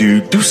work,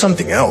 dude, do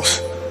something else.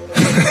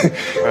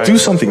 Do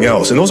something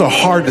else. And those are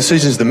hard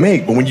decisions to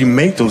make. But when you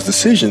make those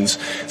decisions,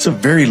 it's a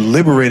very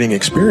liberating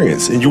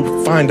experience. And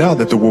you'll find out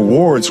that the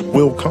rewards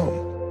will come.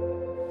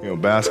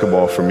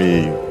 Basketball for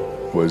me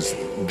was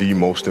the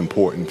most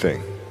important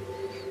thing.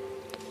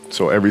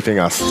 So everything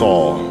I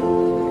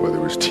saw, whether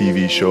it was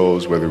TV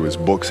shows, whether it was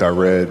books I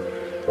read,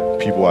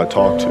 people I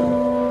talked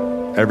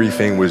to,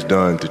 everything was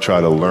done to try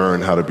to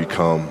learn how to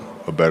become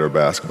a better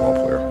basketball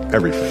player.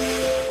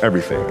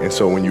 Everything. And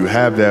so when you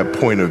have that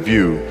point of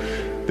view,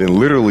 then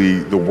literally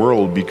the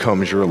world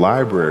becomes your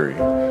library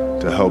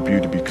to help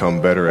you to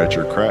become better at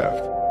your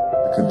craft.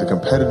 The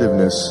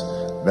competitiveness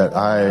that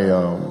I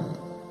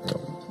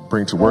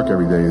bring to work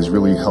every day is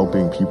really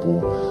helping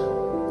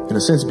people, in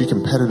a sense, be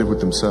competitive with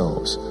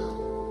themselves.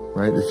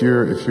 Right? If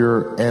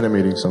you're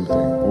animating something,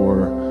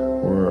 or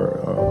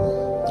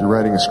you're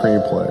writing a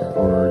screenplay,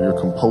 or you're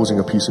composing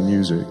a piece of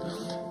music,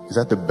 is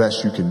that the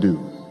best you can do?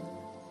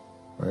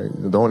 Right?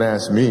 Don't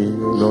ask me.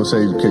 Don't say,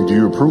 okay, do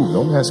you approve?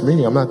 Don't ask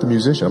me. I'm not the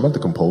musician. I'm not the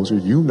composer.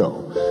 You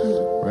know.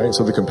 Right?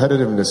 So the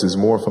competitiveness is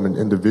more from an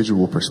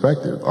individual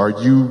perspective.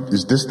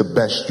 Is this the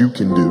best you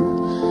can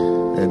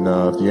do? And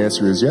if the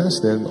answer is yes,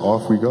 then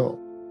off we go.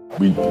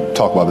 We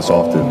talk about this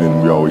often,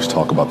 and we always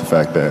talk about the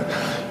fact that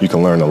you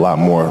can learn a lot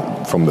more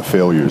from the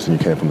failures than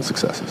you can from the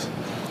successes.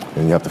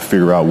 And you have to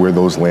figure out where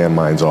those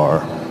landmines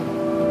are,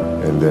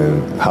 and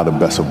then how to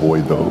best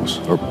avoid those,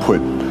 or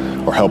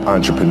help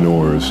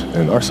entrepreneurs,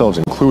 and ourselves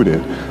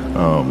included,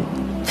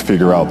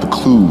 figure out the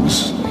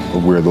clues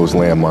of where those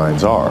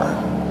landmines are.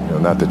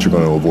 Not that you're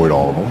going to avoid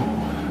all of them.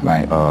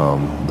 Right.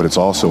 But it's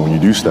also, when you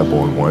do step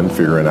on one,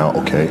 figuring out,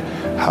 okay,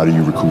 how do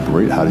you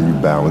recuperate? How do you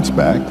balance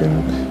back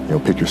and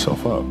pick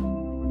yourself up?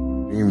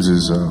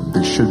 Dreams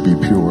they should be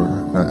pure.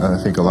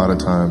 I think a lot of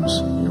times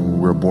when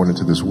we're born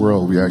into this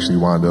world, we actually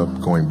wind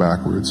up going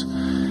backwards.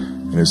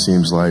 And it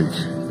seems like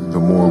the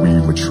more we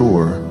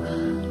mature,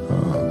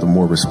 the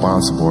more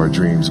responsible our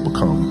dreams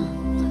become.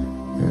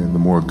 And the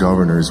more more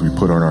governors we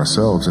put on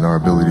ourselves and our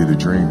ability to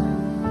dream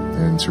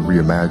and to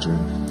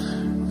reimagine.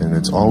 And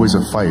it's always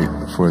a fight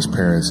for us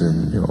parents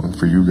and, you know,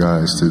 for you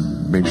guys to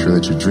make sure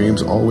that your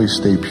dreams always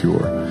stay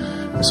pure.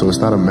 And so it's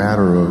not a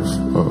matter of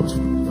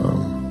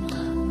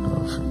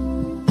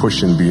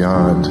pushing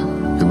beyond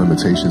your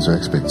limitations or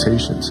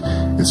expectations.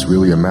 It's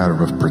really a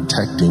matter of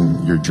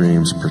protecting your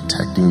dreams,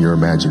 protecting your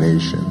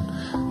imagination.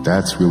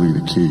 That's really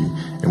the key.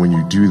 And when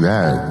you do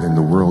that, then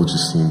the world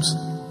just seems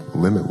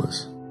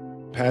limitless.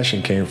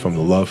 Passion came from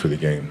the love for the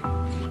game.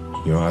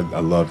 You know, I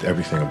loved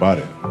everything about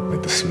it,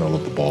 like the smell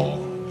of the ball.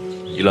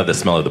 You love the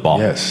smell of the ball?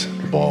 Yes,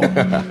 the ball.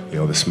 You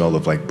know, the smell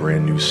of like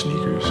brand new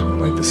sneakers,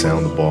 like the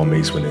sound the ball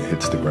makes when it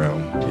hits the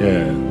ground.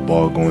 Yeah, the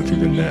ball going through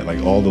the net,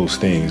 like all those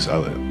things I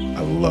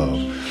love.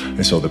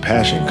 And so the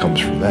passion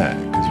comes from that,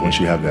 because once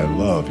you have that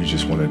love, you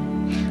just want to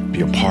be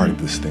a part of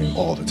this thing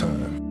all the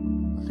time.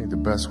 I think the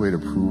best way to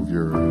prove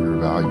your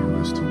value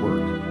is to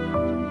work,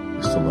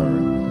 is to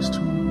learn, is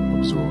to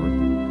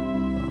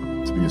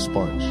absorb, to be a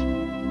sponge.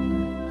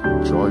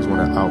 But you always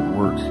want to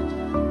outwork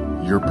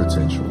your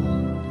potential.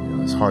 You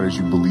know, as hard as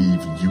you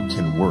believe you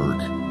can work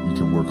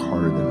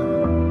harder than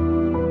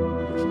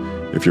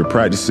that. If your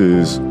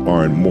practices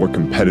aren't more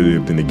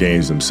competitive than the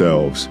games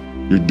themselves,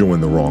 you're doing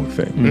the wrong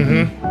thing.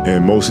 Mm-hmm.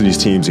 And most of these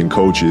teams and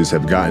coaches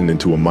have gotten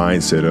into a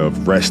mindset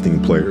of resting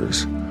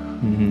players.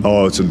 Mm-hmm.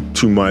 Oh, it's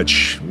too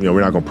much. You know,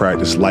 we're not going to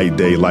practice light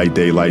day.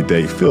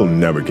 Phil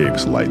never gave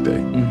us a light day.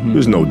 Mm-hmm.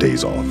 There's no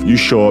days off. You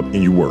show up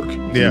and you work.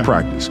 Yeah. You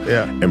practice.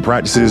 Yeah. And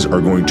practices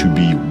are going to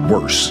be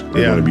worse.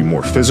 They're going to be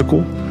more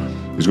physical.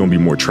 There's going to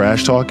be more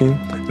trash talking.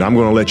 And I'm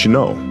going to let you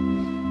know.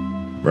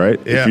 Right?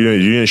 Yeah. If you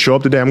didn't show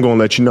up today, I'm going to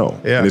let you know.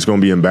 Yeah. And it's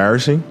going to be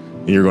embarrassing.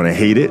 And you're going to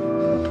hate it.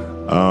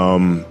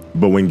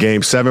 But when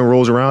Game 7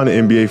 rolls around, the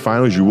NBA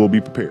Finals, you will be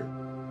prepared.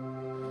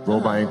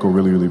 Rolled my ankle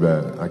really, really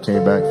bad. I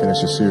came back,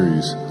 finished the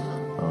series,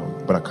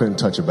 but I couldn't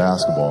touch a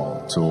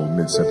basketball until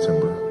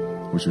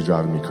mid-September, which was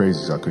driving me crazy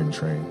because I couldn't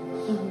train.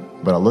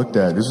 Mm-hmm. But I looked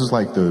at, this was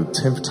like the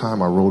 10th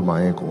time I rolled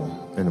my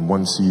ankle in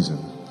one season.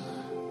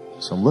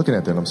 So I'm looking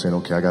at that and I'm saying,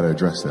 okay, I got to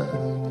address that.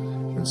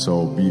 And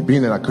so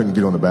being that I couldn't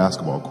get on the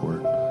basketball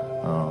court,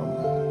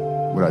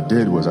 what I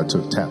did was I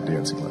took tap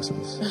dancing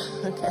lessons.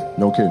 Okay.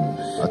 No kidding.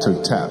 I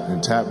took tap.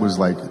 And tap was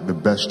like the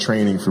best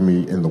training for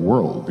me in the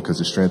world because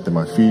it strengthened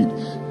my feet.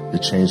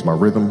 It changed my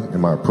rhythm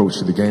and my approach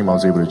to the game. I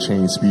was able to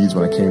change speeds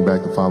when I came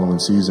back the following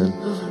season.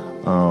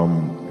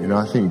 You know,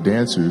 I think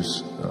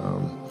dancers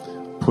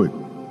put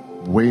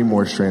way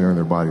more strain on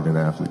their body than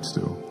athletes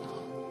do.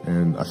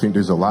 And I think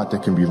there's a lot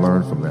that can be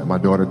learned from that. My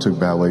daughter took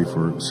ballet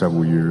for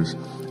several years,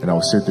 and I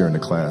would sit there in the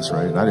class,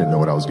 right? And I didn't know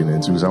what I was getting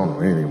into because I don't know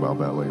anything about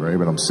ballet, right?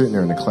 But I'm sitting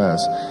there in the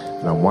class,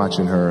 and I'm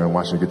watching her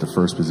get the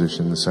first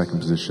position, the second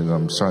position.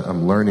 And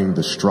I'm learning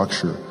the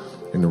structure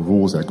and the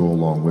rules that go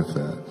along with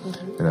that.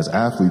 Mm-hmm. And as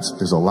athletes,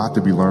 there's a lot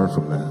to be learned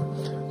from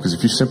that. Because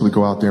if you simply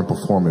go out there and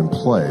perform and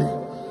play,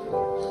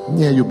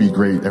 yeah, you'll be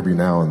great every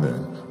now and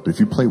then. But if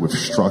you play with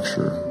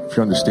structure, if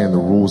you understand the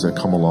rules that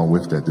come along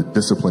with that, the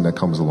discipline that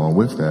comes along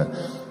with that,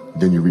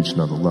 then you reach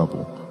another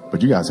level.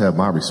 But you guys have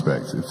my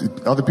respect.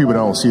 If other people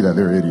don't see that,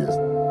 they're idiots.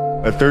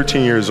 At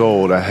 13 years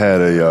old, I had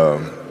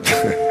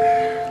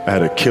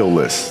a kill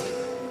list.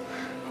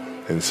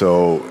 And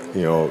so,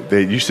 you know,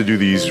 they used to do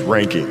these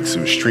rankings. It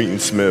was Street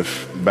and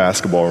Smith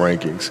basketball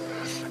rankings.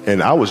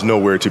 And I was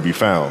nowhere to be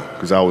found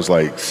because I was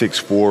like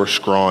 6'4",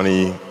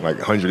 scrawny, like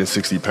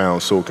 160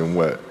 pounds soaking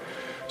wet.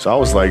 So I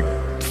was like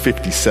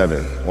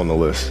 57 on the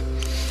list.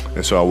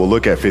 And so I will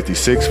look at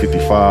 56,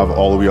 55,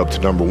 all the way up to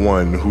number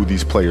 1, who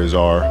these players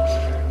are,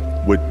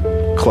 what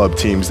club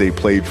teams they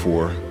played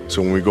for.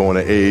 So when we go on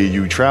an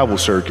AAU travel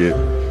circuit,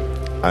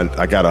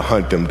 I got to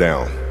hunt them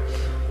down,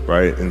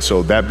 right? And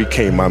so that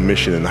became my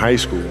mission in high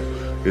school,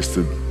 is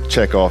to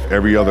check off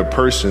every other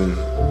person,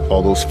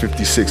 all those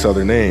 56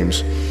 other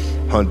names,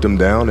 hunt them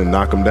down and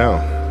knock them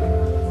down.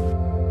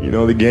 You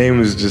know, the game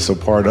is just a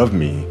part of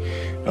me.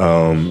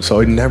 So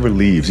it never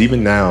leaves.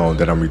 Even now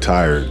that I'm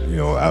retired, you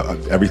know,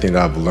 everything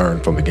that I've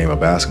learned from the game of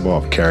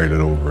basketball, I've carried it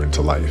over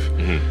into life.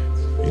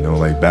 Mm-hmm. You know,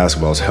 like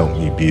basketball's helped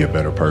me be a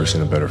better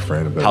person, a better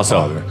friend, a better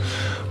father.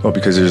 Well,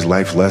 because there's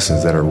life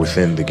lessons that are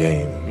within the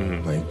game,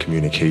 mm-hmm. like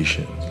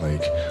communication,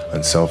 like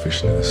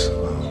unselfishness,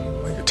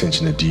 like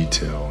attention to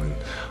detail,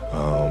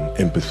 and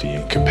empathy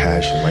and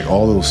compassion. Like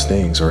all those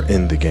things are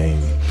in the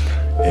game.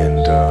 And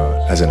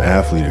as an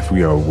athlete, if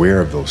we are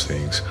aware of those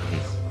things,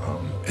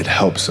 it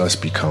helps us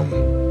become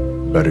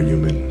better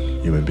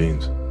human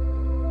beings.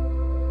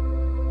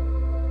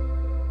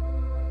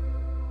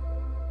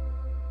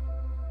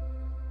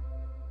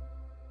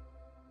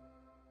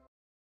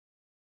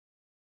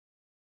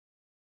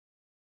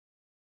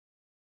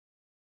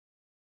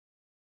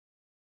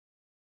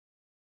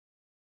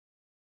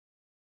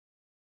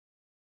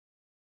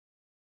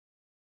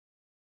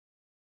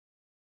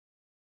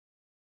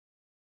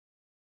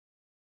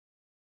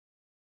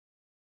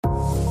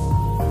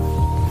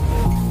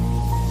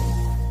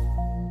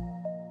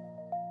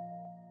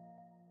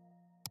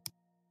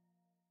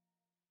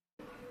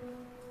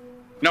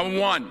 Number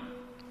 1,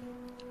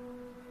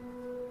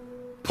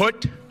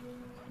 put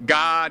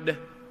God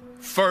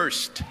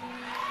first.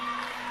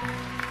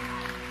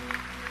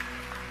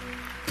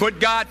 Put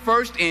God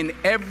first in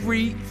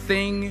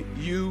everything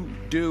you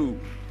do.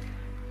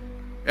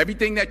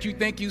 Everything that you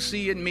think you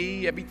see in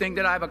me, everything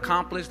that I've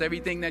accomplished,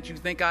 everything that you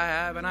think I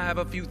have, and I have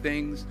a few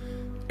things,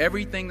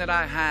 everything that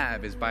I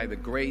have is by the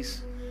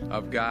grace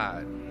of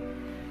God.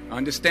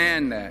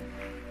 Understand that.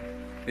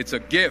 It's a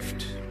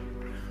gift.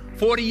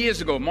 40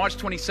 years ago, March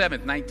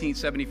 27th,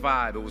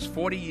 1975, it was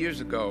 40 years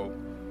ago,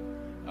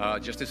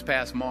 just this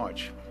past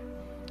March,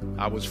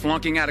 I was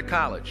flunking out of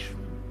college.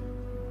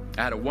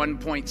 I had a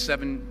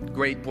 1.7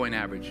 grade point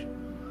average.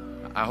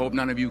 I hope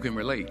none of you can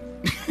relate.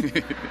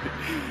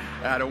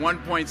 I had a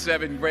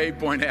 1.7 grade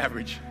point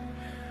average.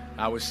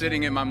 I was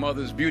sitting in my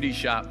mother's beauty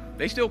shop.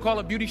 They still call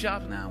it beauty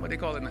shops now? What they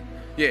call it now?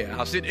 Yeah, I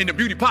was sitting in the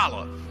beauty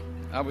parlor.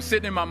 I was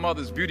sitting in my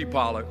mother's beauty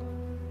parlor,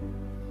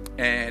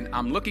 and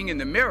I'm looking in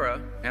the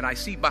mirror, and I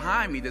see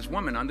behind me this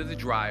woman under the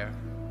dryer.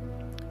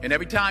 And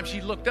every time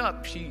she looked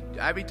up,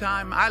 every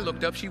time I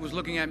looked up, she was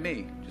looking at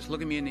me, just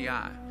looking me in the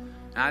eye.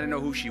 And I didn't know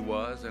who she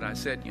was, and I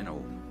said,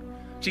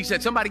 she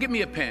said, somebody give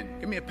me a pen,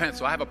 give me a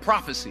pencil. I have a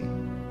prophecy.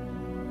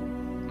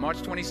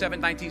 March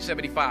 27,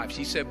 1975,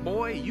 she said,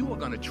 boy, you are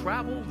going to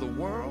travel the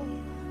world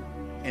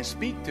and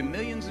speak to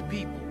millions of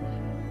people.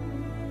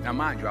 Now,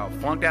 mind you, I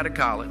flunked out of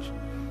college.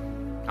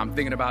 I'm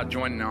thinking about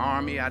joining the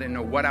Army. I didn't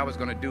know what I was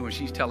going to do, and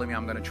she's telling me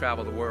I'm going to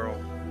travel the world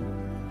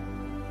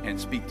and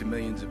speak to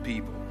millions of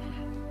people.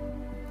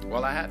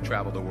 Well, I have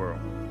traveled the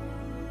world,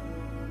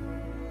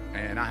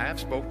 and I have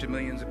spoke to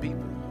millions of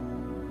people.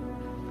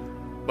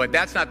 But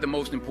that's not the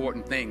most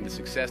important thing, the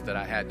success that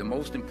I had. The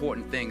most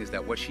important thing is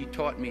that what she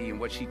taught me and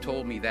what she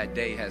told me that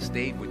day has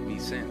stayed with me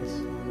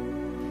since.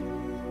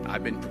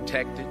 I've been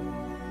protected.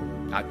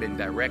 I've been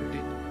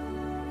directed.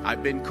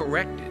 I've been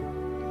corrected.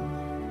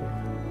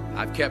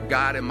 I've kept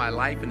God in my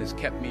life, and it's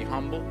kept me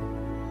humble.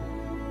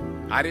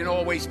 I didn't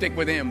always stick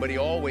with him, but he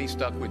always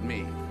stuck with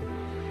me.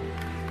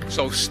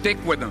 So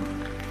stick with him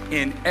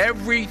in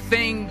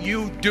everything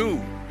you do.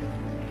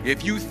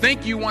 If you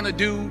think you want to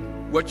do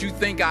what you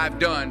think I've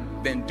done,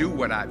 then do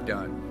what I've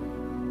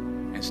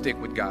done and stick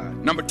with God.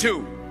 Number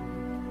 2,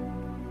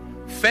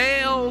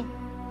 fail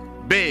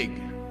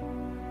big.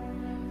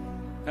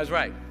 That's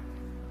right.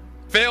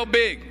 Fail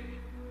big.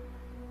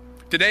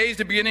 Today's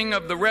the beginning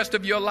of the rest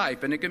of your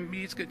life, and it can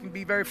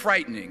be very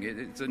frightening.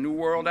 It's a new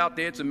world out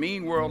there. It's a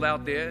mean world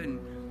out there, and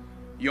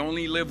you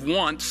only live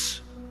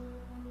once.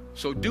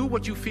 So do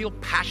what you feel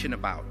passionate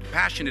about.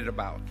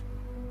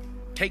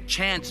 Take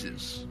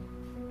chances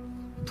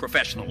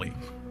professionally.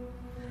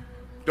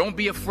 Don't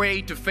be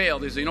afraid to fail.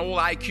 There's an old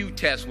IQ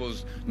test,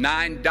 was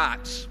 9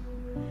 dots,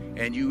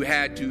 and you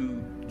had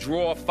to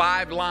draw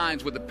 5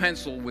 lines with a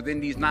pencil within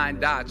these 9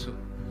 dots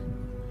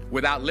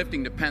without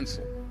lifting the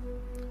pencil.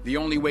 The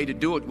only way to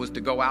do it was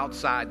to go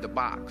outside the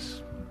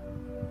box.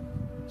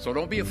 So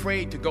don't be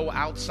afraid to go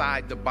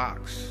outside the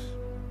box.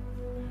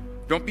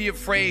 Don't be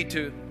afraid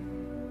to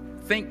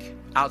think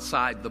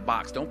outside the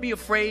box. Don't be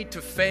afraid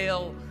to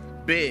fail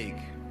big,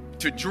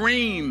 to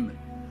dream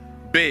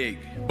big.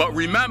 But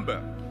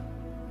remember,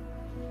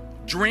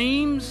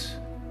 dreams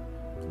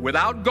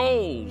without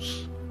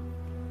goals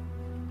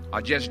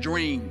are just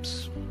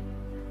dreams,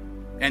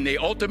 and they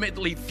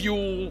ultimately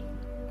fuel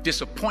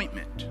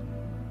disappointment.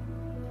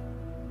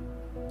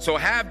 So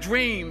have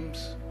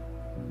dreams,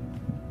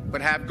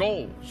 but have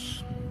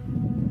goals.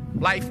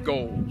 Life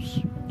goals,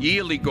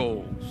 yearly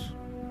goals,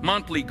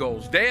 monthly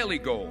goals, daily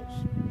goals.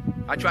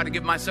 I try to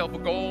give myself a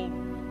goal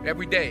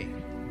every day.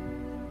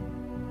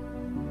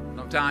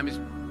 Sometimes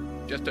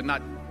it's just to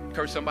not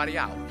curse somebody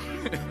out.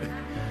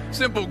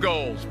 Simple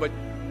goals, but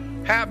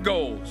have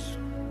goals.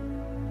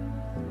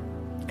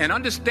 And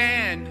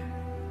understand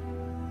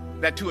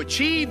that to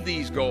achieve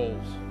these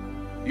goals,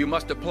 you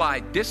must apply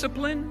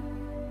discipline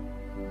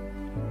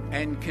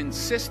and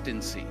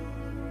consistency.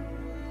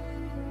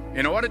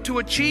 In order to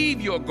achieve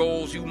your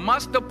goals, you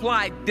must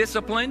apply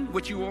discipline,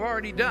 which you have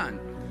already done,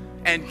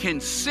 and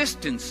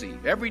consistency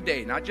every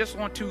day, not just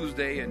on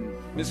Tuesday and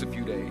miss a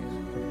few days.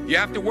 You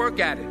have to work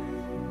at it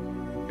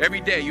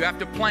every day. You have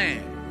to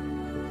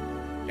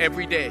plan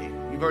every day.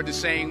 You've heard the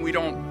saying, we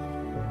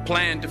don't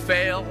plan to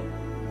fail,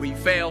 we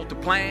fail to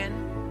plan.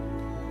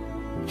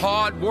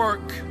 Hard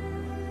work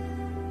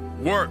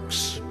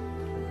works.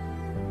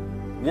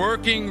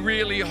 Working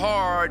really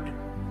hard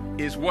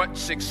is what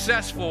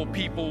successful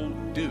people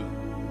do.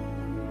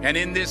 And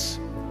in this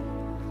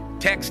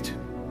text,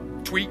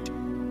 tweet,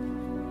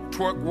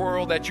 twerk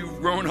world that you've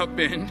grown up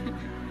in,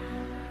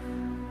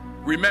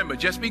 remember,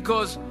 just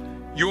because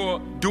you're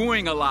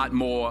doing a lot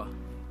more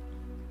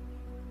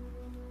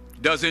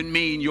doesn't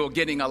mean you're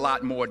getting a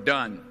lot more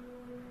done.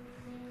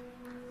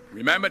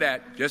 Remember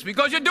that. Just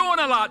because you're doing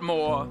a lot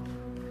more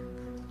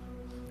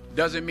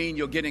doesn't mean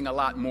you're getting a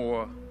lot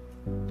more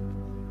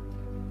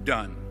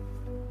done.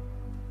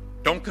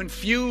 Don't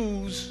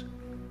confuse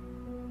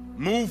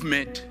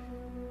movement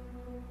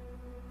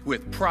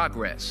with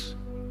progress.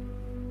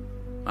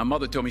 My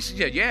mother told me, she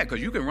said, yeah,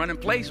 because you can run in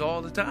place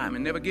all the time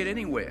and never get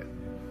anywhere.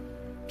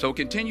 So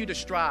continue to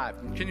strive,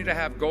 continue to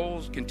have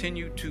goals,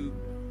 continue to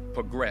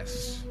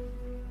progress.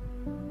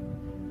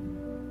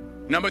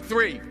 Number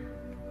 3,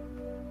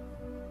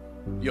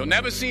 you'll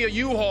never see a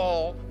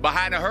U-Haul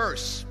behind a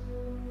hearse.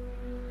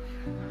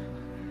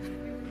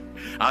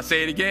 I'll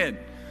say it again.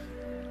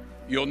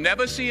 You'll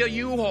never see a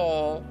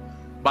U-Haul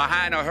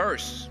behind a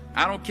hearse.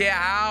 I don't care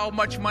how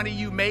much money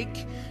you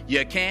make,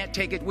 you can't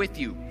take it with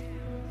you.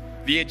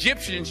 The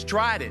Egyptians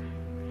tried it.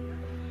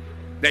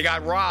 They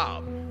got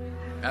robbed.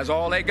 That's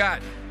all they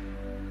got.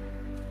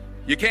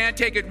 You can't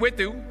take it with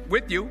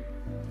you.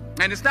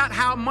 And it's not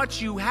how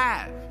much you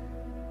have.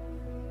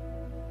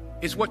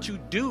 It's what you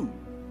do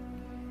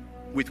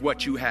with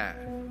what you have.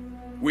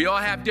 We all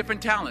have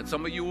different talents.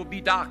 Some of you will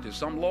be doctors,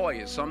 some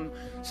lawyers, some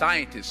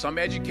scientists, some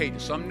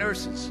educators, some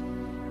nurses,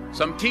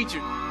 some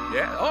teachers.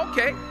 Yeah,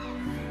 okay.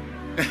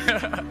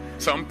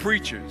 Some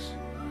preachers.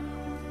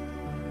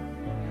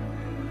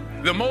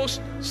 The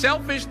most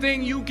selfish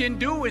thing you can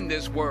do in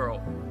this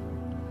world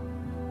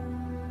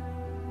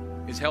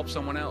is help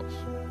someone else.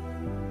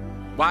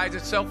 Why is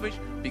it selfish?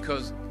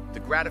 Because the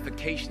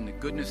gratification, the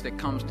goodness that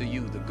comes to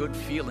you, the good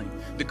feeling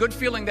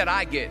that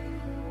I get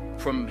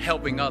from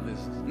helping others,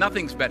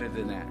 nothing's better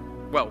than that.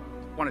 Well,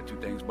 one or two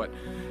things, but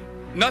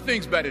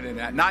nothing's better than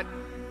that. Not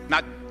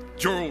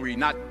jewelry,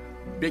 not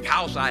big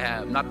house I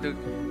have, not the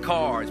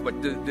cars, but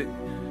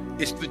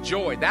it's the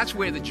joy. That's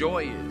where the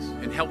joy is,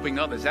 in helping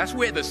others. That's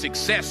where the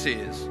success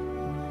is,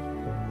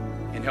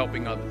 in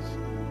helping others.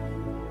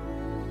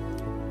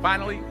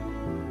 Finally,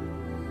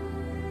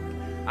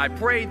 I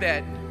pray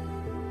that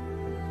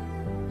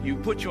you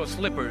put your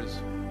slippers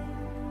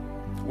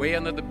way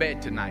under the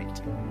bed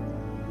tonight,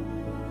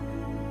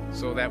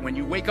 so that when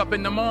you wake up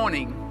in the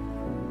morning,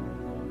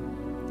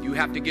 you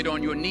have to get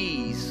on your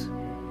knees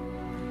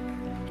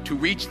to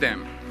reach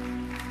them.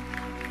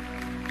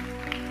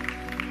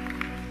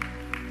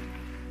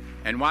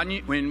 And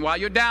while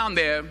you're down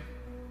there,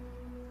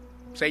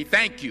 say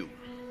thank you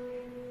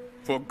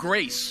for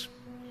grace.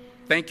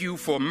 Thank you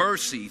for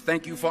mercy.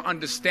 Thank you for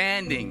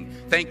understanding.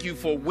 Thank you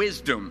for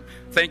wisdom.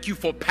 Thank you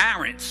for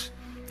parents.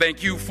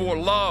 Thank you for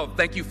love.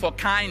 Thank you for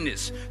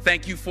kindness.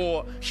 Thank you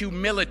for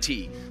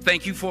humility.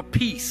 Thank you for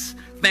peace.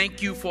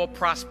 Thank you for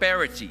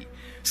prosperity.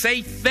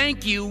 Say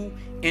thank you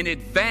in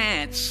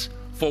advance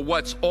for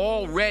what's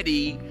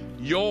already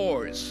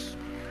yours.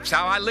 It's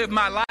how I live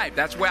my life.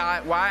 That's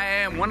why I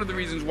am, one of the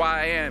reasons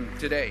why I am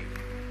today.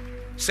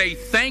 Say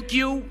thank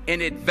you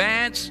in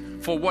advance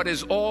for what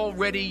is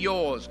already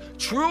yours.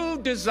 True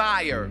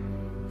desire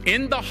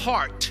in the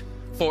heart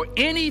for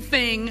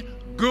anything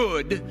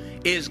good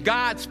is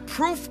God's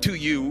proof to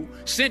you,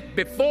 sent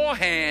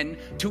beforehand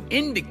to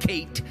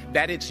indicate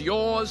that it's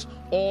yours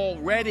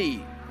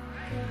already.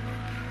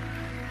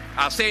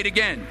 I'll say it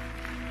again.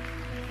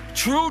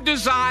 True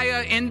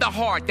desire in the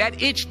heart,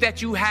 that itch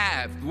that you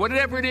have,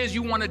 whatever it is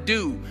you want to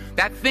do,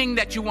 that thing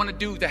that you want to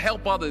do to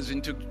help others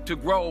and to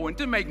grow and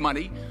to make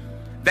money,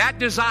 that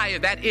desire,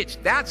 that itch,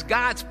 that's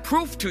God's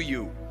proof to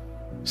you,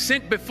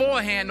 sent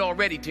beforehand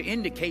already to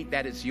indicate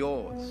that it's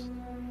yours.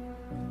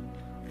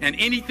 And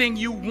anything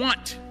you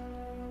want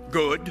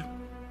good,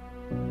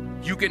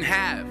 you can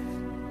have.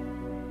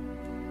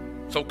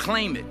 So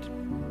claim it.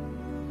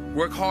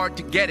 Work hard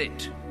to get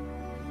it.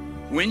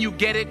 When you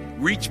get it,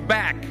 reach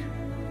back.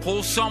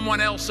 Pull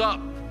someone else up.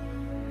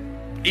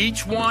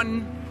 Each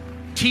one,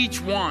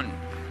 teach one.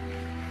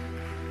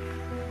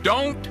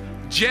 Don't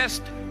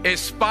just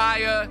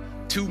aspire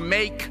to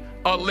make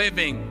a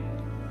living.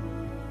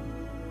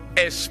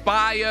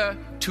 Aspire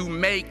to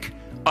make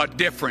a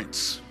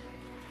difference.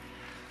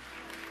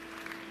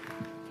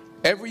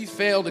 Every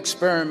failed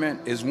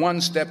experiment is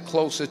one step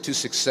closer to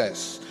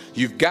success.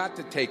 You've got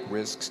to take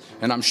risks,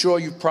 and I'm sure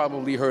you've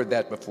probably heard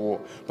that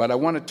before, but I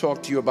want to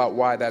talk to you about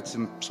why that's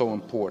so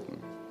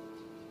important.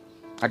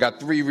 I got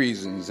 3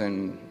 reasons,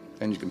 and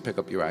you can pick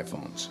up your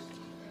iPhones.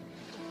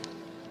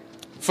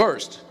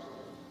 First,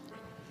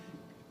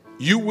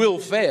 you will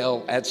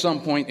fail at some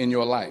point in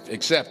your life.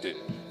 Accept it.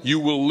 You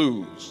will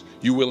lose.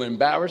 You will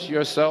embarrass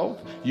yourself.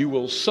 You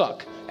will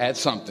suck at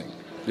something.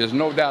 There's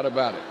no doubt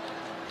about it.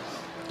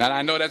 And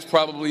I know that's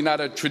probably not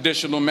a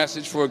traditional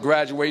message for a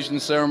graduation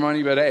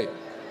ceremony, but hey,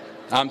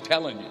 I'm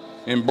telling you,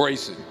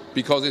 embrace it,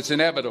 because it's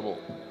inevitable.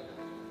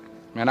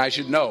 And I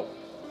should know.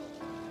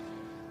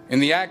 In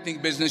the acting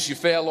business, you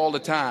fail all the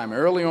time.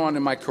 Early on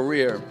in my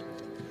career,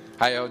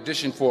 I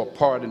auditioned for a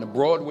part in a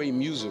Broadway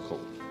musical.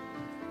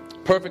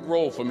 Perfect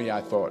role for me,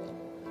 I thought,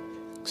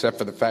 except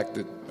for the fact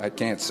that I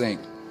can't sing.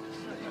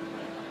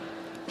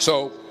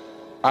 So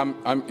I'm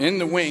in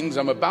the wings.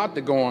 I'm about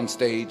to go on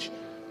stage,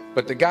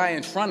 but the guy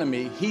in front of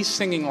me, he's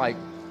singing like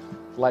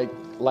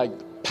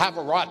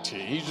Pavarotti.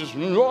 He's just,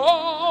 and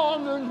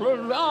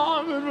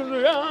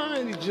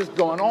he's just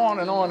going on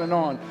and on and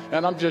on.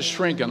 And I'm just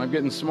shrinking. I'm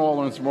getting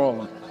smaller and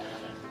smaller.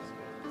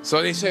 So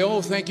they say,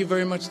 oh, thank you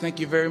very much,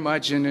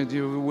 and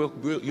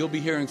you'll be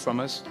hearing from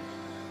us.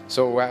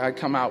 So I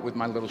come out with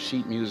my little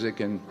sheet music,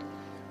 and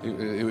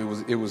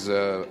it was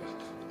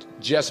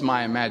Just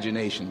My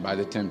Imagination by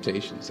the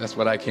Temptations. That's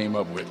what I came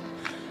up with.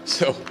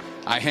 So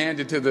I hand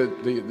it to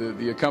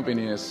the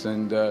accompanist,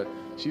 and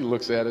she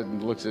looks at it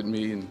and looks at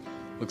me and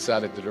looks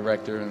out at the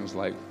director and was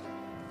like,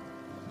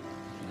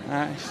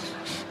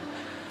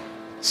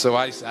 So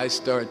I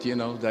start, you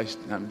know,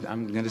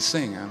 I'm going to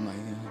sing. I'm like,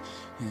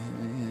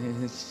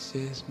 it's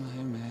just my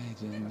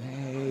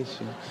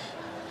imagination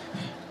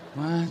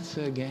once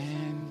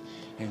again,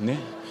 and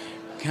then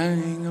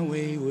coming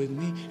away with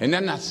me. And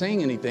I'm not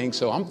saying anything,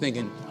 so I'm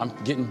thinking I'm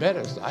getting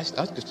better. So I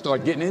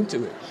start getting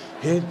into it.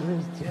 It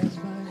was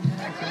just my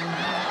imagination.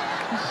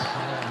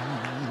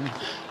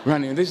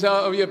 Running. This,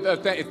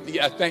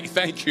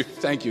 thank you.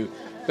 Thank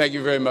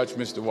you very much,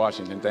 Mr.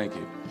 Washington. Thank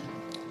you.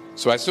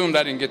 So I assumed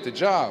I didn't get the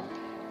job.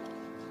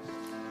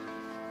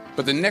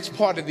 But the next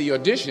part of the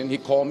audition, he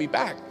called me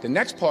back. The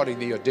next part of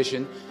the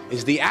audition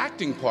is the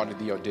acting part of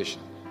the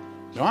audition.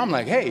 So I'm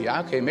like, hey,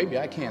 okay, maybe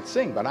I can't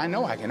sing, but I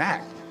know I can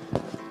act.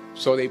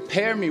 So they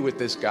pair me with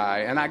this guy,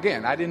 and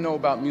again, I didn't know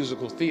about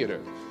musical theater.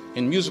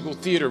 And musical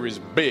theater is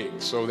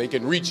big, so they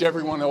can reach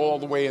everyone all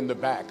the way in the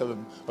back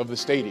of the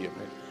stadium.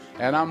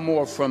 And I'm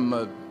more from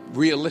a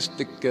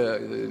realistic,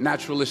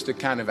 naturalistic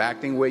kind of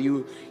acting where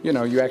you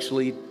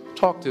actually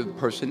talk to the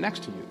person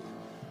next to you.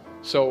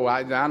 So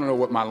I don't know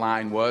what my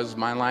line was.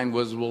 My line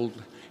was, well,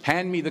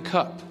 hand me the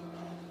cup.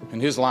 And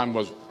his line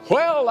was,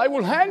 well, I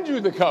will hand you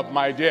the cup,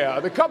 my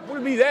dear. The cup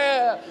will be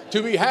there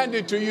to be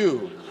handed to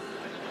you.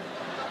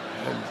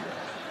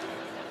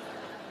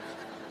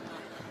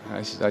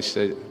 I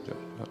said,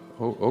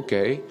 oh,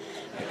 okay.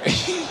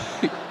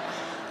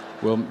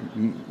 Well,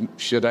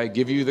 should I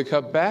give you the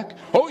cup back?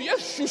 Oh,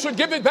 yes, you should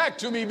give it back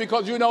to me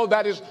because you know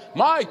that is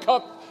my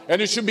cup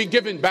and it should be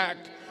given back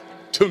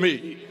to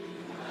me.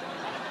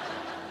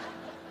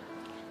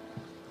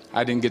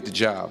 I didn't get the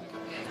job.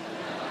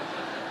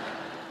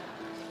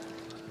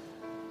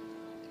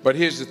 But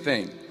here's the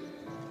thing.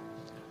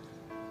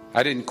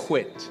 I didn't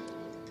quit.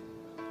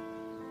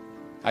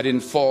 I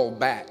didn't fall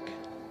back.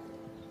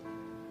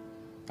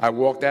 I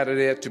walked out of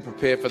there to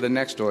prepare for the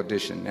next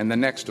audition, and the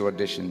next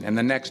audition, and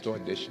the next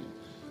audition.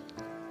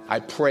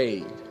 I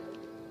prayed.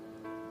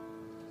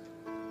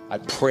 I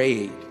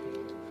prayed.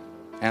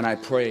 And I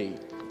prayed.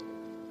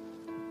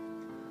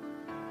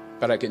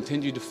 But I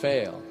continued to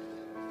fail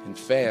and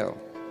fail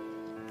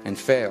and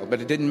fail.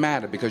 But it didn't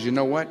matter because you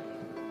know what?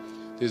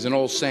 There's an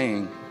old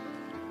saying,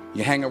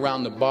 you hang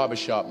around the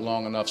barbershop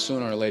long enough,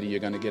 sooner or later you're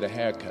going to get a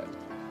haircut.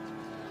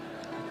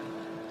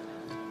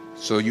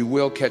 So you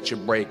will catch a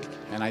break,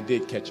 and I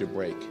did catch a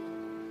break.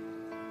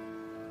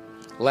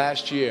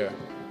 Last year,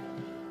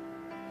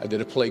 I did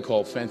a play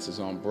called Fences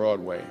on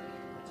Broadway.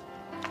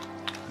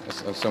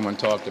 Someone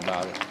talked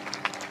about it.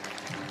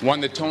 Won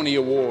the Tony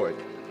Award.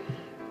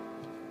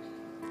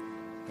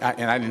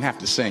 And I didn't have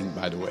to sing,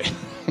 by the way.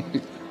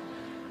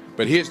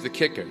 But here's the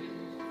kicker.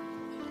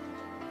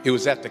 It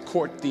was at the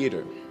Court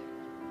Theater.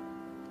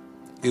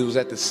 It was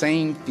at the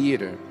same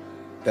theater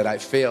that I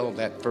failed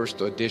that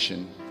first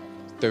audition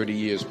 30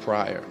 years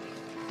prior.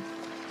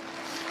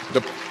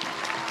 The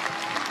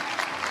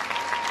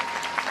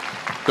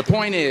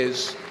point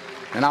is,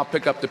 and I'll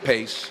pick up the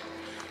pace,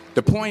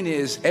 the point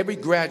is every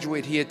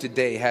graduate here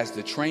today has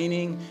the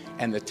training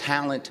and the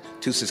talent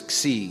to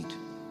succeed.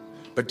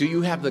 But do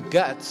you have the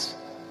guts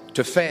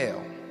to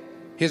fail?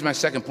 Here's my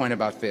second point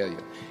about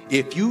failure.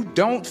 If you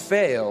don't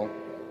fail,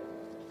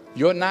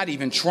 you're not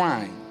even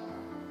trying.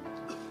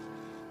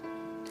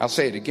 I'll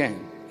say it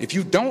again. If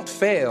you don't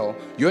fail,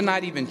 you're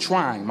not even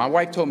trying. My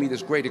wife told me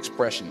this great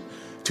expression.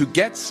 To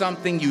get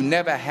something you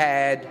never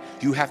had,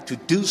 you have to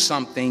do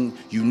something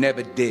you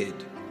never did.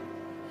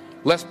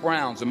 Les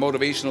Brown's a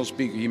motivational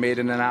speaker. He made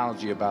an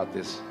analogy about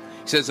this.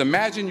 He says,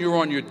 imagine you're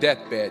on your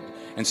deathbed,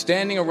 and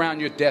standing around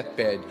your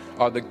deathbed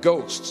are the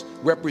ghosts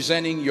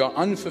representing your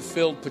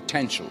unfulfilled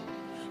potential.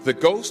 The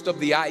ghost of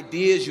the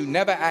ideas you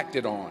never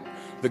acted on.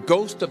 The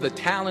ghost of the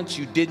talents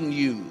you didn't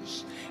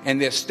use. And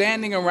they're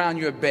standing around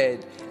your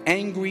bed,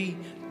 angry,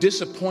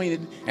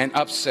 disappointed, and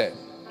upset.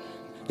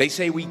 They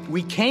say,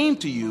 we came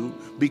to you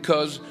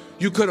because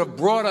you could have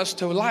brought us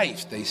to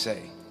life, they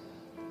say.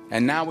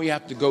 And now we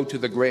have to go to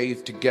the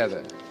grave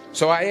together.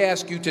 So I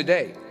ask you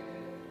today,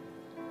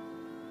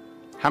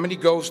 how many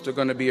ghosts are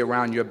going to be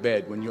around your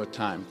bed when your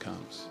time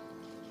comes?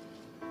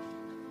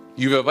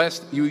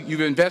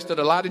 You've invested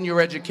a lot in your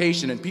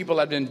education, and people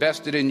have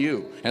invested in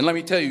you. And let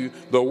me tell you,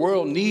 the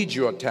world needs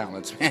your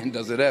talents. Man,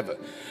 does it ever.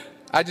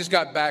 I just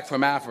got back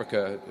from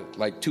Africa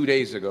like 2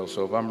 days ago,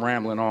 so if I'm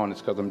rambling on,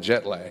 it's because I'm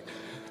jet lagged.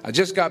 I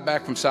just got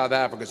back from South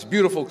Africa. It's a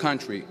beautiful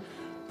country,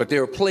 but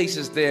there are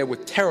places there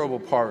with terrible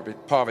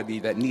poverty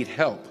that need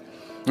help.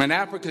 And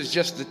Africa is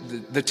just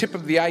the tip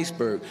of the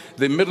iceberg.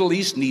 The Middle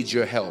East needs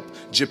your help.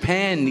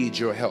 Japan needs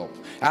your help.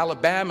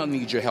 Alabama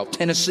needs your help.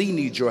 Tennessee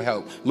needs your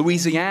help.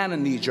 Louisiana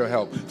needs your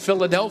help.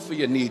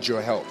 Philadelphia needs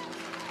your help.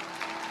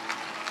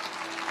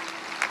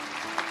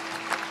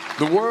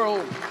 The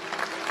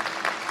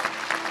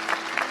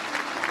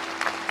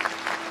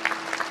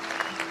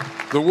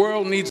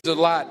world needs a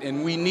lot,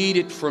 and we need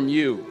it from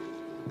you.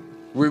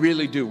 We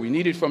really do. We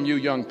need it from you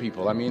young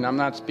people. I mean, I'm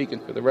not speaking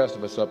for the rest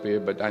of us up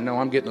here, but I know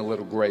I'm getting a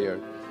little grayer.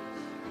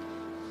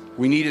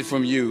 We need it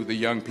from you, the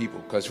young people,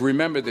 because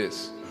remember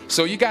this.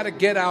 So you got to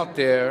get out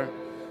there.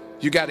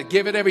 You got to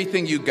give it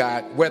everything you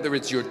got, whether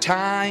it's your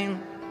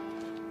time,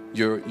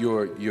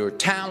 your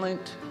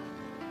talent,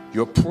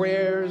 your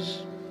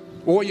prayers,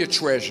 or your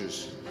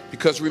treasures.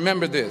 Because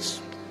remember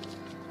this,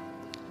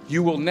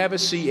 you will never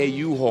see a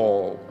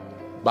U-Haul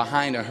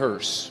behind a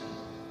hearse.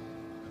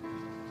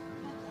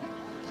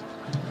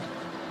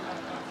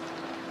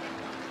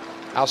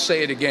 I'll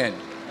say it again.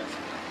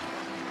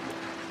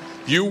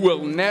 You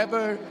will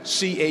never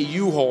see a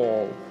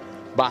U-Haul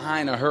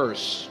behind a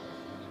hearse.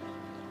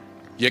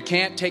 You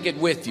can't take it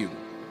with you.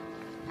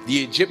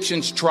 The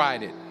Egyptians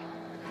tried it,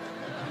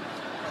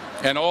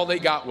 and all they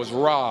got was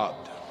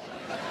robbed.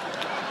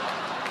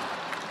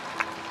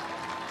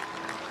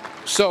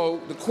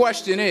 So the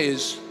question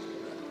is,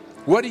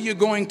 what are you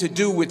going to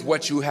do with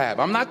what you have?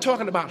 I'm not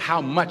talking about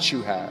how much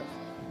you have.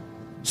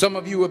 Some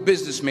of you are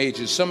business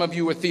majors. Some of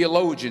you are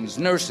theologians,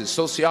 nurses,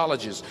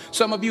 sociologists.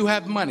 Some of you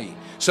have money.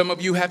 Some of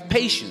you have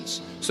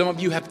patience. Some of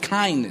you have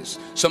kindness.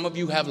 Some of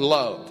you have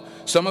love.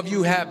 Some of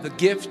you have the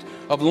gift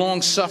of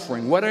long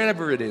suffering.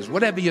 Whatever it is,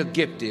 whatever your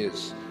gift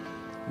is,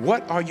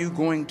 what are you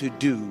going to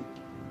do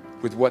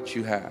with what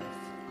you have?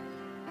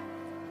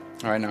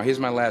 All right, now here's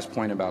my last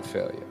point about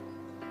failure.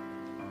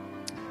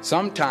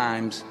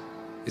 Sometimes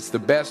it's the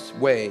best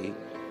way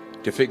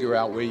to figure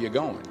out where you're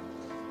going.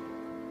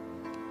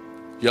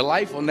 Your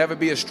life will never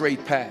be a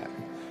straight path.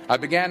 I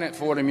began at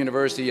Fordham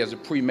University as a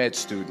pre-med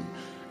student.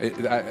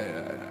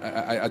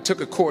 I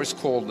took a course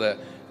called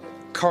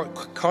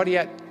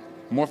cardiac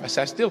morphogenesis.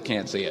 I still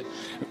can't say it.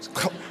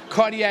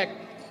 Cardiac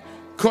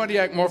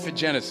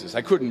morphogenesis.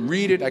 I couldn't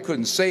read it. I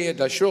couldn't say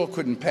it. I sure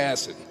couldn't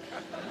pass it.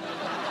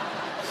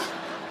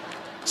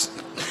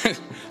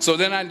 So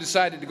then I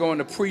decided to go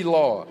into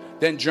pre-law,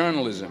 then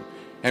journalism.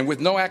 And with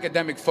no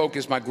academic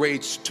focus, my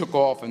grades took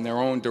off in their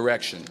own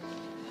direction.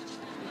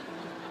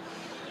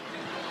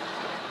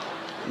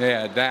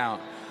 Yeah,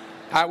 down.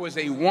 I was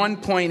a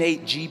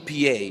 1.8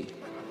 GPA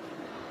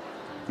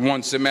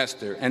one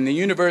semester, and the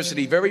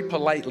university very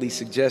politely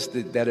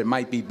suggested that it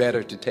might be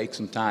better to take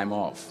some time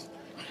off.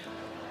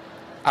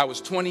 I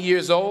was 20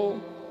 years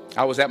old.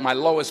 I was at my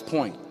lowest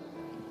point.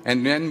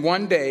 And then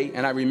one day,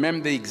 and I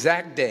remember the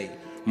exact day,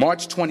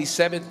 March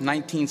 27th,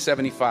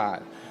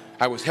 1975,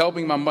 I was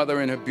helping my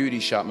mother in her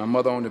beauty shop. My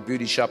mother owned a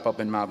beauty shop up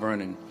in Mount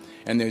Vernon.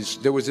 And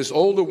there was this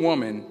older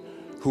woman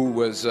who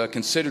was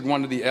considered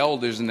one of the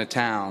elders in the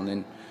town.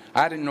 And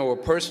I didn't know her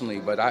personally,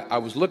 but I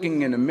was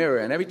looking in the mirror,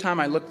 and every time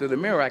I looked at the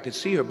mirror, I could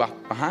see her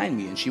behind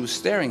me, and she was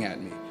staring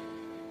at me.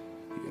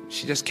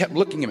 She just kept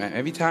looking at me.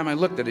 Every time I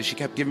looked at her, she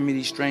kept giving me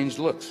these strange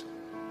looks.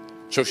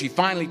 So she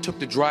finally took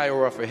the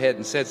dryer off her head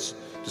and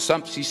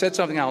she said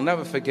something I'll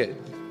never forget.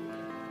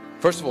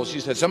 First of all, she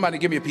said, "Somebody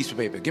give me a piece of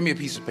paper. Give me a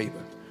piece of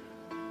paper."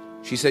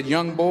 She said,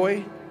 "Young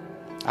boy,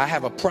 I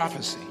have a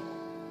prophecy,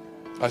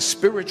 a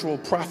spiritual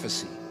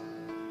prophecy."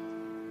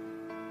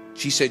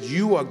 She said,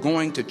 "You are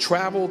going to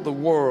travel the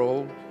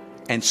world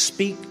and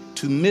speak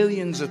to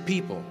millions of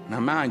people." Now,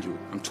 mind you,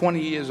 I'm 20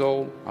 years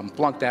old. I'm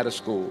flunked out of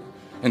school.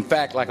 In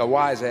fact, like a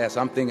wise ass,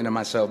 I'm thinking to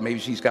myself, maybe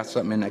she's got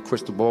something in that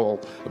crystal ball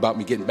about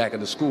me getting back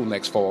into school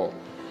next fall.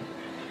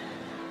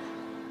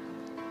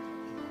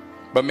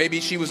 But maybe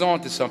she was on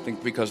to something,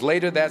 because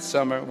later that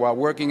summer, while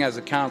working as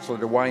a counselor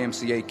at the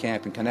YMCA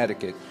camp in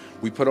Connecticut,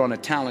 we put on a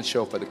talent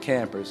show for the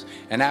campers.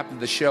 And after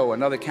the show,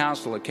 another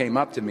counselor came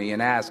up to me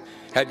and asked,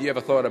 "Have you ever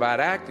thought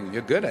about acting?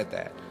 You're good at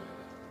that."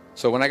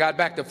 So when I got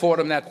back to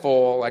Fordham that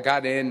fall, I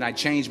got in and I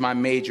changed my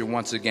major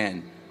once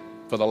again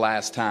for the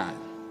last time.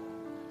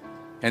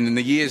 And in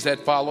the years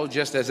that followed,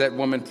 just as that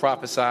woman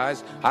prophesied,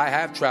 I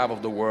have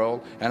traveled the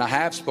world and I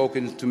have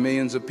spoken to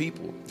millions of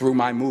people through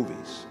my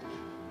movies.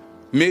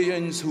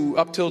 Millions who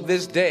up till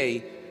this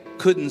day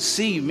couldn't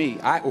see me,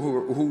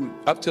 who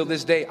up till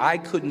this day I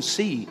couldn't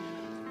see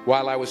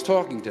while I was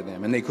talking to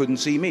them, and they couldn't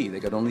see me. They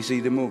could only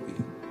see the movie.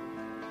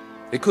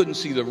 They couldn't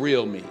see the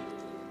real me.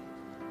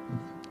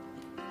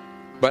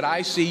 But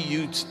I see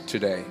you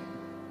today,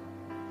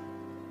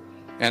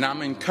 and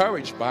I'm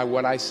encouraged by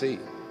what I see,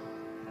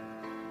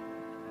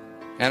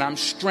 and I'm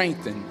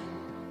strengthened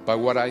by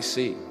what I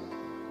see,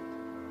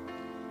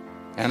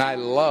 and I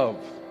love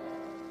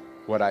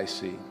what I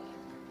see.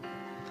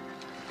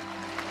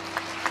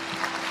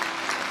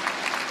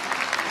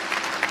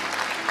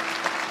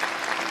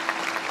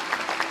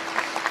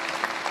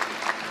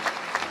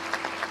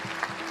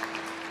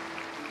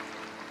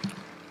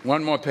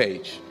 One more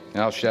page,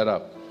 and I'll shut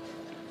up.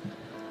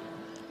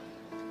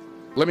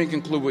 Let me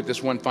conclude with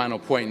this one final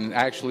point, and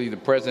actually the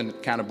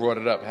president kind of brought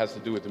it up. It has to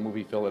do with the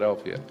movie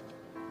Philadelphia.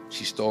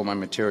 She stole my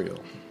material.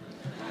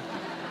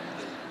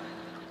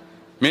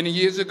 Many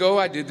years ago,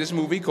 I did this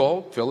movie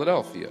called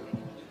Philadelphia.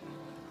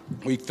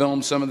 We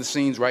filmed some of the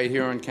scenes right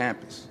here on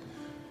campus.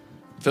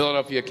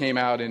 Philadelphia came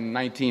out in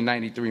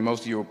 1993.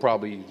 Most of you were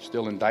probably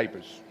still in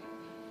diapers.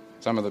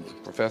 Some of the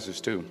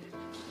professors, too.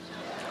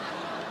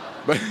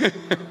 But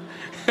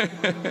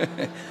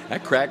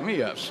that cracked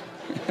me up.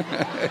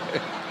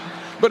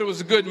 But it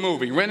was a good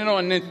movie. Rent it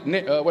on,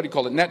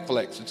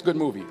 Netflix. It's a good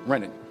movie.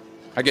 Rent it.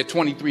 I get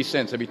 23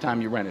 cents every time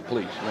you rent it.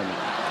 Please, rent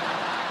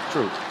it.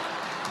 True.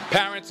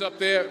 Parents up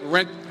there,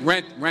 rent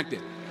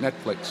it.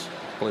 Netflix,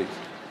 please.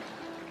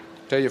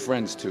 Tell your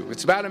friends too.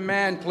 It's about a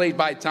man played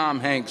by Tom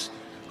Hanks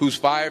who's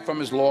fired from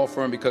his law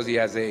firm because he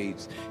has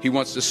AIDS. He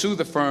wants to sue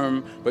the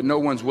firm, but no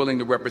one's willing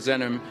to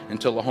represent him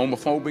until a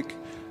homophobic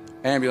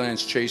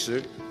ambulance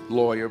chaser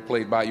lawyer,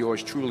 played by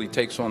yours truly,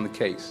 takes on the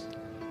case.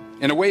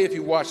 In a way, if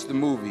you watch the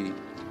movie,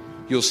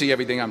 you'll see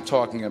everything I'm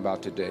talking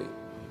about today.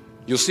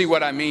 You'll see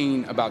what I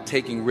mean about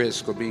taking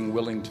risk or being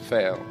willing to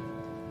fail.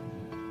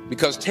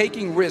 Because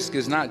taking risk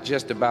is not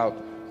just about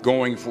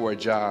going for a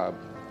job.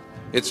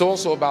 It's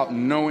also about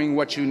knowing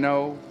what you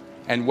know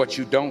and what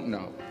you don't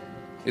know.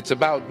 It's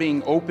about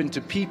being open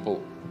to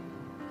people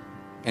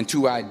and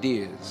to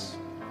ideas.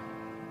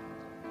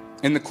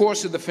 In the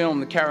course of the film,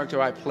 the character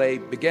I play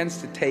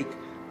begins to take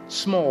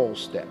small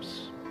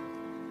steps,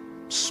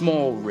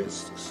 small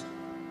risks.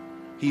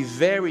 He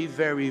very,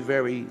 very,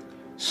 very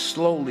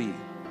slowly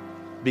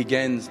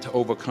begins to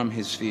overcome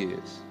his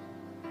fears.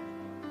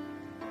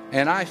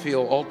 And I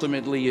feel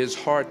ultimately his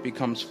heart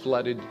becomes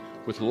flooded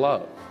with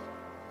love.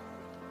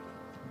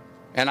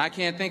 And I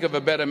can't think of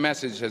a better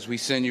message as we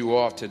send you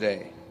off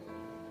today.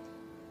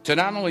 To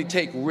not only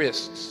take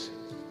risks,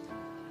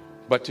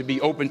 but to be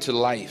open to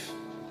life,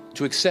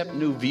 to accept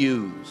new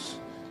views,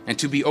 and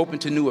to be open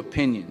to new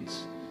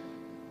opinions,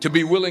 to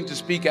be willing to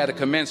speak at a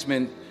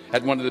commencement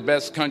at one of the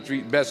best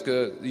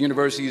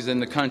universities in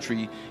the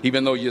country,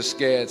 even though you're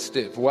scared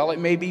stiff. While it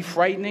may be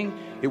frightening,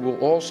 it will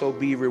also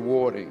be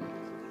rewarding.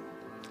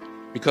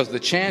 Because the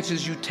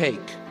chances you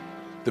take,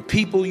 the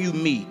people you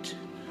meet,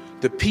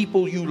 the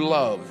people you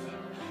love,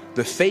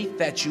 the faith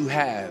that you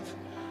have,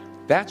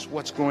 that's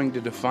what's going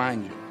to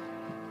define you.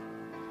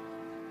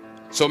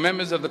 So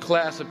members of the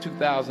class of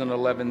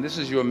 2011, this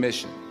is your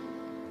mission.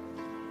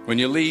 When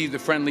you leave the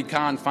friendly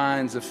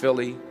confines of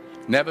Philly,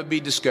 never be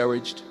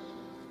discouraged.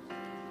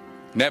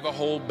 Never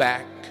hold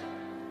back.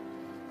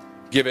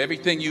 Give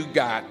everything you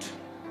got.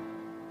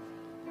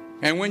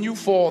 And when you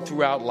fall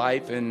throughout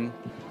life, and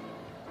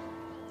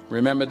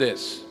remember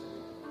this,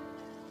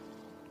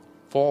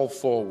 fall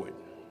forward.